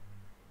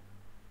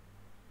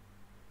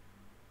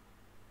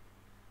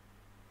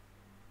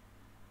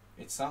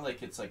 It's not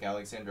like it's like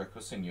Alexandra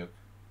Kosenyuk,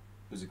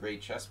 who's a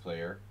great chess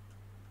player,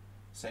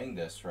 saying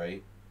this,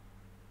 right?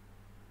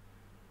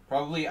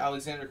 Probably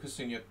Alexandra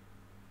Kosenyuk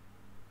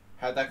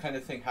had that kind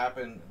of thing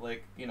happen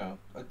like,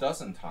 a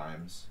dozen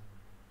times.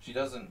 She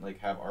doesn't like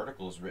have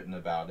articles written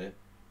about it.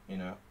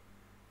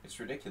 It's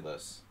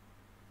ridiculous.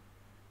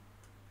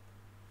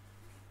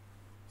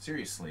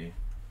 Seriously.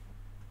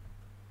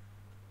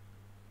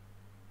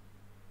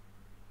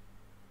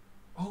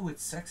 Oh,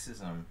 it's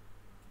sexism.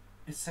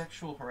 It's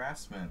sexual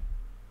harassment.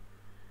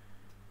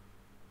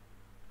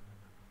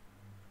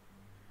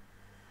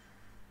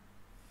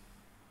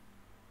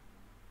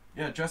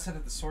 Yeah, address it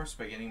at the source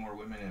by getting more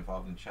women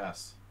involved in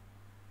chess.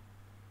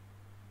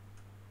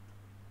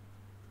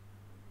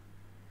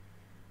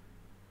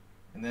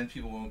 And then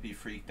people won't be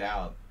freaked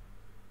out.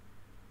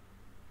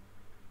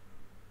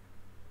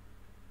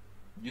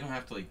 You don't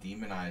have to like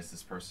demonize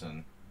this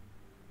person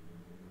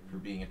for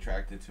being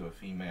attracted to a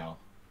female.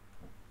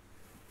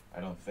 I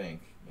don't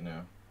think.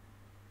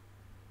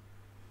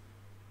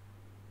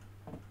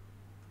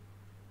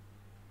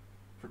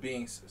 For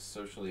being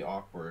socially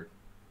awkward.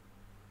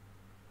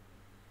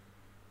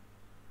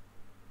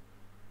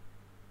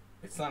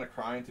 It's not a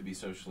crime to be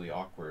socially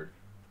awkward,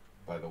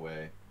 by the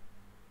way.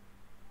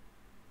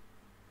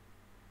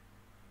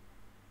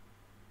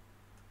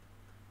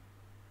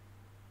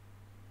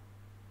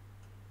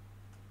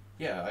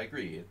 Yeah, I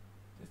agree.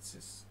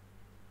 It's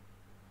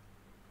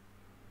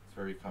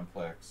very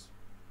complex.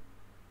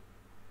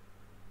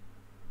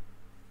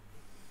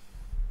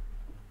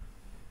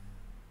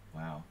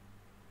 Wow.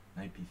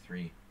 Knight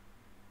b3.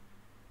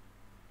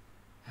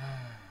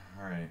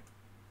 Alright.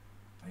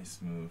 Nice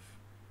move.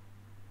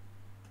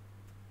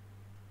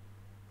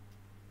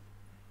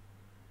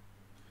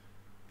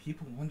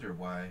 People wonder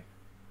why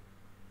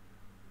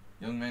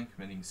young men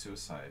committing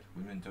suicide,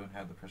 women don't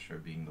have the pressure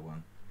of being the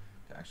one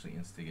to actually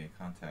instigate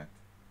contact.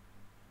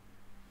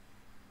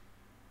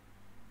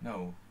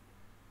 No.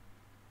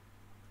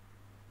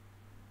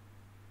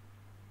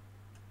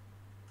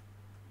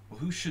 Well,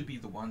 who should be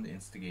the one to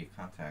instigate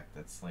contact?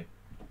 That's like,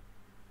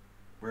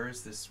 where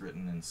is this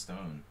written in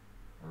stone?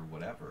 Or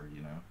whatever,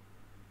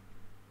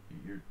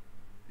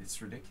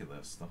 it's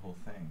ridiculous, the whole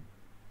thing.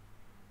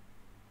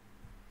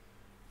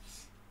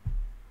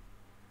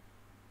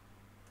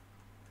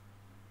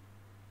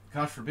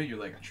 God forbid you're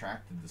like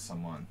attracted to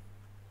someone.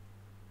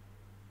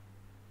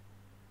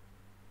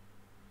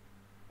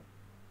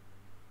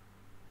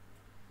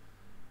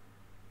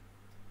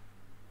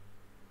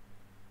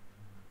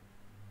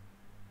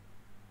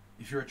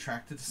 If you're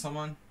attracted to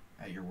someone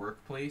at your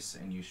workplace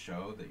and you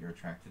show that you're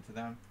attracted to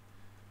them,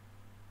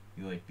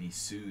 you like be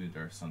sued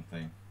or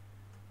something.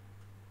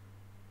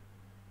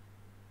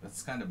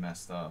 That's kind of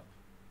messed up.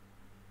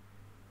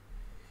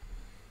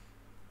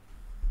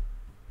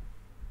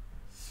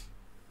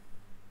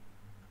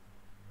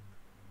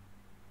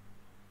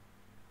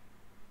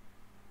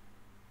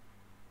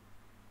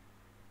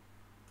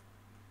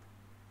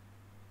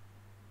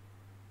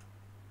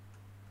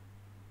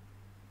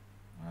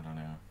 I don't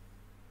know.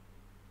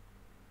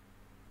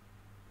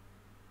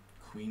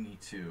 Queen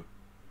e2,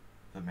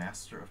 the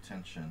master of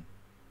tension.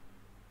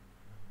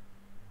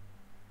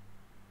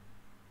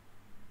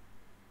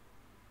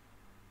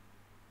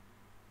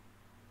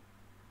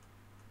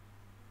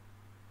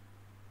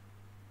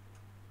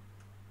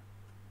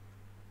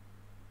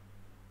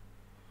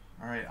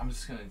 Alright, I'm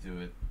just gonna do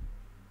it.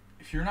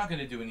 If you're not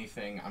gonna do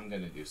anything, I'm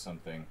gonna do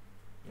something.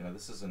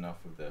 This is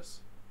enough of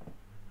this.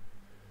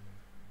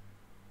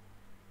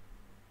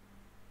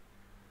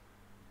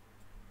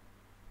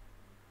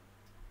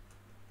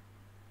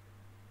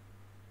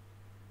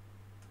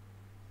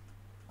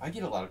 I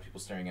get a lot of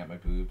people staring at my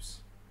boobs.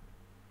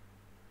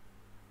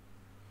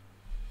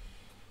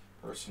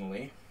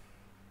 Personally.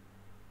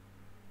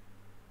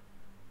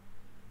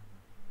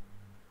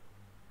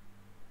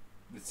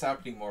 It's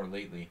happening more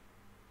lately.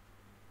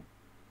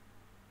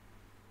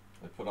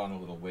 I put on a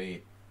little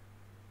weight.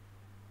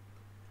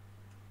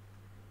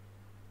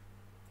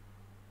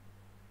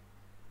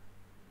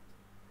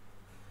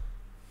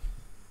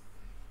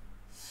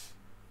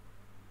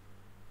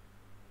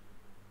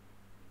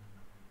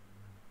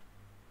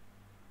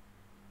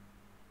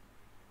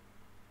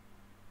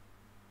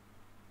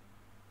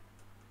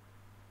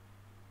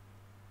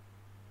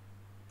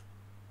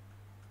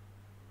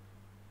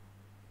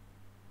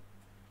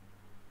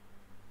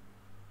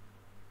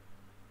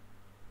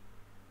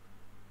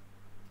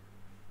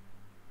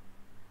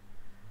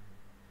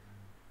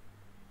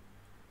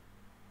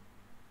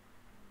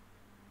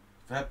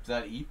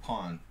 That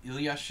E-Pawn.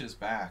 Ilyash is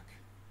back.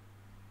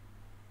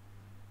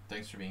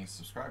 Thanks for being a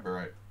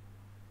subscriber.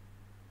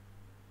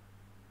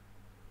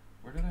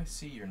 Where did I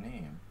see your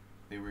name?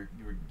 You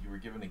were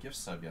given a gift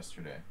sub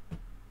yesterday.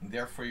 And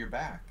therefore you're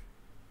back.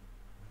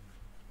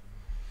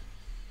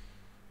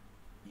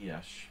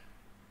 Yesh.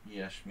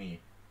 Yesh me.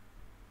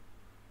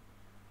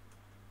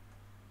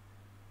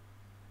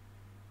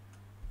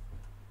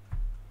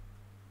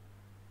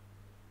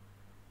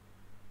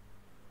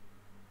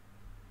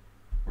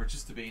 We're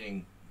just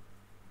debating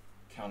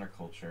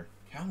counterculture.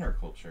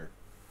 Counterculture.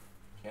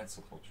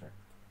 Cancel culture.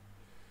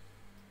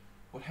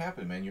 What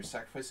happened, man? You're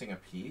sacrificing a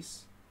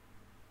piece?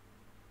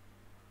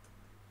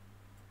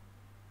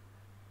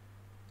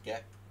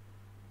 Get.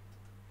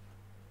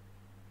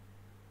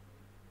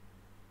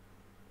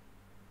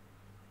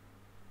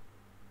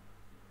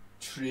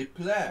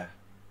 Triple.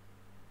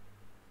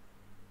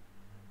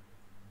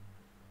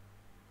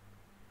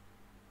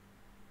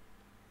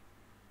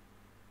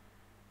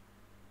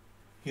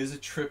 He has a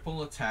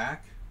triple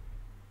attack?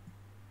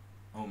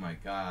 Oh my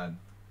god.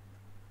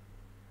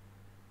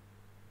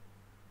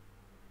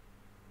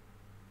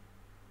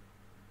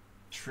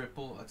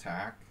 Triple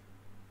attack?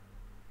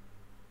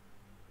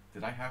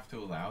 Did I have to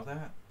allow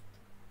that?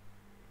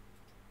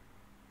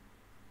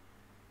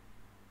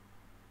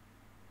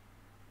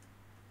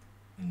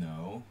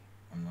 No.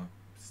 I'm a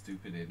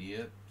stupid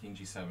idiot. King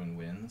G7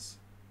 wins.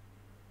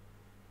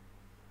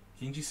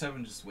 King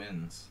G7 just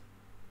wins.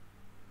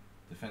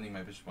 Defending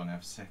my bishop on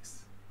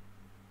F6.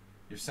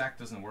 Your sack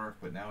doesn't work,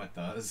 but now it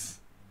does.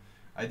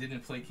 I didn't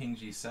play King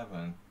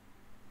G7.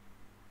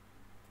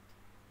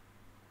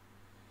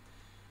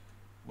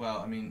 Well,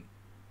 I mean,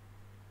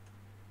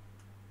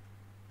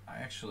 I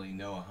actually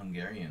know a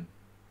Hungarian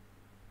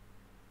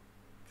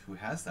who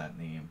has that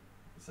name.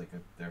 It's like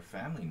their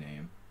family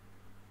name.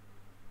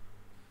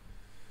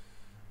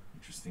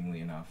 Interestingly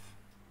enough.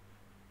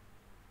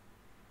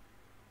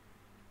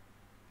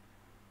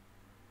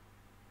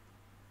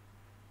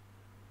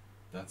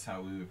 That's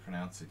how we would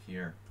pronounce it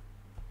here.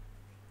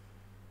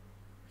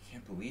 I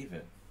can't believe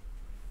it.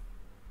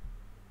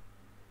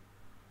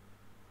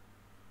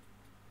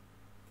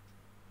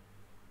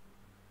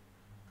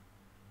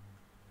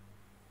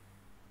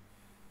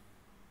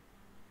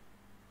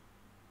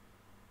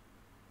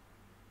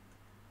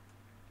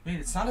 Wait,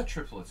 it's not a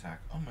triple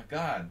attack. Oh my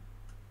god.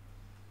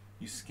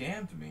 You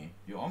scammed me.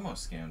 You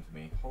almost scammed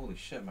me. Holy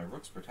shit, my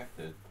rook's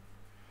protected.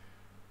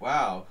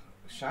 Wow.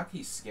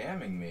 Shaki's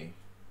scamming me.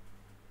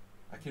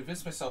 I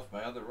convinced myself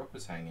my other rook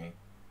was hanging.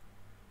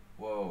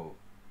 Whoa.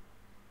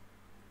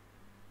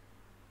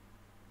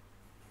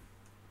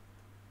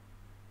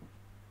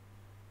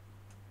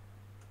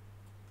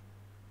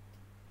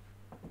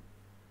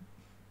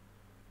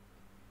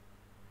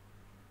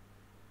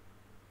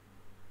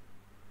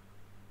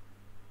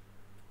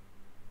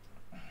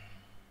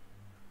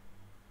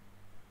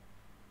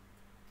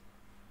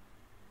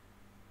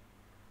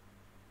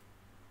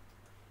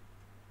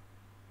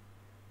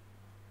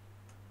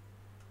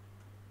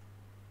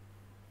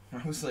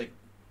 I was like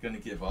gonna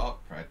give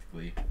up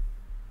practically.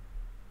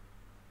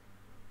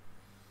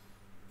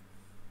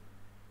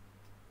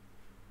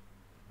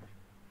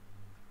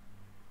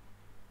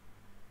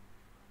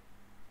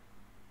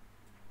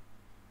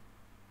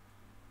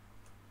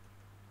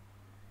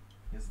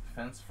 He has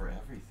defense for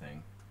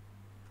everything.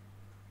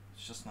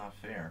 It's just not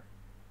fair.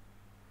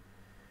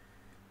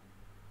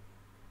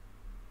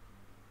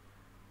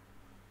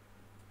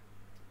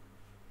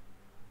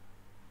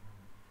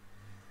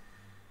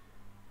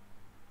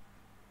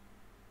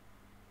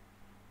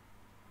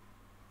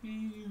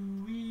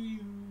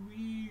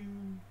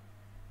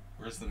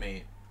 Where's the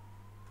mate?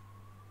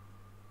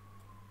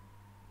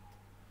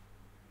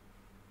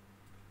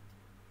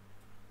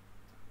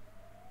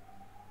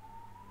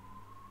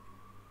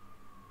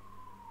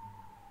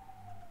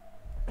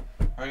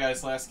 Alright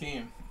guys, last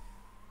game.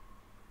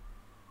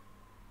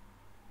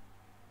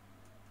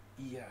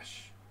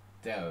 Yesh.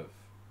 Dev.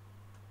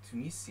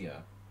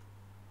 Tunisia.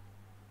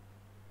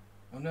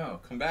 Oh no,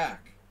 come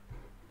back.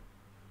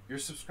 You're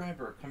a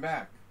subscriber, come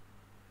back.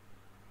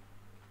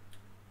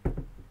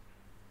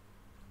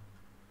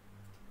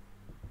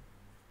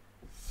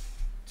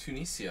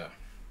 Tunisia.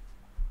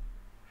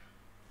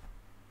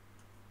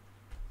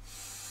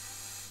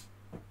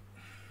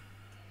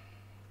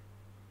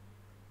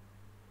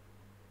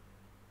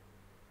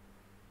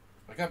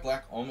 I got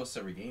black almost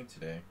every game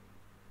today.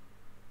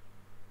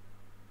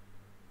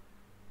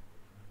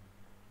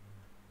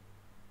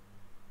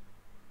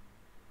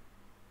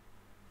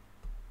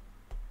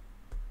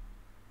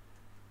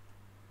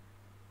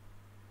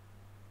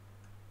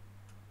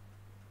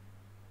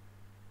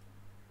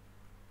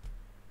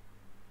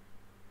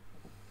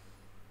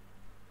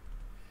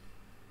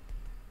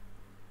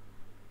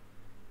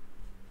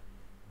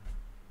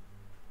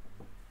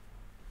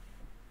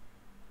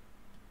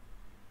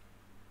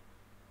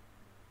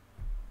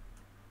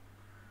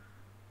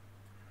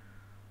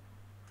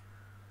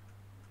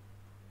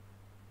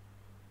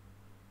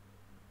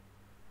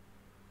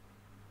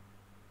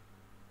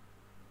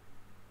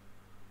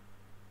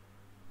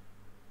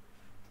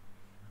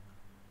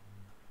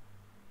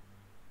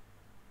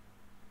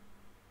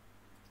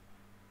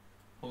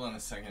 Hold on a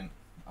second.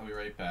 I'll be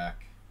right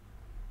back.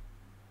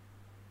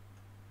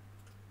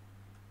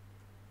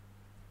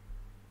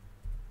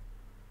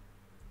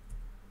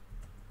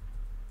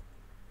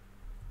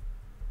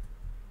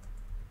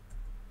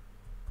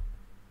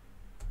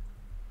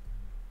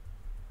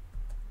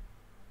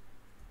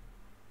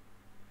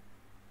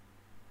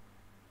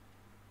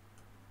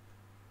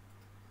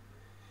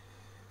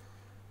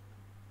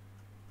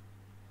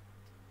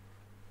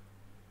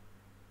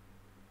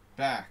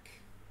 Back.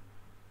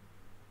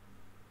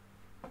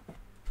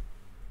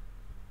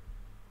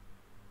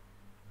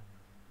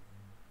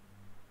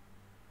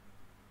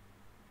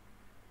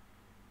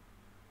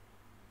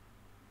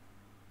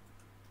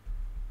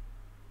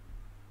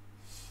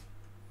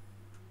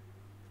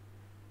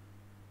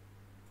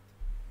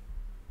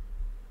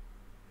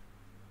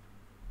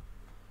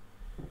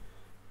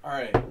 All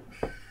right.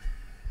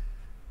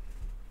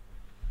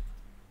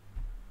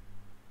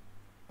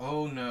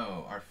 Oh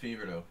no, our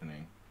favorite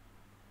opening.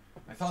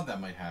 I thought that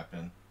might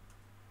happen.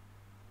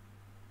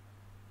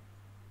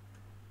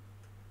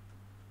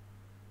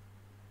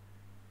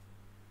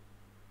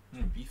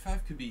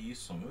 B5 could be a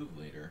useful move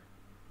later.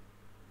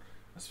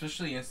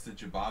 Especially against the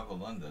Jabava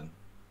London.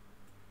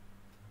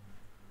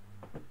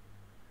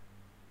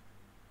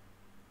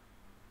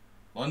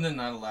 London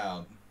not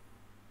allowed.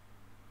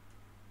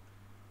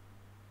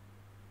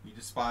 You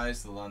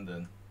despise the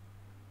London.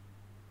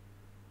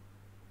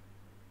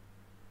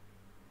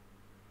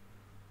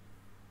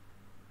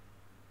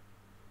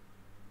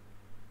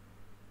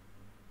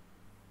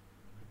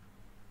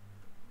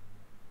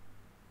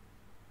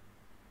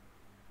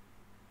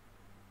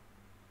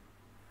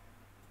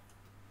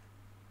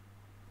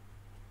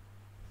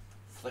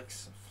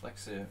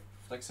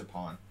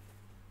 Flexipon.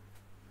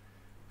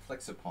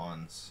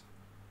 Flexipons.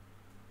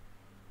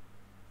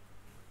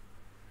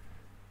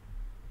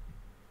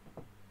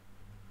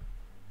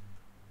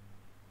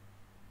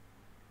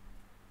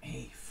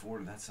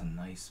 A4, that's a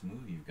nice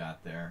move you've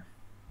got there.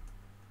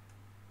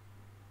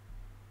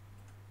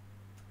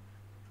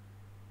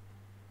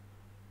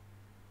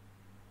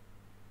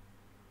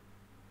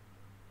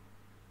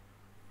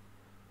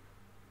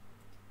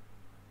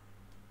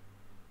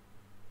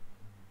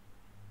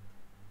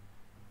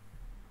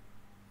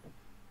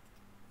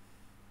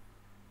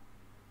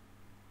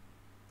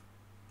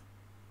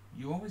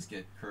 You always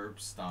get curb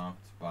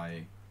stomped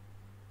by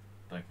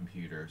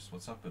computers.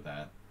 What's up with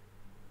that?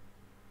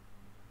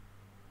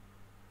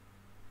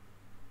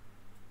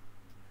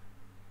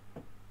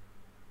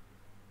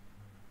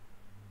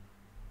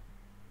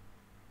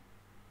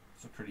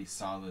 It's a pretty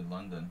solid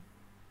London.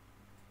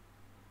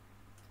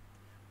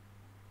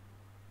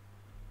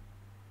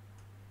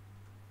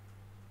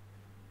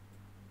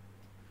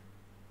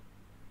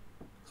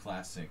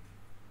 Classic.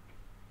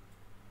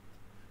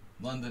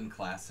 London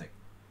Classic.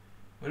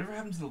 Whatever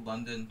happened to the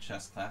London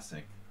Chess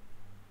Classic?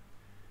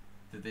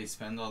 Did they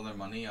spend all their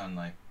money on,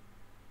 like,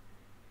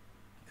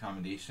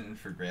 accommodation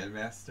for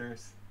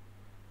grandmasters?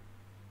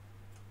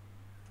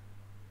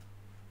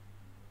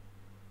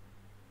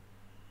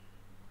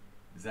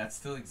 Is that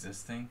still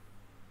existing?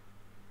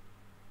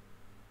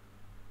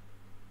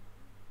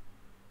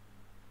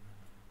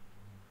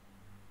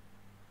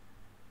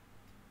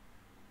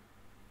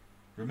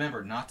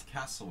 Remember, not to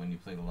castle when you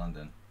play the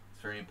London.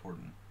 It's very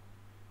important.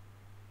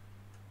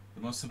 The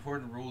most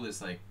important rule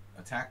is, like,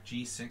 attack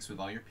g6 with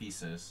all your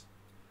pieces,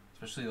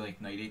 especially like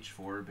knight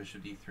h4,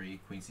 bishop d3,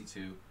 queen c2.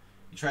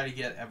 You try to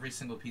get every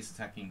single piece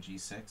attacking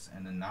g6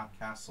 and then not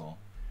castle,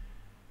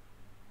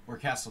 or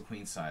castle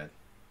queenside.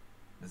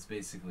 That's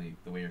basically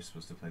the way you're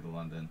supposed to play the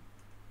London.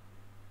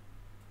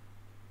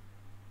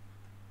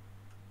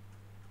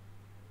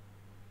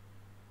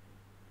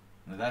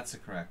 Now that's the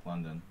correct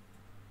London.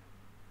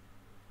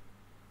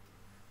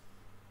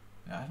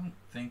 Now, I don't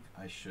think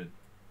I should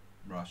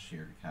rush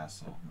here to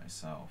castle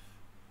myself.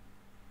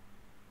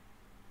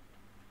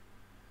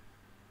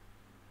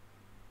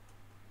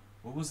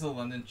 What was the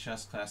London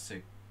Chess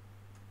Classic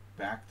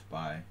backed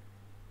by?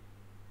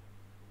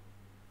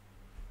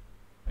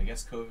 I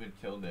guess COVID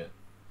killed it.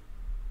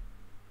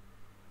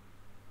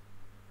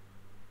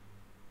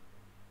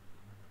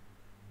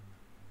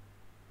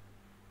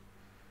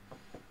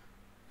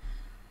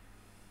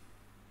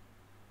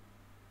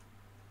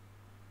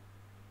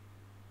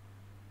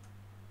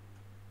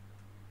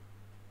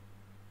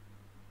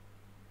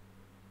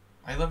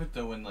 I love it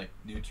though when like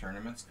new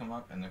tournaments come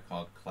up and they're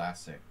called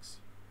classics.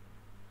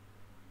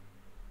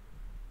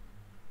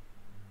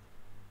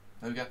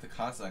 Now we got the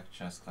Kazakh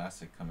Chess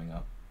Classic coming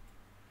up.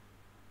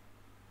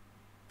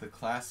 The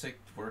Classic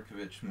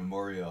Dvorkovich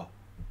Memorial.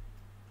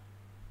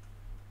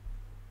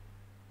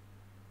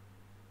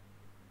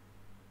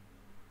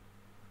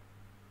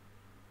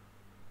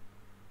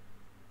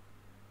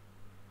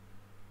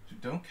 So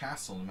don't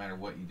castle no matter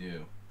what you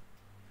do.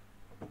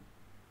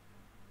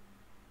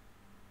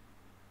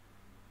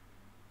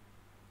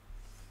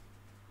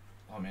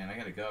 Oh man, I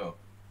gotta go.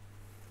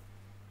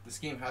 This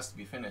game has to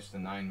be finished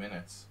in 9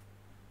 minutes.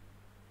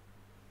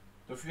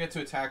 Don't forget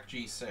to attack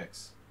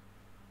g6.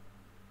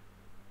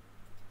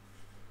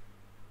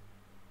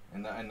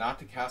 And not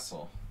to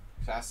castle.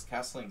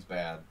 Castling's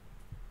bad.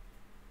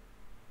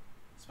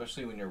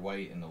 Especially when you're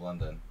white in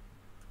London.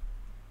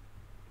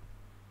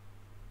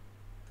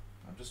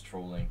 I'm just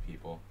trolling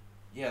people.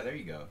 Yeah, there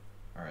you go.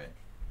 Alright.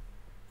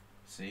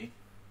 See?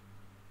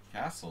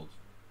 Castled.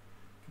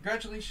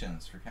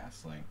 Congratulations for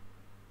castling.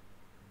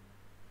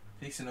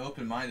 Takes an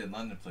open-minded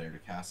London player to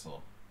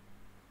castle.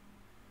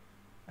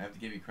 I have to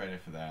give you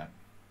credit for that.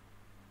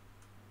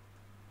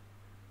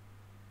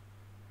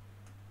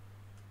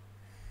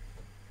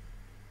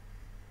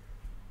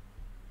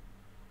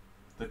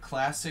 The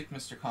classic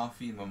Mr.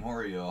 Coffee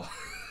Memorial.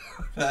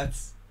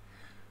 That's...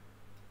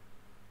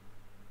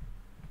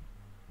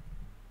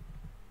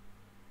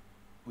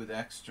 with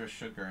extra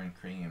sugar and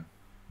cream.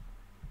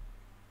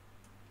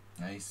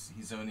 Nice.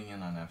 He's zoning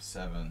in on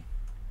F7.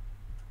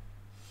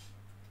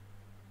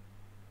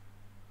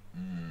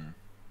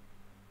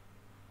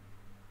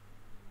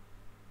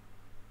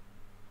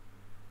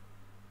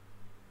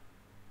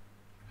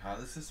 How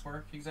does this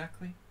work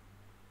exactly?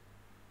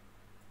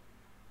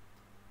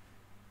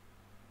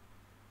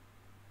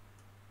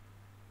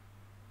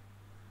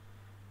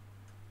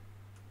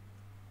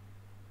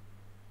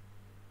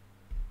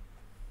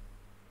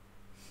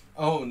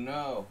 Oh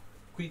no!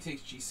 Queen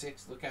takes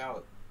G6, look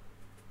out.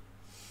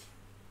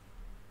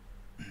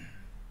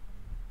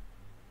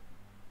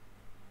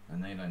 A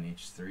knight on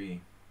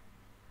H3.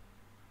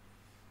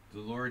 The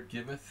Lord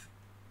giveth,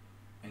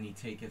 and he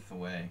taketh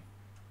away.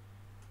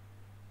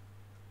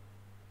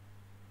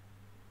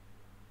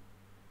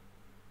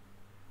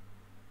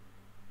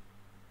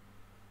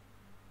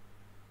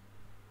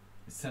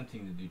 It's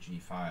tempting to do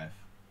G5.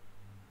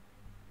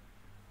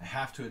 I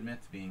have to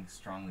admit to being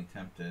strongly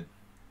tempted.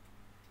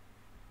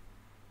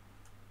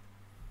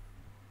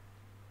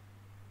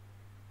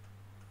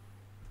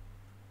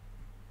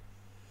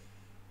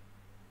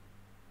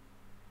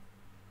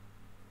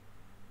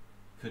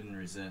 Couldn't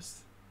resist.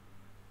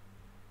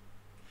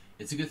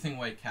 It's a good thing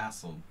white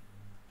castled.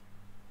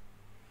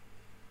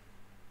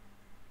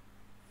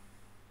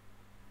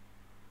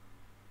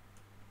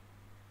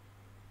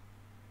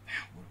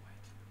 Now, what do I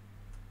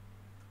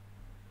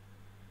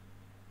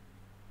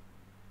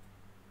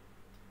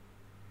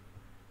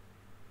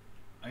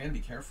do? I gotta be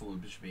careful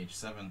with bishop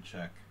h7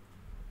 check.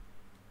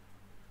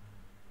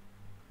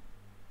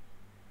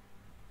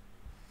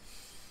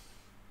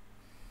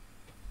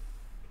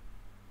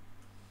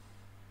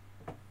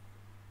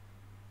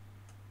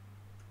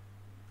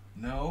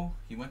 No,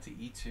 he went to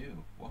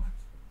E2. What?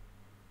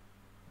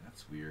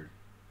 That's weird.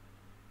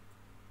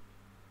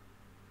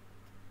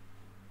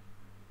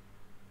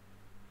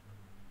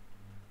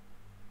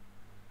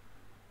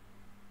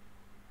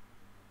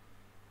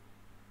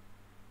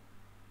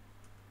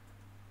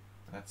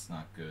 That's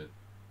not good.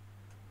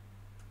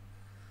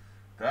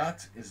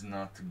 That is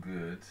not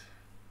good.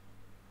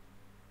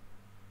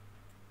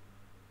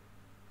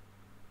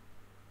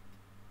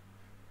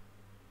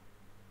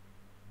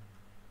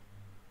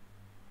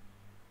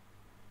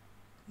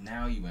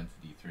 Now you went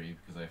to D3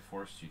 because I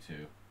forced you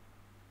to.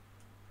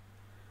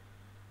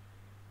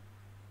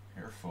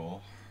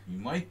 Careful. You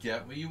might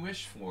get what you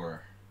wish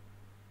for.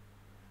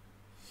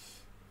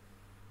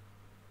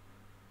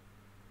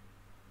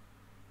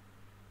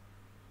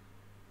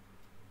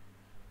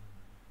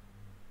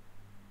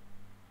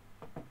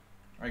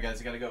 Alright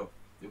guys, I gotta go.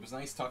 It was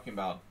nice talking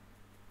about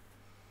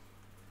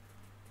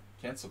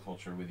cancel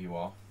culture with you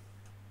all.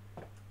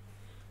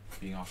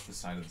 Being off the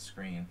side of the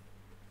screen.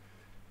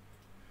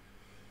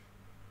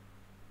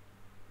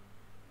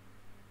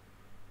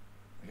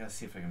 I gotta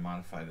see if I can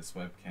modify this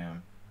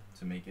webcam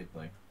to make it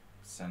like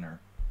center.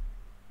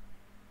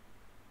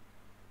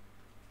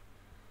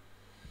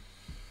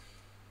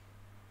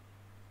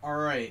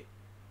 Alright.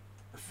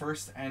 The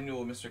first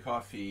annual Mr.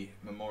 Coffee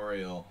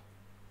Memorial.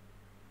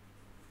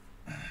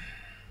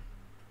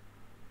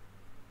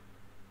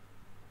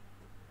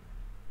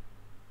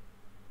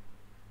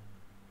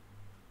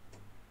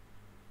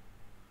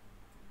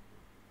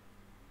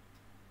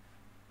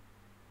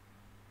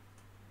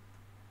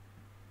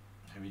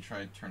 Have you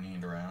tried turning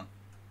it around?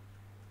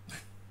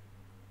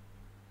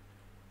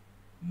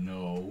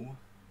 No.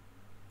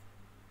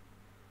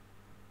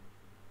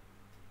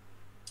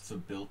 It's a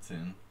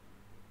built-in.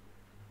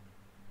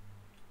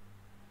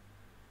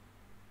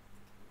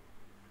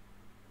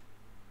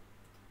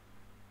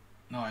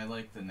 No, I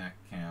like the neck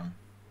cam.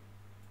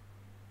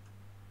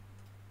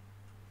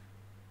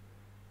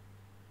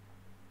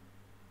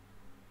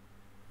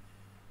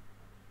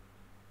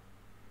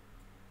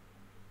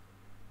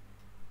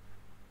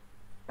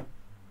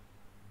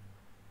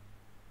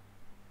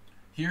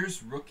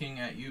 Here's rooking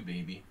at you,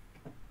 baby.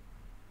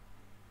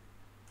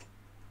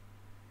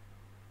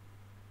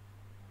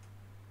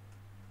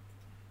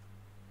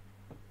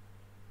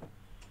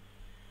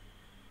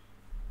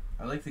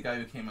 I like the guy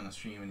who came on the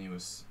stream and he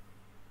was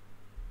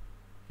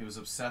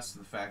obsessed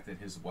with the fact that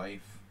his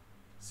wife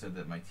said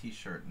that my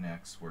t-shirt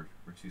necks were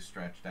too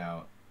stretched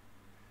out.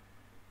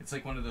 It's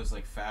like one of those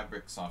like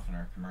fabric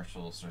softener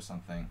commercials or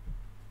something.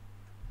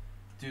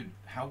 Dude,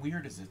 how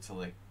weird is it to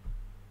like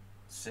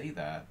say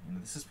that? You know,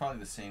 this is probably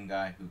the same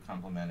guy who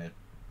complimented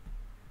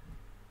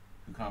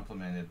who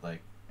complimented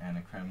like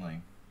Anna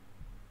Kremling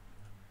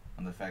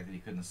on the fact that he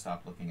couldn't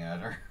stop looking at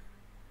her.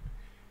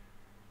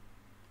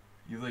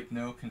 You have like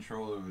no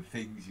control over the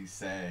things you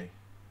say.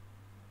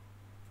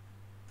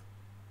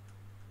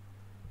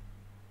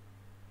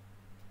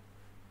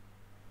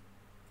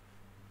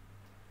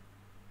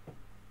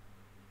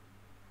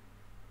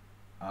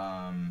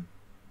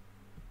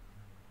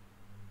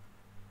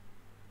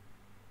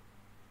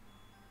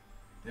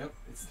 Yep,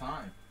 it's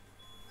time.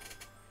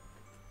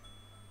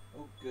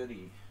 Oh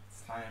goody.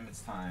 It's time,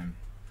 it's time.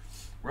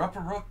 We're up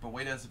a rook, but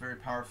White has a very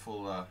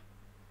powerful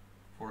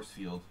force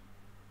field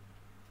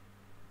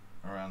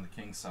around the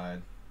king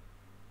side.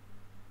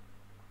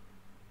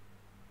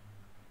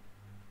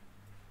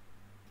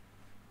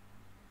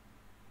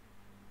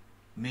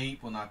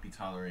 Mate will not be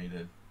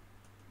tolerated.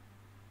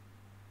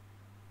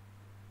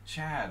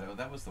 Chad, oh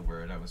that was the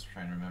word I was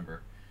trying to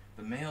remember.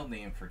 The male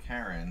name for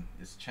Karen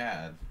is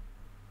Chad.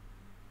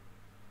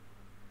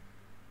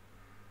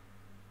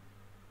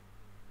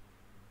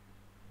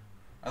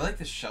 I like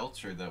the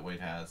shelter that White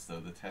has though,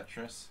 the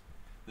Tetris.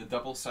 The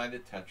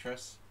double-sided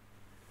Tetris.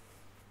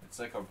 It's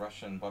like a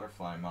Russian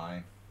butterfly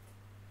mine.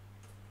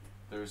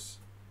 There's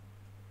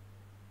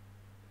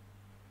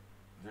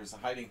a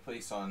hiding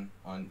place on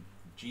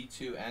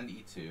G2 and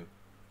E2.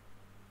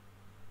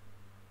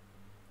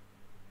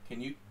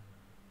 Can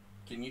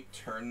you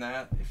turn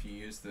that if you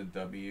use the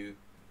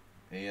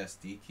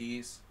WASD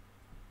keys?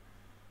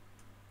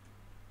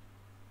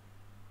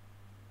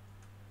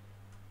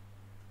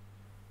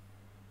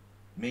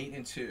 Mate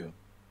in 2.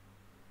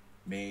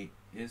 Mate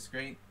is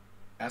great.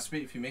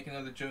 Aspirate, if you make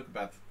another joke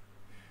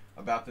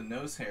about the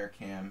nose hair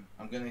cam,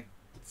 I'm gonna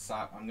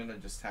stop. I'm gonna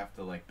just have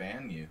to like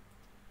ban you.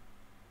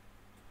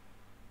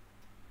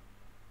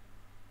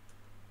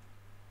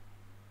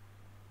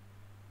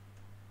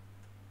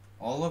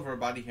 All of our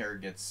body hair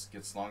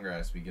gets longer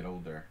as we get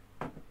older.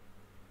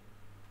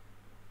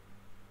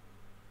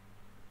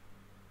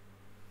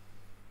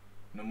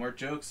 No more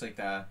jokes like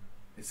that.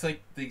 It's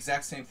like the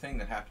exact same thing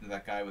that happened to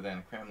that guy with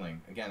Anna Kremling.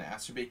 Again,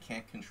 Astrobate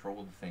can't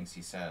control the things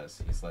he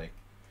says. He's like,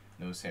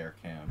 nose hair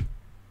cam.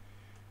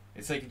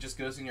 It's like it just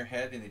goes in your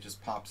head and it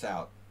just pops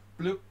out.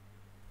 Bloop.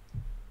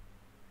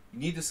 You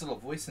need this little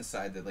voice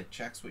inside that like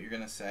checks what you're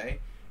gonna say,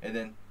 and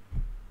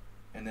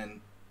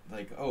then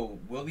like, oh,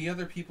 will the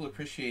other people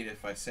appreciate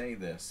if I say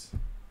this?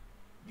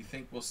 You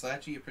think, will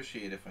Sladgie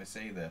appreciate if I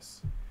say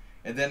this?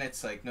 And then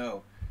it's like,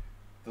 no.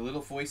 The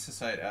little voice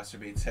inside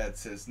Astrobate's head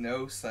says,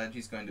 no,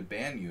 Sladgie's going to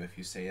ban you if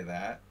you say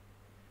that.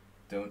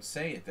 Don't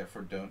say it,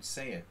 therefore don't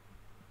say it.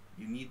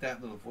 You need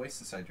that little voice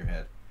inside your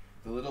head.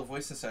 The little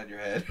voice inside your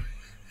head.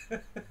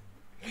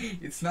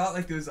 It's not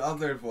like those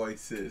other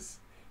voices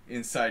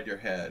inside your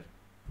head.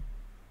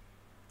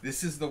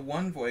 This is the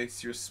one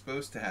voice you're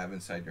supposed to have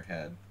inside your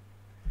head.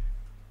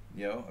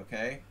 Yo,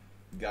 okay?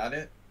 Got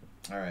it?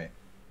 Alright.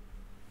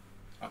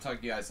 I'll talk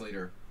to you guys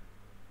later.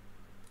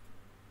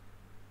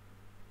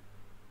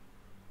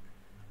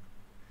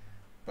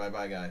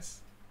 Bye-bye,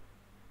 guys.